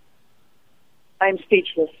 I'm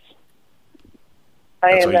speechless.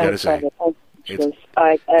 That's all you gotta say. I'm speechless.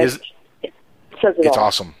 It says it it's all.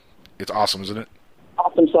 awesome. It's awesome, isn't it?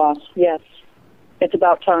 Awesome sauce. Yes. It's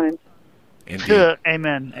about time. Indeed.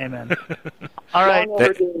 Amen. Amen. All right.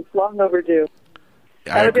 Long overdue.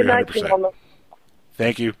 I agree 100%. Gentlemen.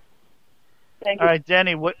 Thank you. Thank you. All right,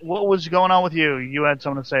 Danny, what was going on with you? You had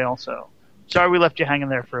something to say also. Sorry we left you hanging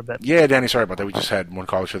there for a bit. Yeah, Danny, sorry about that. We just had one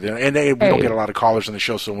caller. And we don't get a lot of callers on the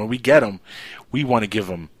show, so when we get them, we want to give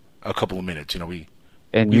them a couple of minutes. We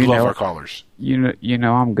love our callers. You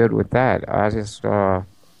know, I'm good with that. I just I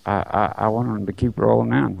wanted them to keep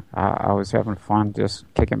rolling in. I was having fun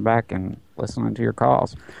just kicking back and listening to your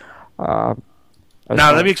calls.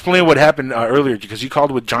 Now, let me explain what happened earlier, because you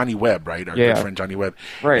called with Johnny Webb, right? Our good friend Johnny Webb.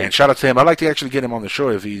 Right. And shout out to him. I'd like to actually get him on the show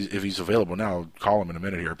if he's available now. I'll call him in a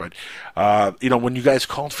minute here. But, when you guys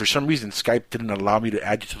called, for some reason, Skype didn't allow me to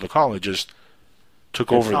add you to the call. It just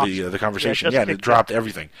took over the conversation. Yeah, and it dropped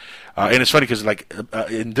everything. And it's funny because,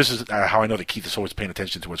 and this is how I know that Keith is always paying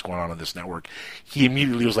attention to what's going on this network. He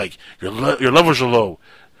immediately was like, your levels are low.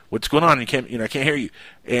 What's going on? I can't hear you.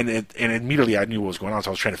 And immediately I knew what was going on, so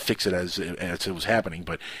I was trying to fix it as it was happening.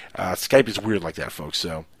 But Skype is weird like that, folks.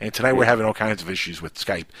 So, and tonight we're having all kinds of issues with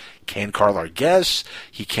Skype. Can't call our guests.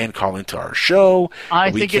 He can't call into our show.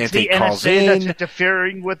 I think it's the NSA that's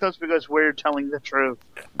interfering with us because we're telling the truth.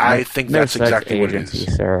 I think that's exactly what it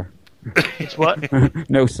is. Sir. It's what?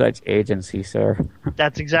 No such agency, sir.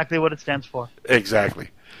 That's exactly what it stands for. Exactly.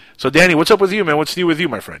 So, Danny, what's up with you, man? What's new with you,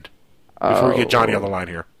 my friend? Before we get Johnny on the line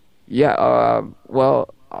here. Yeah,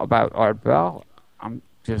 well, about Art Bell, I'm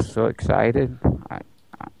just so excited. I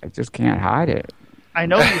just can't hide it. I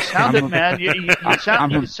know you sounded mad. You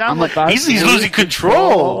sound like he's losing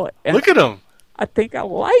control. Look at him. I think I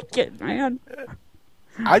like it, man.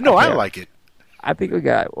 I know I like it. I think we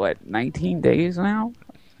got, 19 days now?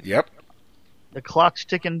 Yep. The clock's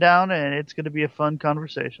ticking down, and it's going to be a fun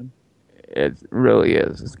conversation. It really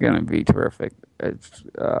is. It's going to be terrific.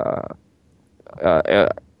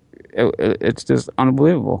 It's just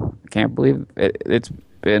unbelievable. I can't believe it. It's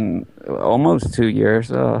been almost 2 years.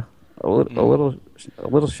 A little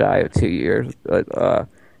shy of 2 years, but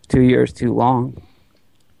 2 years too long.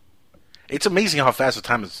 It's amazing how fast the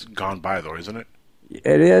time has gone by, though, isn't it?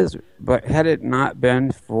 It is, but had it not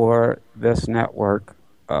been for this network,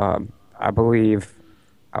 I believe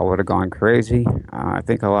I would have gone crazy. I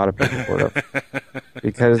think a lot of people would have,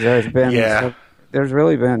 because there's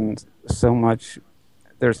really been so much.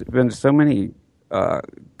 There's been so many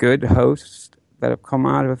good hosts that have come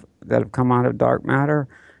out of Dark Matter.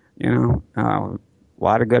 A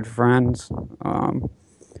lot of good friends.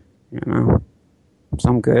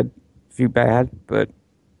 Some good, few bad, but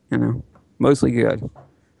mostly good.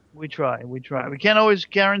 We try. We can't always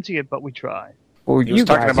guarantee it, but we try. Well, he was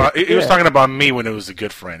talking about me when it was the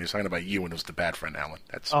good friend. He was talking about you when it was the bad friend, Alan.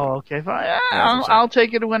 Okay, fine. I'll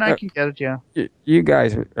take it when I can get it. Yeah. You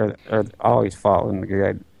guys are always following the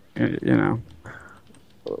good.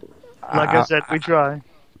 Like I said, we try.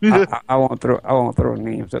 I won't throw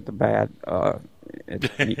names at the bad.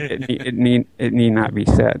 It need not be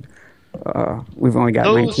said. We've only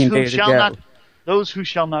got 19 days to go. Those who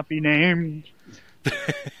shall not be named.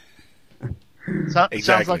 Exactly.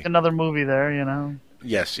 Sounds like another movie there,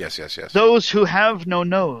 Yes. Those who have no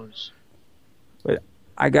nose. But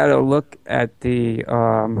I got to look at the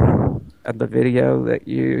video that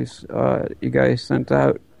you guys sent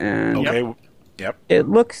out, and yep. It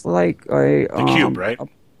looks like the cube, right?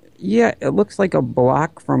 It looks like a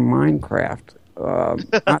block from Minecraft.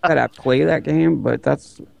 Not that I play that game, but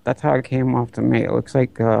that's how it came off to me. It looks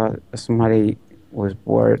like somebody was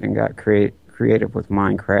bored and got creative with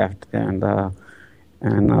Minecraft and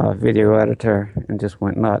video editor and just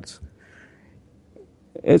went nuts.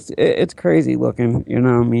 It's crazy looking, you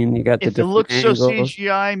know what I mean? You got the different angles. If it looks so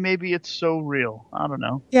CGI, maybe it's so real. I don't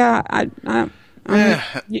know. Yeah, I mean,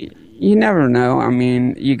 you never know. I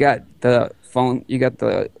mean, you got the phone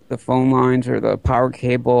lines or the power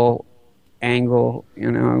cable angle.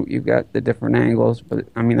 You've got the different angles, but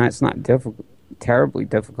I mean that's not terribly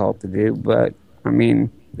difficult to do. But I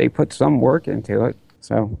mean they put some work into it,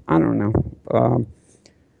 so I don't know.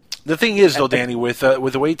 The thing is, though, Danny, with the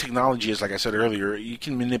way technology is, like I said earlier, you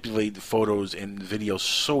can manipulate the photos and videos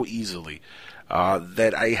so easily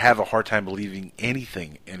that I have a hard time believing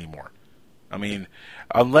anything anymore. I mean,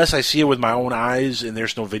 unless I see it with my own eyes and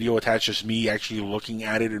there's no video attached, just me actually looking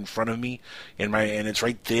at it in front of me, and it's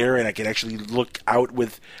right there, and I can actually look out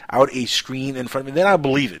without a screen in front of me, then I'll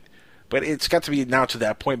believe it. But it's got to be now to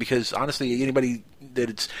that point because, honestly, any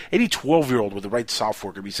 12-year-old with the right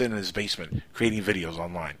software could be sitting in his basement creating videos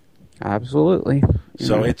online. Absolutely.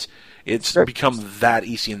 So it's become that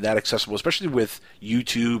easy and that accessible, especially with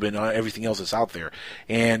YouTube and everything else that's out there.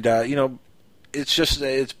 And,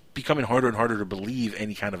 it's becoming harder and harder to believe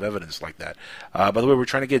any kind of evidence like that. By the way, we're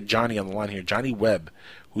trying to get Johnny on the line here. Johnny Webb,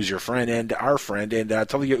 who's your friend and our friend. And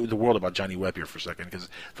tell the world about Johnny Webb here for a second, because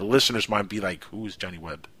the listeners might be like, who is Johnny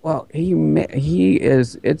Webb? Well, he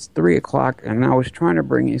is, it's 3 o'clock, and I was trying to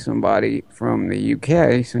bring you somebody from the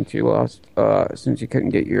UK since you couldn't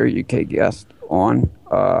get your UK guest on.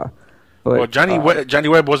 Well, Johnny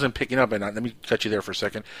Webb wasn't picking up, and let me cut you there for a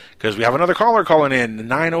second, because we have another caller calling in,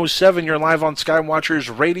 907. You're live on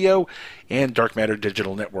Skywatchers Radio and Dark Matter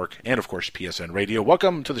Digital Network, and, of course, PSN Radio.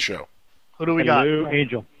 Welcome to the show. Who do we got? Hello,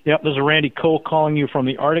 Angel. Yep, this is Randy Cole calling you from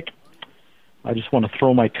the Arctic. I just want to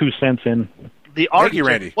throw my 2 cents in. The Arctic? Thank you,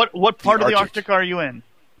 Randy. What part of the Arctic are you in?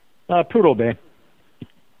 Prudhoe Bay.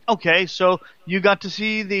 Okay, so you got to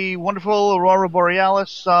see the wonderful Aurora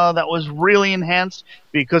Borealis that was really enhanced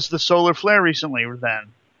because of the solar flare recently, then?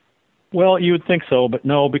 Well, you would think so, but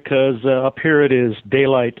no, because up here it is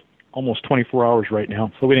daylight almost 24 hours right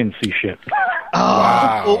now, so we didn't see shit.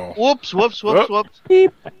 Wow. Whoops.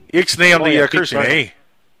 Beep. Ixnay on the cursing, eh?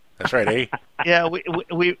 That's right, eh? Yeah,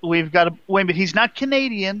 we've got to... Wait a minute, he's not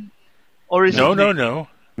Canadian, or is he? No.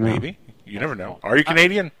 Maybe. You never know. Are you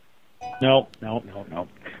Canadian? No.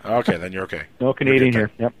 Okay, then you're okay. No Canadian here.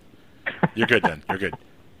 Yep. You're good then. You're good.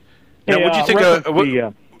 Hey, now, what do you think go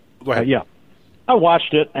ahead. Yeah, I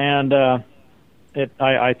watched it, and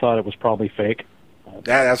I thought it was probably fake.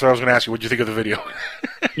 That's what I was going to ask you. What do you think of the video?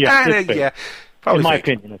 Yeah, it's fake. Yeah, probably in my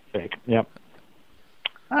fake. opinion, it's fake. Yep.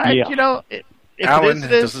 Yeah. Alan,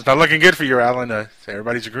 this is not looking good for you, Alan.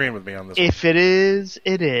 Everybody's agreeing with me on this. If it is,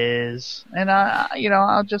 it is, and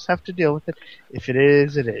I'll just have to deal with it. If it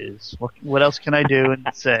is, it is. What else can I do and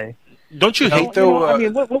say? Don't you hate though? I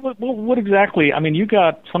mean, what exactly? I mean, you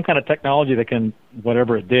got some kind of technology that can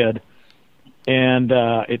whatever it did, and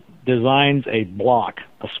it designs a block,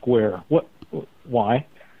 a square. What? Why?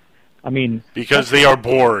 I mean, because they are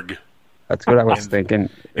Borg. That's what I was thinking.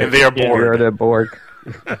 And they are Borg. You're the Borg.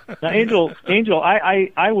 Now, Angel,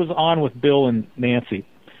 I was on with Bill and Nancy.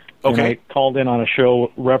 Okay. And I called in on a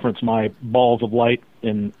show, referenced my balls of light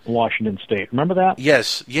in Washington State. Remember that?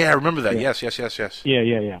 Yes. Yeah, I remember that. Yeah. Yes.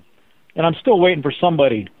 Yeah. And I'm still waiting for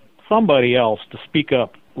somebody else to speak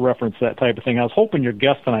up, reference that type of thing. I was hoping your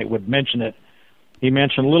guest tonight would mention it. He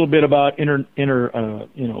mentioned a little bit about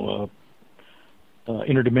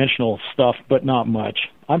interdimensional stuff, but not much.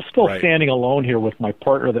 I'm still standing alone here with my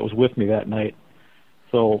partner that was with me that night.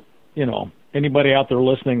 So, anybody out there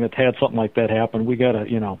listening that's had something like that happen, we got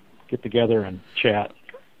to, get together and chat.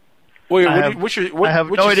 Well, I have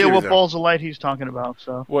no idea what balls of light he's talking about.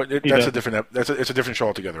 So that's a different. It's a different show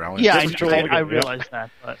altogether, Alan. Yeah, I realize that.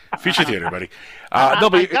 But Feature theater, buddy.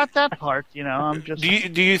 I got that part. I'm just.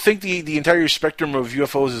 Do you think the entire spectrum of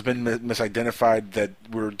UFOs has been misidentified? That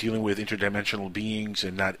we're dealing with interdimensional beings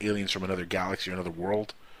and not aliens from another galaxy or another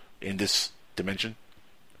world in this dimension?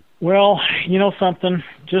 Well, something.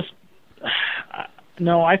 Just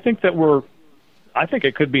no. I think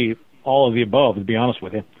it could be all of the above. To be honest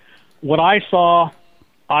with you. What I saw,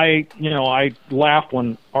 I laughed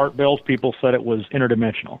when Art Bell's people said it was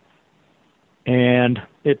interdimensional. And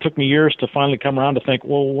it took me years to finally come around to think,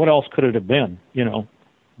 well, what else could it have been,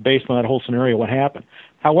 based on that whole scenario, what happened.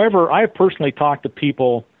 However, I personally talked to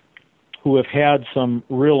people who have had some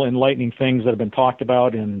real enlightening things that have been talked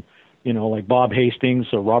about in, like Bob Hastings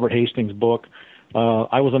or Robert Hastings' book.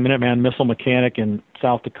 I was a Minuteman missile mechanic in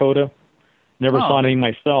South Dakota. Never saw anything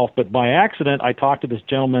myself, but by accident, I talked to this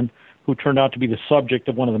gentleman who turned out to be the subject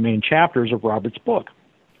of one of the main chapters of Robert's book.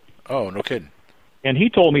 Oh, no kidding. And he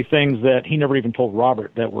told me things that he never even told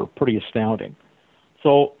Robert that were pretty astounding.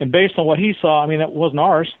 So, and based on what he saw, I mean, that wasn't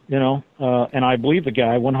ours, and I believe the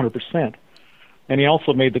guy 100%. And he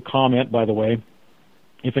also made the comment, by the way,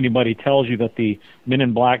 if anybody tells you that the men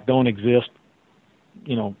in black don't exist,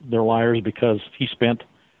 they're liars, because he spent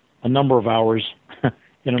a number of hours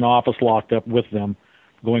in an office locked up with them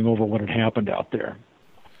going over what had happened out there.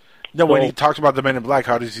 No, when he talks about the Men in Black,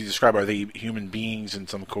 how does he describe? Are they human beings in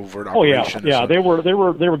some covert operation? Yeah, they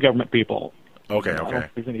were government people. Okay. No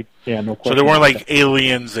question. So they weren't like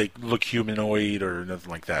aliens. They look humanoid or nothing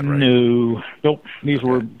like that, right? No, nope. These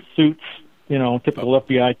were suits, typical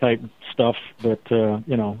FBI type stuff. But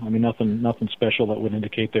nothing special that would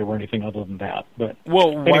indicate they were anything other than that. But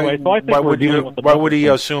anyway, so I think why would he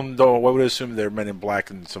assume they're Men in Black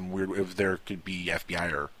and some weird? If there could be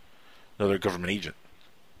FBI or another government agent.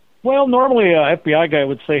 Well, normally a FBI guy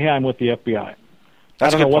would say, "Hey, I'm with the FBI." I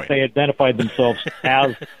don't know what they identified themselves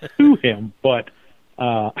as to him, but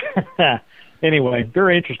anyway,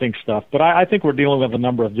 very interesting stuff. But I think we're dealing with a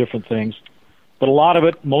number of different things, but a lot of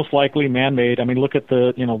it most likely man-made. I mean, look at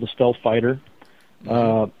the stealth fighter.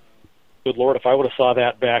 Good Lord, if I would have saw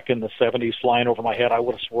that back in the 70s flying over my head, I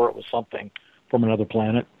would have swore it was something from another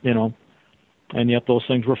planet, And yet those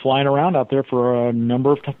things were flying around out there for a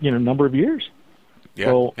number of years.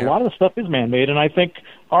 So a lot of the stuff is man-made, and I think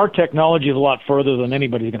our technology is a lot further than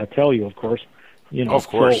anybody's going to tell you, of course. Of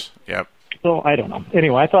course, So I don't know.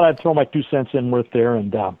 Anyway, I thought I'd throw my 2 cents in worth there,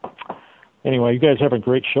 and anyway, you guys have a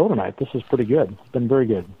great show tonight. This is pretty good. It's been very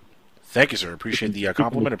good. Thank you, sir. Appreciate the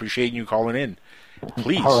compliment. Appreciate you calling in.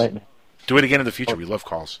 Please, all right. Do it again in the future. We love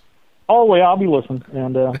calls. Oh, well, I'll be listening,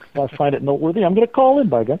 and if I find it noteworthy, I'm going to call in,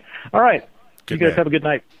 by God. All right. Good you guys man. have a good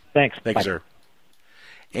night. Thanks. Thank Bye. you, sir.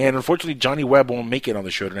 And unfortunately, Johnny Webb won't make it on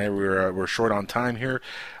the show tonight. We're short on time here.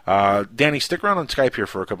 Danny, stick around on Skype here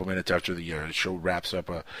for a couple minutes after the show wraps up.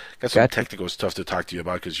 Got some technical stuff to talk to you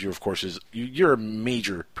about because you're a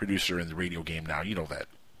major producer in the radio game now. You know that.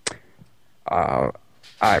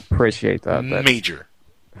 I appreciate that. Major.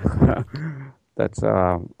 That's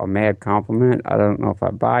a mad compliment. I don't know if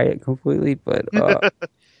I buy it completely, but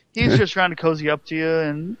he's just trying to cozy up to you,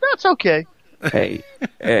 and that's okay. Hey,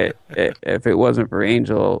 if it wasn't for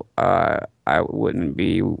Angel, I wouldn't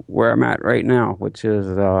be where I'm at right now, which is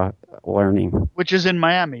learning. Which is in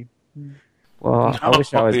Miami. Well, I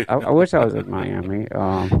wish I was in Miami.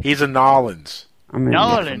 He's in Nolens. I'm in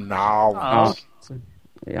Nolens. Nolens.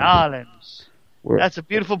 Nolens. That's a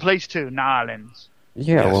beautiful place too, Nolens.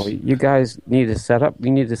 Yeah, well, you guys need to set up.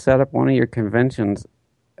 You need to set up one of your conventions,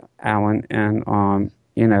 Alan, and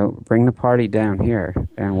bring the party down here,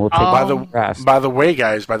 and we'll take the rest. By the way,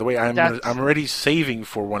 guys, I'm already saving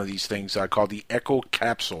for one of these things called the Echo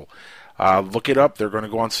Capsule. Look it up. They're going to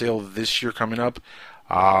go on sale this year coming up.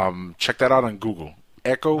 Check that out on Google.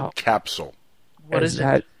 Echo Capsule. What is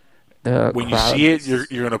it? When you see it, you're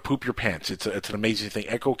going to poop your pants. It's an amazing thing.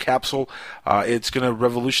 Echo Capsule. It's going to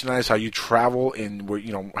revolutionize how you travel and where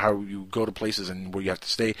how you go to places and where you have to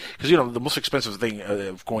stay. Because the most expensive thing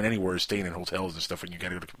of going anywhere is staying in hotels and stuff when you got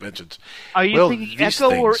to go to conventions. Are you thinking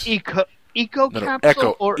Echo or Eco? Eco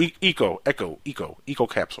Capsule or Eco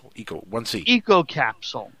Capsule. Eco 1C. Eco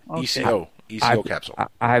Capsule. Okay. ECO Capsule.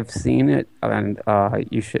 I've seen it, and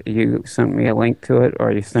you sent me a link to it,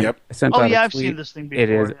 or you sent out a tweet. I've seen this thing before. It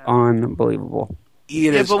is unbelievable.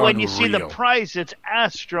 But when you see the price, it's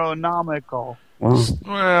astronomical.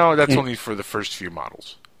 Well, that's only for the first few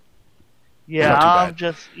models. Yeah, not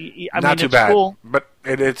too bad. Not too bad. Cool. But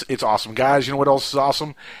it's awesome, guys. You know what else is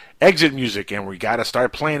awesome? Exit music, and we got to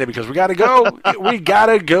start playing it because we got to go. we got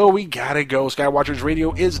to go. Skywatchers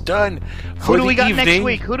Radio is done for the evening. Who do we got next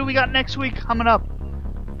week? Who do we got next week coming up?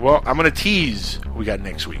 Well, I'm going to tease who we got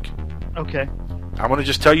next week. Okay. I want to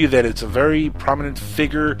just tell you that it's a very prominent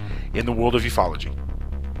figure in the world of ufology.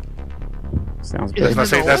 Sounds good.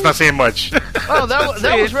 That's not saying much. Oh,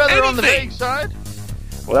 that was rather on the vague side.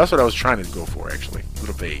 Well, that's what I was trying to go for, actually. A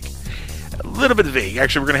little vague. A little bit vague.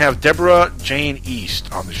 Actually, we're going to have Deborah Jane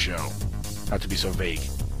East on the show. Not to be so vague.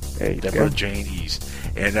 Deborah Jane East.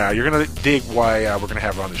 And you're going to dig why we're going to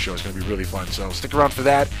have her on the show. It's going to be really fun. So stick around for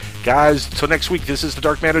that. Guys, until next week, this is the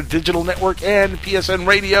Dark Matter Digital Network and PSN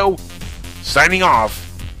Radio. Signing off.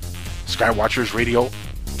 Skywatchers Radio